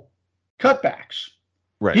financial cutbacks.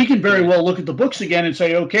 Right. He can very well look at the books again and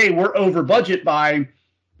say, okay, we're over budget by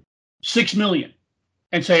 $6 million.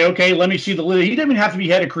 And say, okay, let me see the list. He didn't even have to be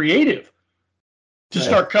head of creative to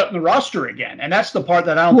start cutting the roster again. And that's the part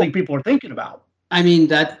that I don't think people are thinking about. I mean,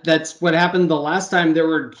 that's what happened the last time there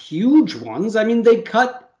were huge ones. I mean, they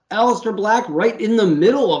cut Aleister Black right in the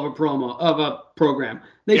middle of a program.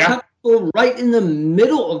 They cut people right in the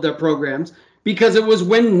middle of their programs because it was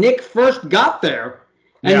when Nick first got there.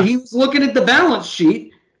 And he was looking at the balance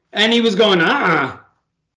sheet and he was going, Well,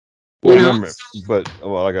 remember,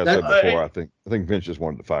 like I said before, I think Vince just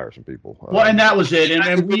wanted to fire some people. Well, and that was it.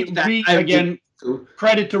 And we again,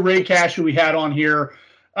 credit to Ray Cash, who we had on here.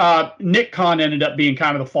 Nick Khan ended up being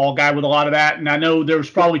kind of the fall guy with a lot of that. And I know there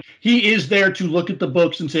was he is there to look at the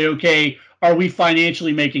books and say, okay, are we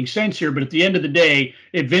financially making sense here? But at the end of the day,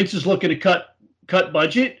 if Vince is looking to cut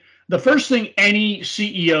budget, the first thing any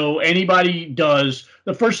CEO, anybody does,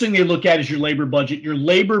 the first thing they look at is your labor budget. Your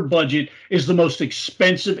labor budget is the most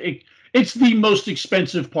expensive. It's the most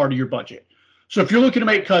expensive part of your budget. So if you're looking to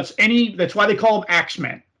make cuts, that's why they call them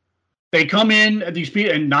axemen. They come in, these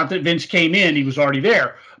people, and not that Vince came in, he was already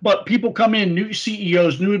there, but people come in, new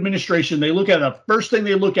CEOs, new administration, they look at the first thing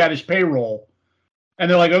they look at is payroll. And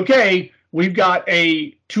they're like, okay, we've got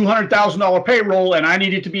a $200,000 payroll and I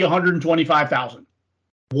need it to be $125,000.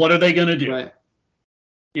 What are they going to do? Right.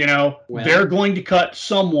 They're going to cut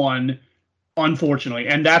someone, unfortunately.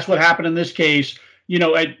 And that's what happened in this case.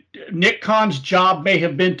 Nick Khan's job may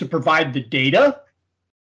have been to provide the data.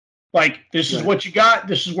 Like, this is what you got.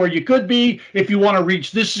 This is where you could be. If you want to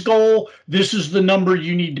reach this goal, this is the number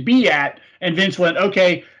you need to be at. And Vince went,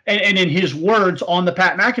 okay. And in his words on the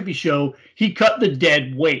Pat McAfee show, he cut the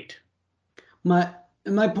dead weight.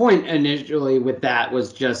 And my point initially with that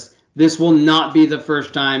was just this will not be the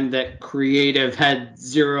first time that creative had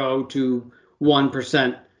 0 to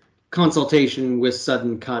 1% consultation with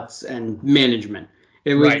sudden cuts and management.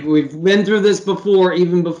 We've been through this before,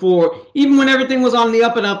 even when everything was on the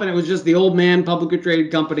up and up, and it was just the old man publicly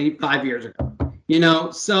traded company 5 years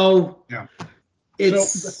ago. So yeah.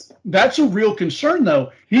 It's so that's a real concern,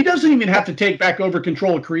 though. He doesn't even have to take back over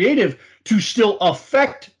control of creative to still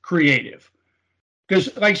affect creative.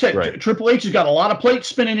 Because, like I said, right. Triple H has got a lot of plates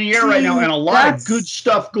spinning in the air right now and a lot of good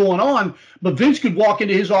stuff going on. But Vince could walk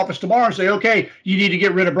into his office tomorrow and say, okay, you need to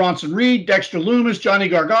get rid of Bronson Reed, Dexter Lumis, Johnny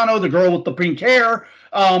Gargano, the girl with the pink hair.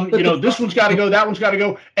 This one's got to go, that one's got to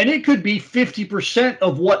go. And it could be 50%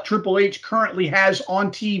 of what Triple H currently has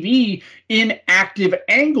on TV in active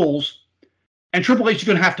angles. And Triple H is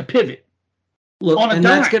going to have to pivot. Look, on a and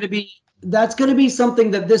dime. That's going to be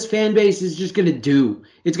something that this fan base is just going to do.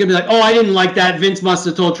 It's going to be like, oh, I didn't like that. Vince must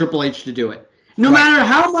have told Triple H to do it. No matter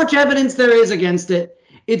how much evidence there is against it,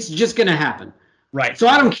 it's just going to happen. Right. So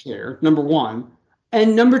I don't care, number one.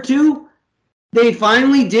 And number two, they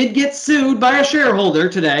finally did get sued by a shareholder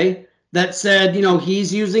today that said,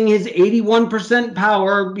 he's using his 81%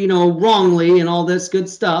 power, wrongly and all this good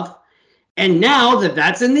stuff. And now that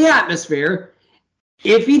that's in the atmosphere,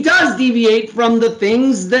 if he does deviate from the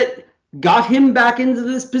things that got him back into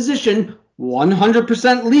this position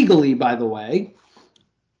 100% legally, by the way.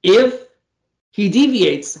 If he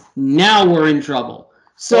deviates, now we're in trouble.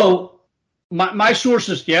 So my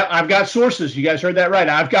sources, I've got sources. You guys heard that right.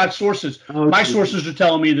 I've got sources. My sources are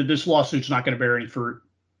telling me that this lawsuit's not going to bear any fruit.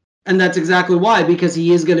 And that's exactly why, because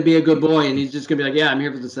he is going to be a good boy and he's just going to be like, yeah, I'm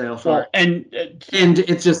here for the sale. Well, and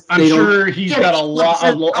it's just, I'm sure he's got a lot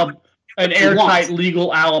of an airtight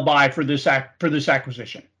legal alibi for this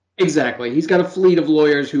acquisition. Exactly. He's got a fleet of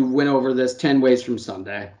lawyers who went over this 10 ways from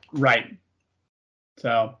Sunday. Right.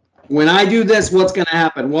 So when I do this, what's going to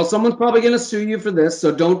happen? Well, someone's probably going to sue you for this.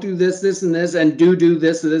 So don't do this, this, and this, and do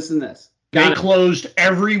this, this, and this. They closed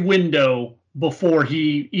every window before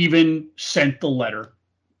he even sent the letter.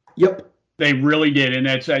 Yep. They really did. And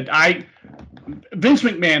that's Vince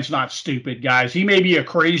McMahon's not stupid, guys. He may be a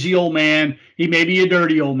crazy old man. He may be a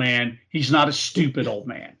dirty old man. He's not a stupid old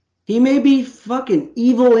man. He may be fucking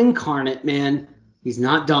evil incarnate, man. He's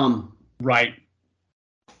not dumb. Right.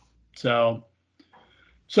 So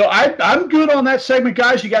I'm good on that segment,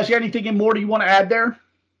 guys. You guys got anything more do you want to add there?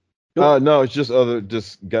 No, it's just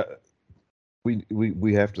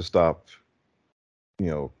we have to stop,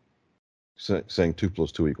 saying 2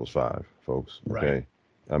 + 2 = 5, folks. Okay. Right.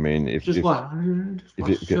 I mean, if you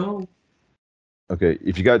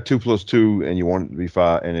got 2 + 2 and you want it to be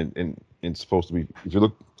 5, and it's supposed to be, if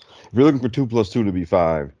you're looking for 2 + 2 to be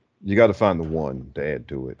 5, you got to find the 1 to add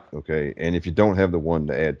to it. Okay. And if you don't have the 1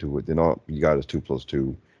 to add to it, then all you got is 2 +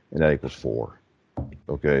 2, and that equals 4.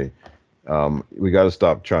 Okay. We got to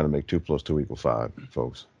stop trying to make 2 + 2 = 5,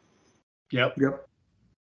 folks. Yep.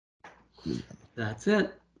 That's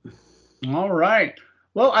it. All right.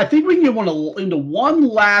 Well, I think we can get into one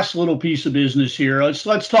last little piece of business here.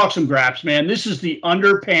 Let's talk some graps, man. This is the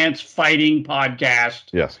Underpants Fighting Podcast.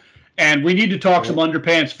 Yes. And we need to talk some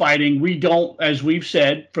underpants fighting. We don't, as we've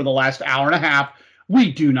said for the last hour and a half,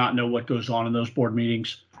 we do not know what goes on in those board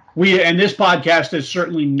meetings. And this podcast has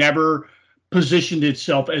certainly never positioned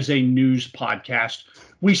itself as a news podcast.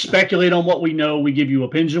 We speculate on what we know. We give you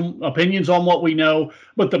opinions on what we know.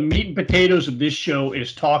 But the meat and potatoes of this show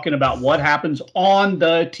is talking about what happens on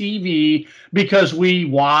the TV because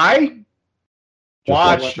why?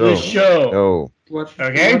 Watch the show. Watch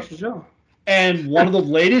the show. And one of the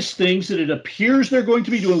latest things that it appears they're going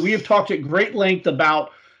to be doing, we have talked at great length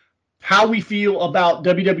about how we feel about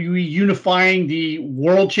WWE unifying the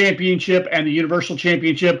World Championship and the Universal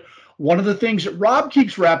Championship. One of the things that Rob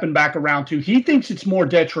keeps wrapping back around to, he thinks it's more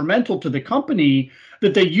detrimental to the company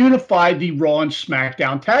that they unified the Raw and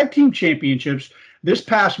SmackDown Tag Team Championships. This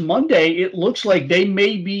past Monday, it looks like they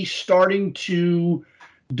may be starting to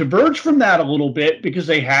diverge from that a little bit because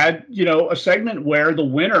they had, a segment where the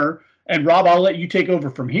winner, and Rob, I'll let you take over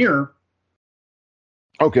from here.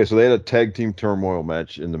 Okay, so they had a tag team turmoil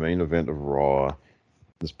match in the main event of Raw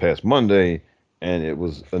this past Monday, and it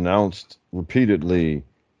was announced repeatedly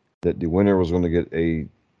that the winner was going to get a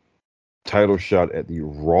title shot at the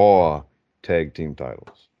Raw tag team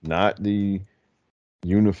titles, not the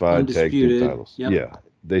unified tag team titles. Yep. Yeah,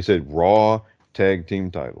 they said Raw tag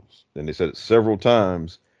team titles, and they said it several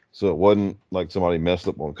times, so it wasn't like somebody messed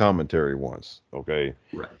up on commentary once. Okay,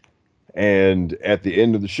 right. And at the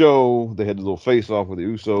end of the show, they had a little face-off with the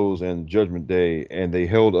Usos and Judgment Day, and they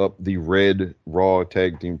held up the red Raw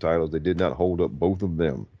tag team titles. They did not hold up both of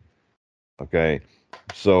them. Okay,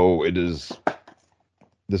 so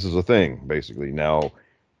this is a thing basically. Now,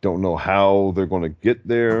 don't know how they're going to get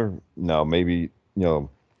there. Now, maybe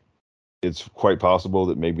it's quite possible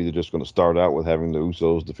that maybe they're just going to start out with having the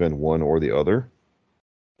Usos defend one or the other,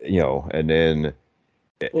 and then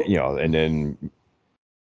and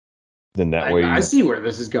then that way I see where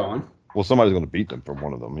this is going. Well, somebody's going to beat them from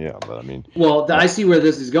one of them, yeah. But I mean, I see where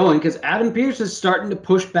this is going because Adam Pearce is starting to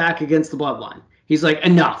push back against the Bloodline. He's like,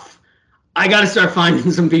 enough. I got to start finding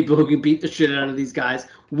some people who can beat the shit out of these guys.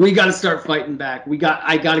 We got to start fighting back.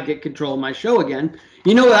 I got to get control of my show again.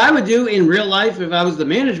 You know what I would do in real life if I was the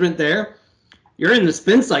management there? You're in the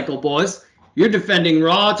spin cycle, boys. You're defending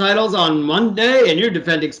Raw titles on Monday, and you're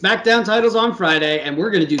defending SmackDown titles on Friday, and we're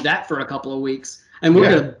going to do that for a couple of weeks, and we're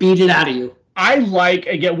going to beat it out of you. I like,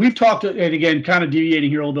 again, we've talked, and again, kind of deviating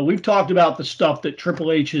here a little bit, we've talked about the stuff that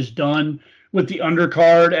Triple H has done with the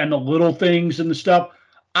undercard and the little things and the stuff.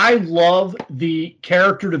 I love the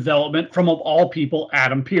character development from, of all people,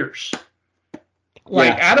 Adam Pearce.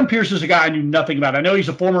 Adam Pearce is a guy I knew nothing about. I know he's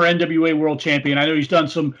a former NWA World Champion. I know he's done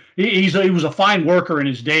he was a fine worker in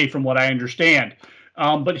his day, from what I understand.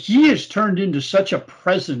 But he has turned into such a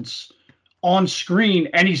presence on screen,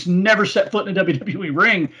 and he's never set foot in a WWE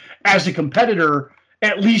ring as a competitor,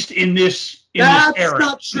 at least in this era. That's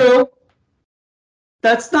not true.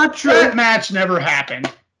 That's not true. That match never happened.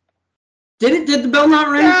 Did the bell not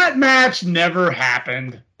ring? That match never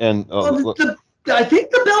happened. And I think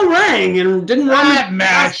the bell rang and didn't run. That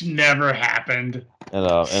match never happened.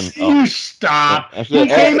 And you stop. He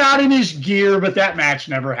came out in his gear, but that match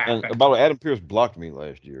never happened. And about Adam Pearce blocked me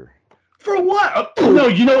last year. For what? No,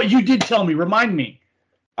 you know what? You did tell me. Remind me.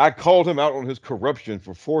 I called him out on his corruption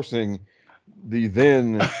for forcing the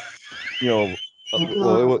then, well,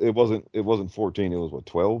 it wasn't 14. It was what,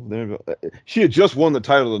 12? She had just won the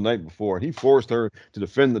title the night before, and he forced her to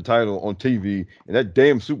defend the title on TV. And that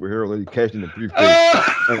damn superhero lady cashed in the briefcase.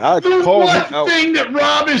 And I called him out. Thing that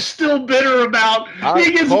Rob is still bitter about.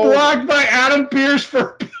 He gets blocked by Adam Pearce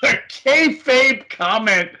for a kayfabe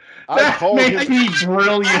comment. That makes me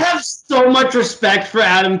brilliant. I have so much respect for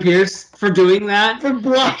Adam Pearce for doing that. For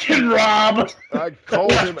blocking Rob. I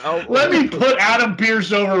called him out. Let me put Adam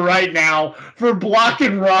Pearce over right now for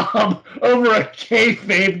blocking Rob over a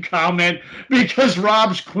kayfabe comment because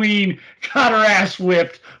Rob's queen got her ass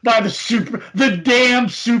whipped by the damn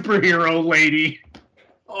superhero lady.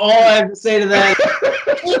 All I have to say to that,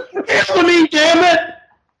 kill me, damn it!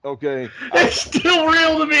 Okay. It's still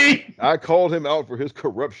real to me. I called him out for his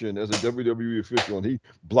corruption as a WWE official, and he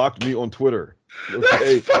blocked me on Twitter.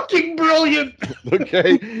 Okay. That's fucking brilliant.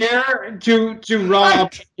 Okay. Here to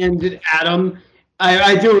Rob and Adam,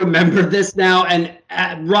 I do remember this now, and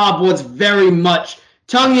Rob was very much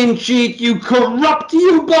tongue-in-cheek, you corrupt,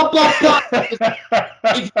 you blah, blah, blah.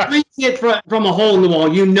 If you read it from a hole in the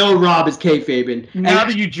wall, you know Rob is kayfabing. Now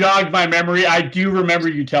that you jogged my memory, I do remember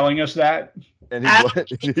you telling us that. And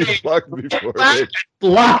he blocked me for it.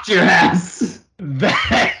 Blocked your ass.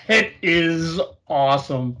 That is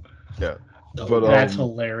awesome. Yeah. But that's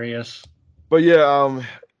hilarious. But yeah,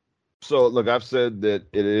 so look, I've said that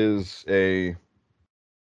it is that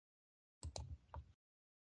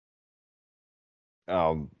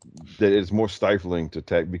it's more stifling to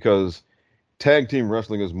tag because tag team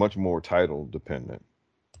wrestling is much more title dependent.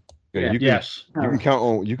 Okay, you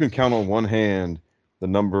can count on one hand the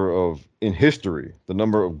number of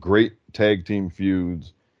great tag team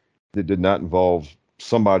feuds that did not involve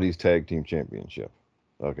somebody's tag team championship.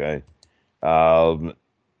 Okay.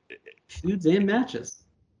 Feuds and matches.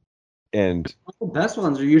 And the best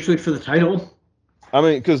ones are usually for the title. I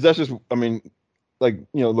mean, because that's just,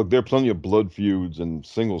 look, there are plenty of blood feuds and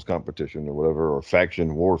singles competition or whatever, or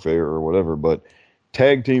faction warfare or whatever, but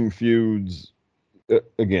tag team feuds,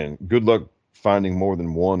 again, good luck finding more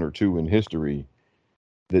than one or two in history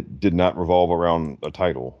that did not revolve around a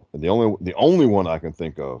title. And the only one I can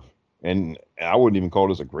think of, and I wouldn't even call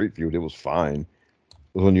this a great feud, it was fine,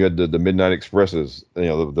 was when you had the Midnight Expresses, the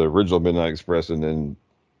original Midnight Express, and then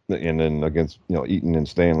against Eaton and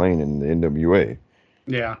Stan Lane in the NWA.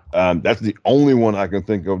 Yeah. That's the only one I can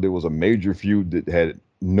think of that was a major feud that had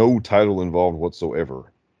no title involved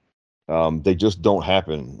whatsoever. They just don't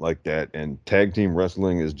happen like that. And tag team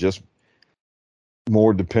wrestling is just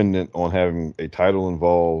more dependent on having a title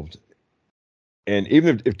involved. And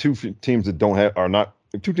even if two teams that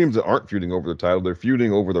two teams that aren't feuding over the title, they're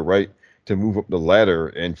feuding over the right to move up the ladder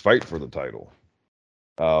and fight for the title.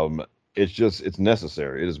 It's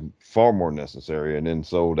necessary. It is far more necessary. And then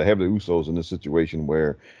so to have the Usos in this situation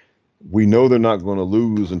where we know they're not going to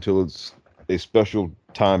lose until it's a special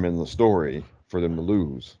time in the story for them to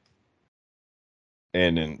lose.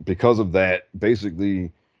 And then because of that,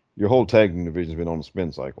 basically, your whole tag team division's been on a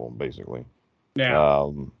spin cycle, basically. Yeah.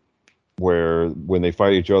 Where when they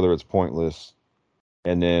fight each other, it's pointless,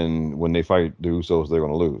 and then when they fight the Usos, they're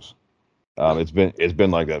going to lose. It's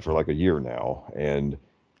been like that for like a year now, and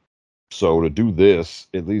so to do this,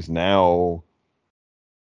 at least now,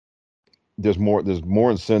 there's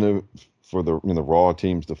more incentive for the Raw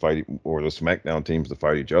teams to fight or the SmackDown teams to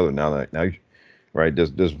fight each other now, right?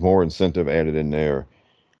 There's more incentive added in there,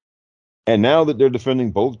 and now that they're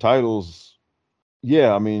defending both titles,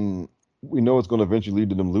 yeah, I mean, we know it's going to eventually lead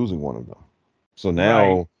to them losing one of them. So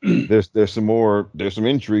now there's some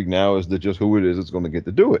intrigue now as to just who it is that's going to get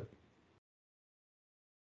to do it.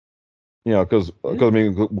 Because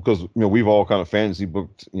we've all kind of fantasy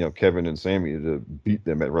booked Kevin and Sami to beat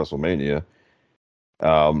them at WrestleMania,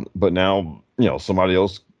 but now somebody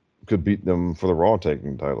else could beat them for the Raw tag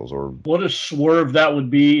team titles. Or what a swerve that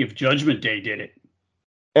would be if Judgment Day did it.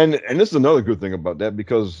 And this is another good thing about that,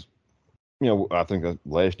 because I think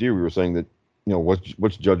last year we were saying that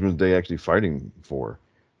what's Judgment Day actually fighting for?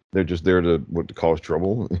 They're just there to cause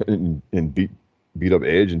trouble and beat up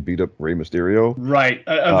Edge and beat up Rey Mysterio. Right.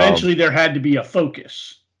 Eventually, there had to be a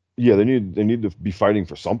focus. Yeah, they need to be fighting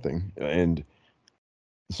for something, and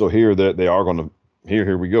so here they are going to.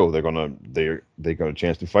 Here we go. They got a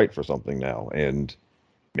chance to fight for something now, and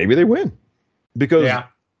maybe they win because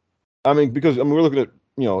we're looking at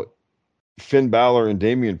Finn Balor and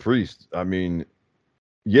Damian Priest. I mean,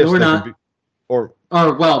 yes, no, we're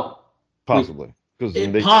not. Possibly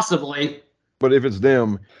because possibly. But if it's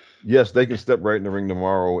them, yes, they can step right in the ring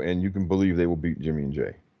tomorrow, and you can believe they will beat Jimmy and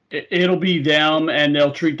Jay. It'll be them, and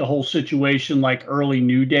they'll treat the whole situation like early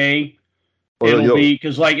New Day. It'll be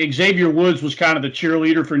because like Xavier Woods was kind of the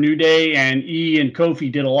cheerleader for New Day, and E and Kofi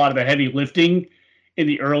did a lot of the heavy lifting in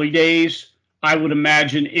the early days. I would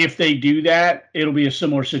imagine if they do that, it'll be a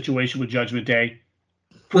similar situation with Judgment Day.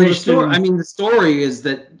 Well, the story is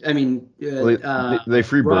that they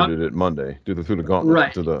freebirded it Monday through the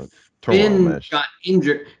gauntlet to the turmoil match.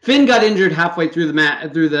 Finn got injured halfway through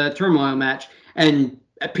the turmoil match, and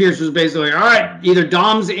Pierce was basically like, all right, either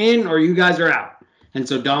Dom's in or you guys are out, and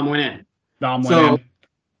so Dom went in.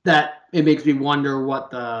 That it makes me wonder what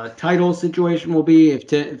the title situation will be if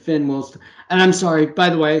Finn will. And I'm sorry, by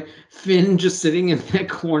the way, Finn just sitting in that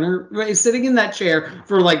corner, sitting in that chair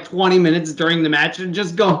for like 20 minutes during the match and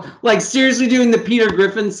just go like seriously doing the Peter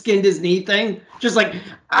Griffin skinned his knee thing, just like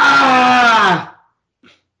I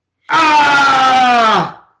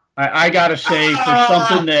gotta say, for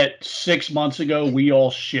something that 6 months ago we all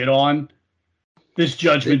shit on, this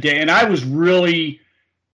Judgment Day, and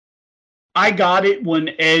I got it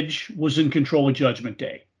when Edge was in control of Judgment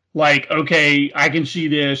Day. Like, okay, I can see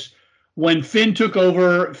this. When Finn took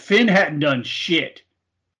over, Finn hadn't done shit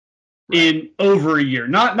in over a year.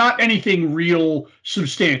 Not anything real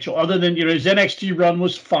substantial, other than his NXT run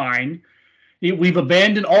was fine. We've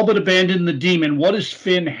all but abandoned the Demon. What does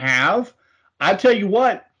Finn have? I tell you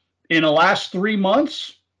what, in the last 3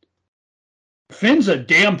 months, Finn's a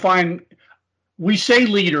damn fine. We say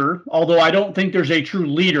leader, although I don't think there's a true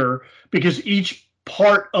leader, because each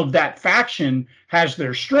part of that faction has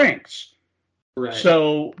their strengths. Right.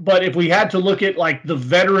 So, but if we had to look at like the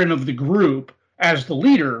veteran of the group as the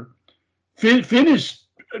leader, Finn is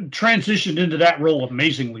transitioned into that role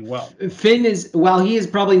amazingly well. Finn he is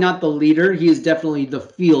probably not the leader, he is definitely the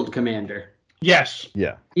field commander. Yes.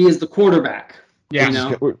 Yeah. He is the quarterback.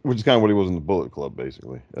 Yeah. Which is kind of what he was in the Bullet Club,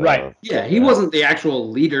 basically. Right. He wasn't the actual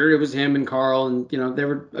leader. It was him and Carl, and they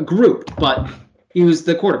were a group, but he was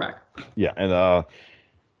the quarterback. Yeah, and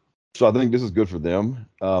so I think this is good for them.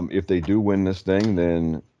 If they do win this thing,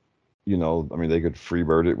 then they could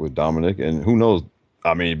freebird it with Dominic, and who knows?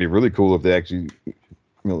 I mean, it'd be really cool if they actually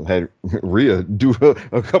had Rhea do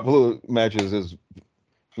a couple of matches as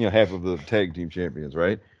half of the tag team champions,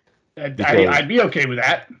 right? I'd be okay with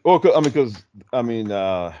that. Well, because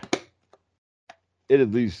it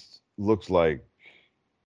at least looks like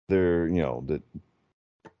they're that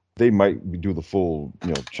they might do the full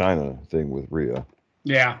China thing with Rhea.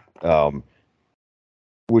 Yeah.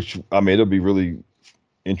 Which it'll be really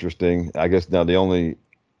interesting. I guess now the only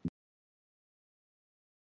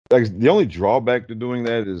drawback to doing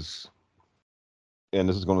that is, and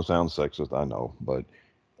this is going to sound sexist, I know, but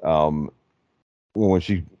when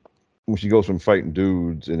she goes from fighting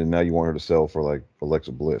dudes and then now you want her to sell for like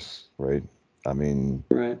Alexa Bliss, right? I mean,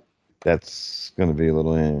 right. That's going to be a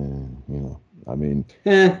little,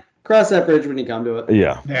 cross that bridge when you come to it.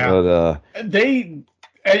 Yeah. But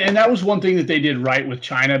and that was one thing that they did right with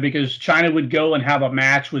China, because China would go and have a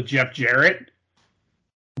match with Jeff Jarrett,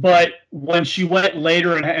 But when she went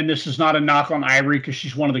later, and this is not a knock on Ivory because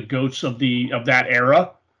she's one of the goats of that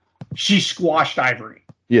era, she squashed Ivory.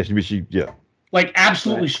 Yeah, she like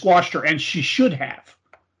absolutely squashed her, and she should have.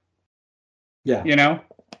 Yeah, you know,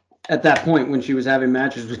 at that point when she was having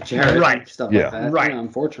matches with Jarrett, right? And stuff like that, right?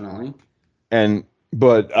 Unfortunately,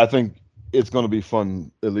 but I think it's going to be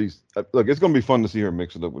fun. At least, look, it's going to be fun to see her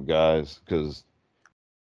mix it up with guys because,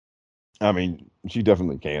 I mean, she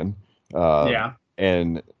definitely can. Yeah.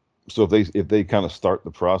 And so if they kind of start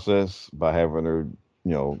the process by having her,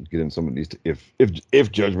 get in some of these,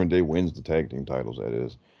 if Judgment Day wins the tag team titles, that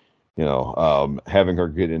is, having her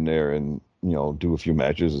get in there and do a few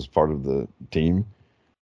matches as part of the team.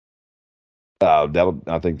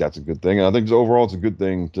 I think that's a good thing, and I think overall it's a good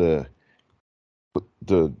thing to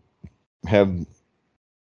have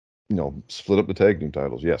split up the tag team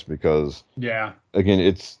titles. Yes, because again,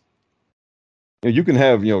 it's. You can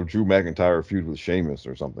have Drew McIntyre feud with Sheamus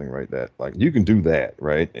or something, right? That like you can do that,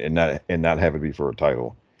 right, and not have it be for a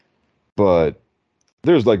title. But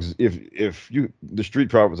there's like if the Street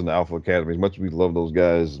Profits and the Alpha Academy, as much as we love those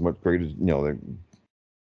guys, as much great as and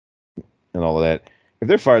all of that, if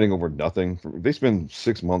they're fighting over nothing, if they spend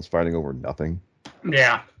 6 months fighting over nothing,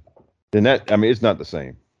 then it's not the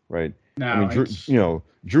same, right? No, I mean,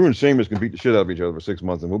 Drew and Sheamus can beat the shit out of each other for 6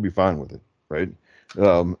 months, and we'll be fine with it, right?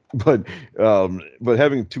 But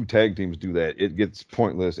having two tag teams do that, it gets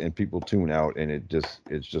pointless and people tune out, and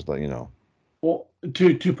it's just like Well,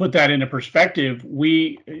 to put that into perspective,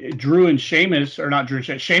 Drew and Sheamus, or not Drew,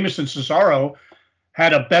 Sheamus and Cesaro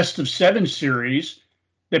had a best of 7 series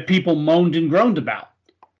that people moaned and groaned about.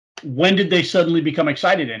 When did they suddenly become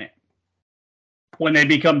excited in it? When they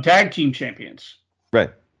become tag team champions.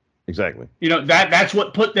 Right. Exactly. That's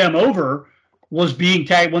what put them over. Was being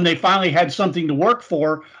tagged when they finally had something to work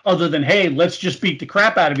for other than, hey, let's just beat the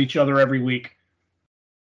crap out of each other every week.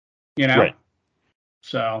 Right.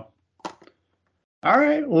 So, all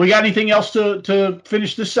right. Well, we got anything else to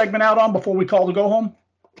finish this segment out on before we call to go home?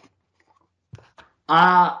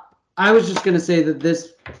 I was just going to say that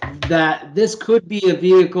this could be a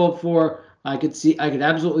vehicle for, I could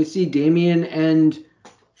absolutely see Damian and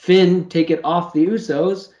Finn take it off the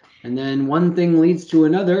Usos. And then one thing leads to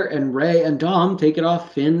another, and Ray and Dom take it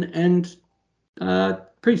off Finn and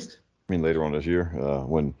Priest. I mean, later on this year,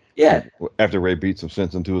 after Ray beats some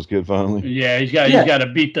sense into his kid finally. Yeah, he's got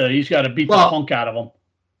to beat the punk out of him.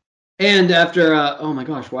 And after, oh my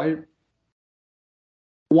gosh, why am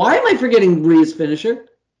I forgetting Rhea's finisher?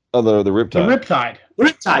 Oh, the Riptide. The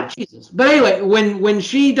Riptide, Jesus. But anyway, when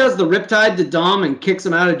she does the Riptide to Dom and kicks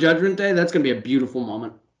him out of Judgment Day, that's gonna be a beautiful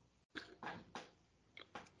moment.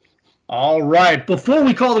 All right. Before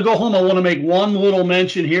we call to go home, I want to make one little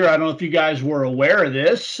mention here. I don't know if you guys were aware of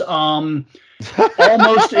this.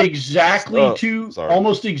 Almost exactly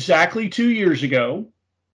 2 years ago,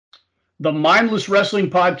 the Mindless Wrestling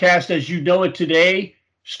Podcast, as you know it today,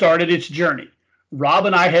 started its journey. Rob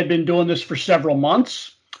and I had been doing this for several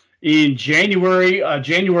months. In January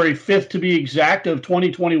 5th to be exact, of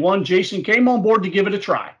 2021, Jason came on board to give it a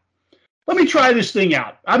try. Let me try this thing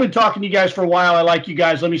out. I've been talking to you guys for a while. I like you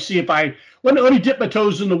guys. Let me see let me dip my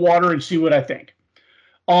toes in the water and see what I think.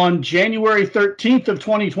 On January 13th of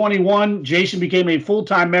 2021, Jason became a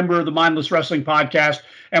full-time member of the Mindless Wrestling Podcast,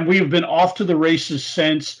 and we have been off to the races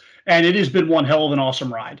since, and it has been one hell of an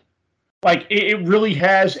awesome ride. Like, it really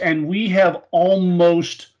has, and we have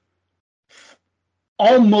almost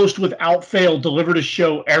without fail delivered a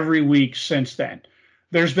show every week since then.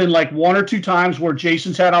 There's been like 1 or 2 times where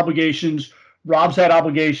Jason's had obligations, Rob's had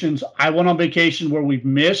obligations. I went on vacation where we've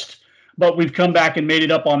missed, but we've come back and made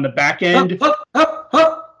it up on the back end.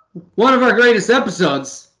 One of our greatest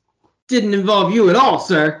episodes didn't involve you at all,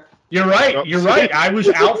 sir. You're right. You're right. I was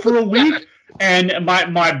out for a week, and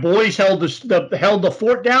my boys held the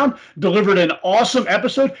fort down, delivered an awesome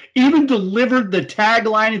episode, even delivered the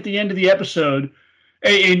tagline at the end of the episode,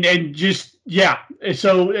 and just, yeah.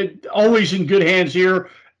 So always in good hands here.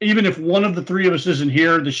 Even if one of the 3 of us isn't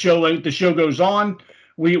here, the show goes on.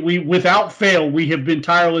 We without fail, we have been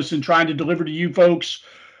tireless in trying to deliver to you folks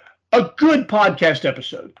a good podcast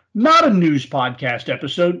episode, not a news podcast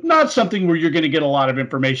episode, not something where you're going to get a lot of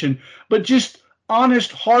information, but just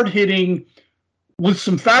honest, hard-hitting, with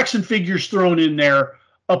some facts and figures thrown in there,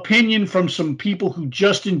 opinion from some people who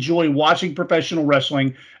just enjoy watching professional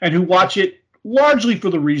wrestling and who watch it largely for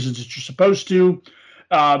the reasons that you're supposed to.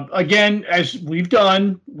 Again, as we've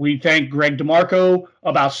done, we thank Greg DeMarco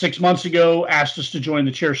about 6 months ago, asked us to join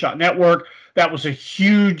the Chairshot Network. That was a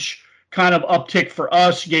huge kind of uptick for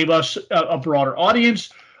us, gave us a broader audience,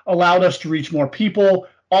 allowed us to reach more people,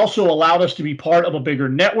 also allowed us to be part of a bigger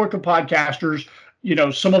network of podcasters,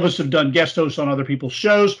 some of us have done guest hosts on other people's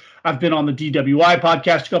shows. I've been on the DWI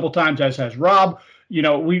podcast a couple times, as has Rob.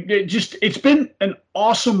 It's been an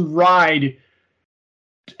awesome ride,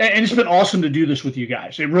 and it's been awesome to do this with you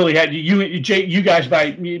guys. It really had you guys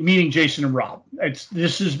by meeting Jason and Rob.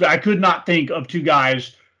 I could not think of two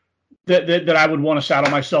guys that I would want to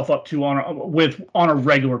saddle myself up to on a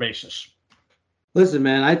regular basis. Listen,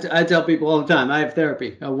 man, I tell people all the time, I have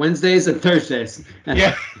therapy Wednesdays and Thursdays.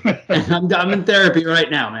 And, and I'm in therapy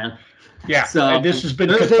right now, man. Yeah. So this has been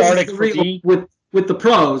cathartic for me with the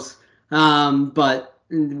pros. But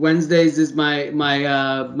Wednesdays is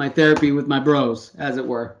my therapy with my bros, as it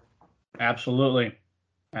were. Absolutely.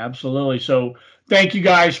 So thank you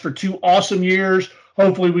guys for 2 awesome years.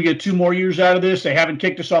 Hopefully we get 2 more years out of this. They haven't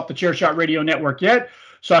kicked us off the Chairshot Radio Network yet,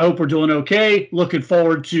 so I hope we're doing okay. Looking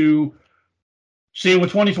forward to seeing what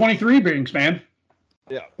 2023 brings, man.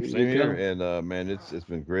 Yeah, same here. And man, it's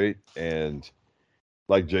been great. And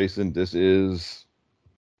like Jason, this is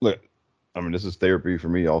therapy for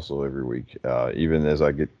me also every week. Even as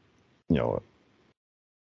I get,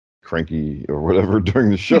 cranky or whatever during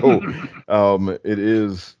the show, it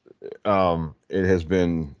has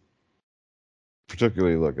been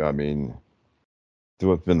particularly, it's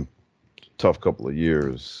been a tough couple of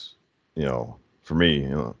years, for me,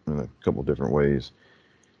 in a couple of different ways.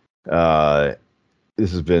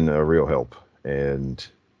 This has been a real help. And,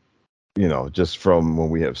 just from when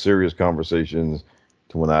we have serious conversations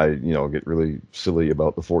to when I, get really silly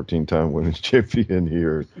about the 14-time women's champion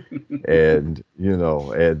here and,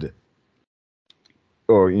 and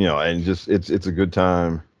just, it's a good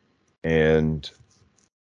time. And,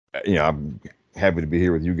 I'm happy to be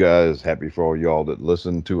here with you guys. Happy for all y'all that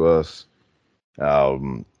listen to us.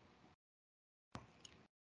 And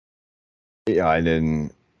then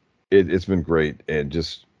it's been great. And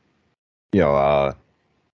just, we got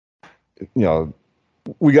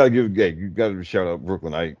to you got to shout out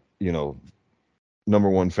Brooklyn Ike, number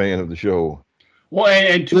 1 fan of the show. Well,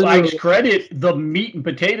 and to Ike's credit, the meat and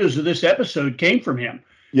potatoes of this episode came from him.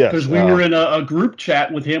 Yes. Because we were in a group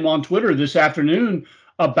chat with him on Twitter this afternoon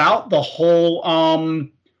about the whole, I'll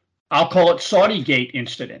call it Saudi Gate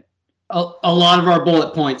incident. A lot of our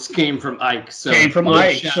bullet points came from Ike. So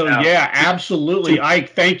yeah, absolutely. Ike,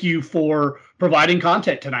 thank you for providing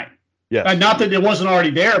content tonight. Yeah. Not that it wasn't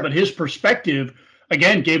already there, but his perspective,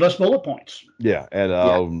 again, gave us bullet points. Yeah.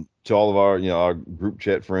 And to all of our group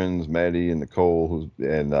chat friends, Maddie and Nicole,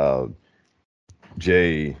 and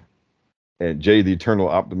Jay, the eternal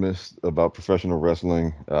optimist about professional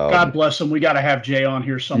wrestling. God bless him. We got to have Jay on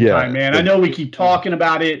here sometime, man. I know we keep talking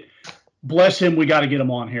about it. Bless him. We got to get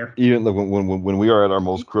him on here. Even when we are at our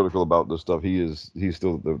most critical about this stuff, he's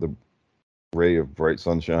still the ray of bright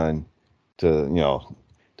sunshine to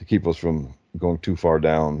keep us from going too far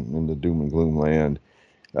down in the doom and gloom land.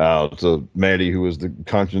 To Maddie, who is the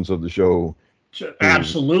conscience of the show.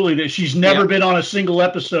 Absolutely. That she's never been on a single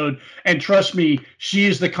episode. And trust me, she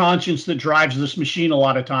is the conscience that drives this machine a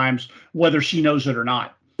lot of times, whether she knows it or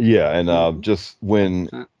not. Yeah. And just when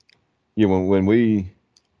we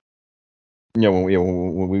get a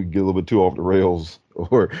little bit too off the rails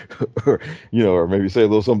or maybe say a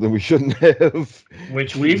little something we shouldn't have,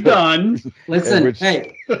 which we've done. Listen,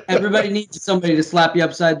 hey, everybody needs somebody to slap you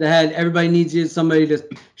upside the head. Everybody needs somebody to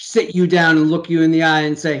sit you down and look you in the eye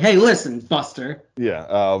and say, "Hey, listen, Buster." Yeah.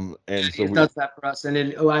 And so it does that for us, and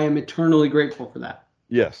I am eternally grateful for that.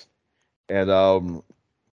 Yes. And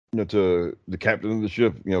to the captain of the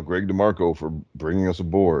ship, Greg DeMarco, for bringing us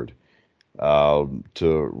aboard.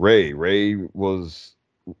 To Ray was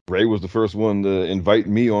the first one to invite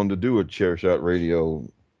me on to do a Chairshot Radio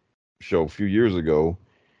show a few years ago.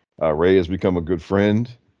 Ray has become a good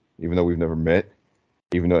friend, even though we've never met.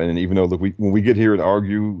 Even though when we get here and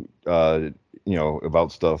argue,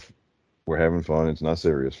 about stuff, we're having fun. It's not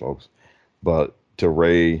serious, folks. But to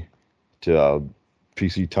Ray, to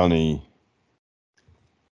PC Tunney,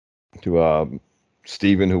 to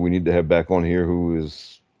Steven, who we need to have back on here, who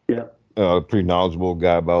is a pretty knowledgeable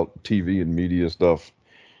guy about TV and media stuff.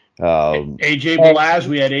 AJ Balaz,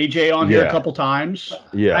 we had AJ on here a couple times.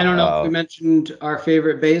 Yeah, I don't know if we mentioned our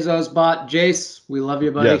favorite Bezos bot, Jace. We love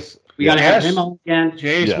you, buddy. Yes. We got to have him on again.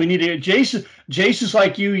 Jace, we need to. Jace is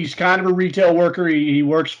like you. He's kind of a retail worker. He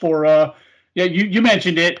works for. You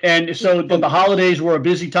mentioned it, and so the holidays were a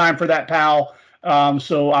busy time for that pal.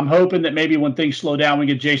 So I'm hoping that maybe when things slow down, we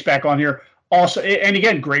get Jace back on here. Also, and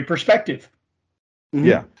again, great perspective. Mm-hmm.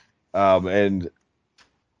 Yeah. And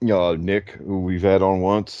Nick, who we've had on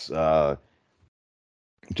once, everybody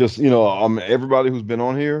who's been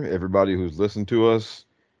on here, everybody who's listened to us,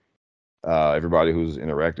 everybody who's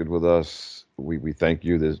interacted with us, we thank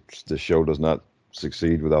you. The show does not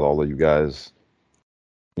succeed without all of you guys,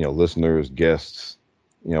 listeners, guests,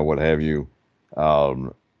 what have you.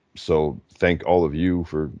 So thank all of you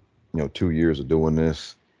for, 2 years of doing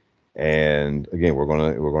this. And again, we're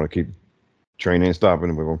gonna keep training and stopping,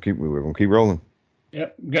 and we're gonna keep rolling.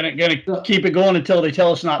 Yep, gonna keep it going until they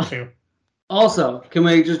tell us not to. Also, can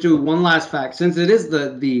we just do one last fact? Since it is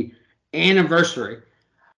the anniversary,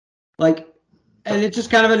 and it's just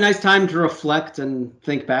kind of a nice time to reflect and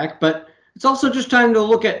think back, but it's also just time to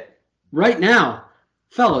look at right now,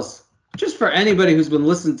 fellas, just for anybody who's been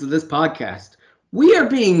listening to this podcast, we are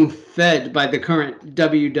being fed by the current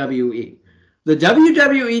WWE. The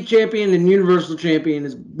WWE champion and Universal champion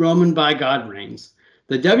is Roman by God Reigns.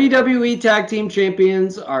 The WWE Tag Team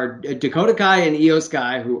Champions are Dakota Kai and Io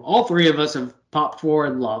Sky, who all three of us have popped for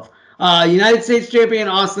and love. United States Champion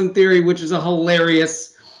Austin Theory, which is a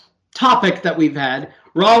hilarious topic that we've had.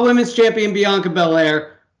 Raw Women's Champion Bianca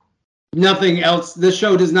Belair. Nothing else. The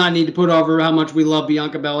show does not need to put over how much we love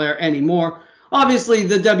Bianca Belair anymore. Obviously,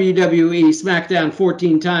 the WWE SmackDown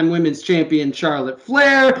 14-time Women's Champion Charlotte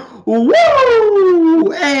Flair.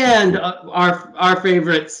 Woo! And our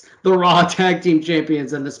favorites, the Raw Tag Team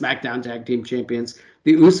Champions and the SmackDown Tag Team Champions,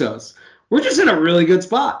 the Usos. We're just in a really good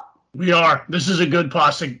spot. We are. This is a good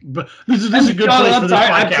possible. This is a good place for this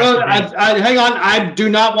podcast. Hang on. I do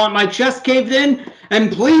not want my chest caved in. And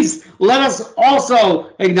please let us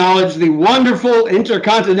also acknowledge the wonderful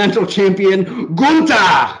Intercontinental Champion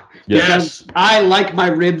Gunther. Yes. I like my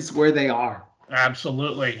ribs where they are.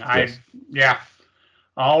 Absolutely. Yeah.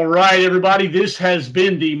 All right, everybody. This has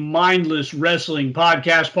been the Mindless Wrestling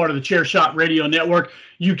Podcast, part of the Chairshot Radio Network.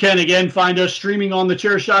 You can, again, find us streaming on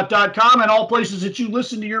thechairshot.com and all places that you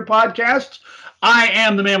listen to your podcasts. I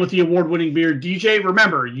am the man with the award-winning beard, DJ.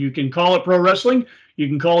 Remember, you can call it pro wrestling. You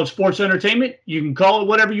can call it sports entertainment. You can call it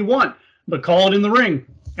whatever you want, but call it in the ring.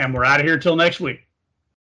 And we're out of here till next week.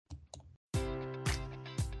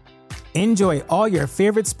 Enjoy all your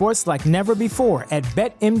favorite sports like never before at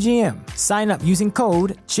BetMGM. Sign up using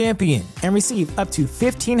code CHAMPION and receive up to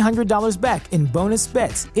 $1,500 back in bonus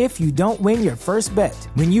bets if you don't win your first bet.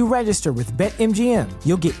 When you register with BetMGM,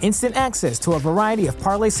 you'll get instant access to a variety of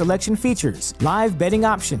parlay selection features, live betting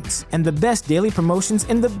options, and the best daily promotions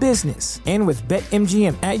in the business. And with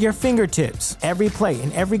BetMGM at your fingertips, every play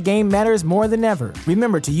and every game matters more than ever.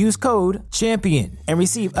 Remember to use code CHAMPION and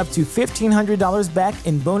receive up to $1,500 back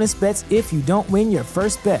in bonus bets if you don't win your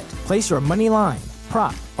first bet. Place your money line,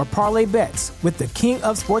 prop, or parlay bets with the king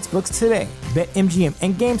of sportsbooks today. BetMGM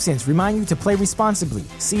and GameSense remind you to play responsibly.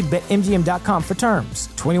 See BetMGM.com for terms.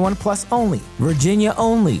 21 plus only. Virginia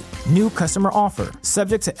only. New customer offer.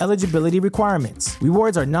 Subject to eligibility requirements.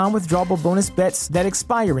 Rewards are non-withdrawable bonus bets that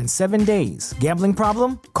expire in 7 days. Gambling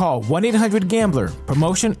problem? Call 1-800-GAMBLER.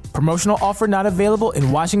 Promotional offer not available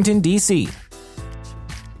in Washington, D.C.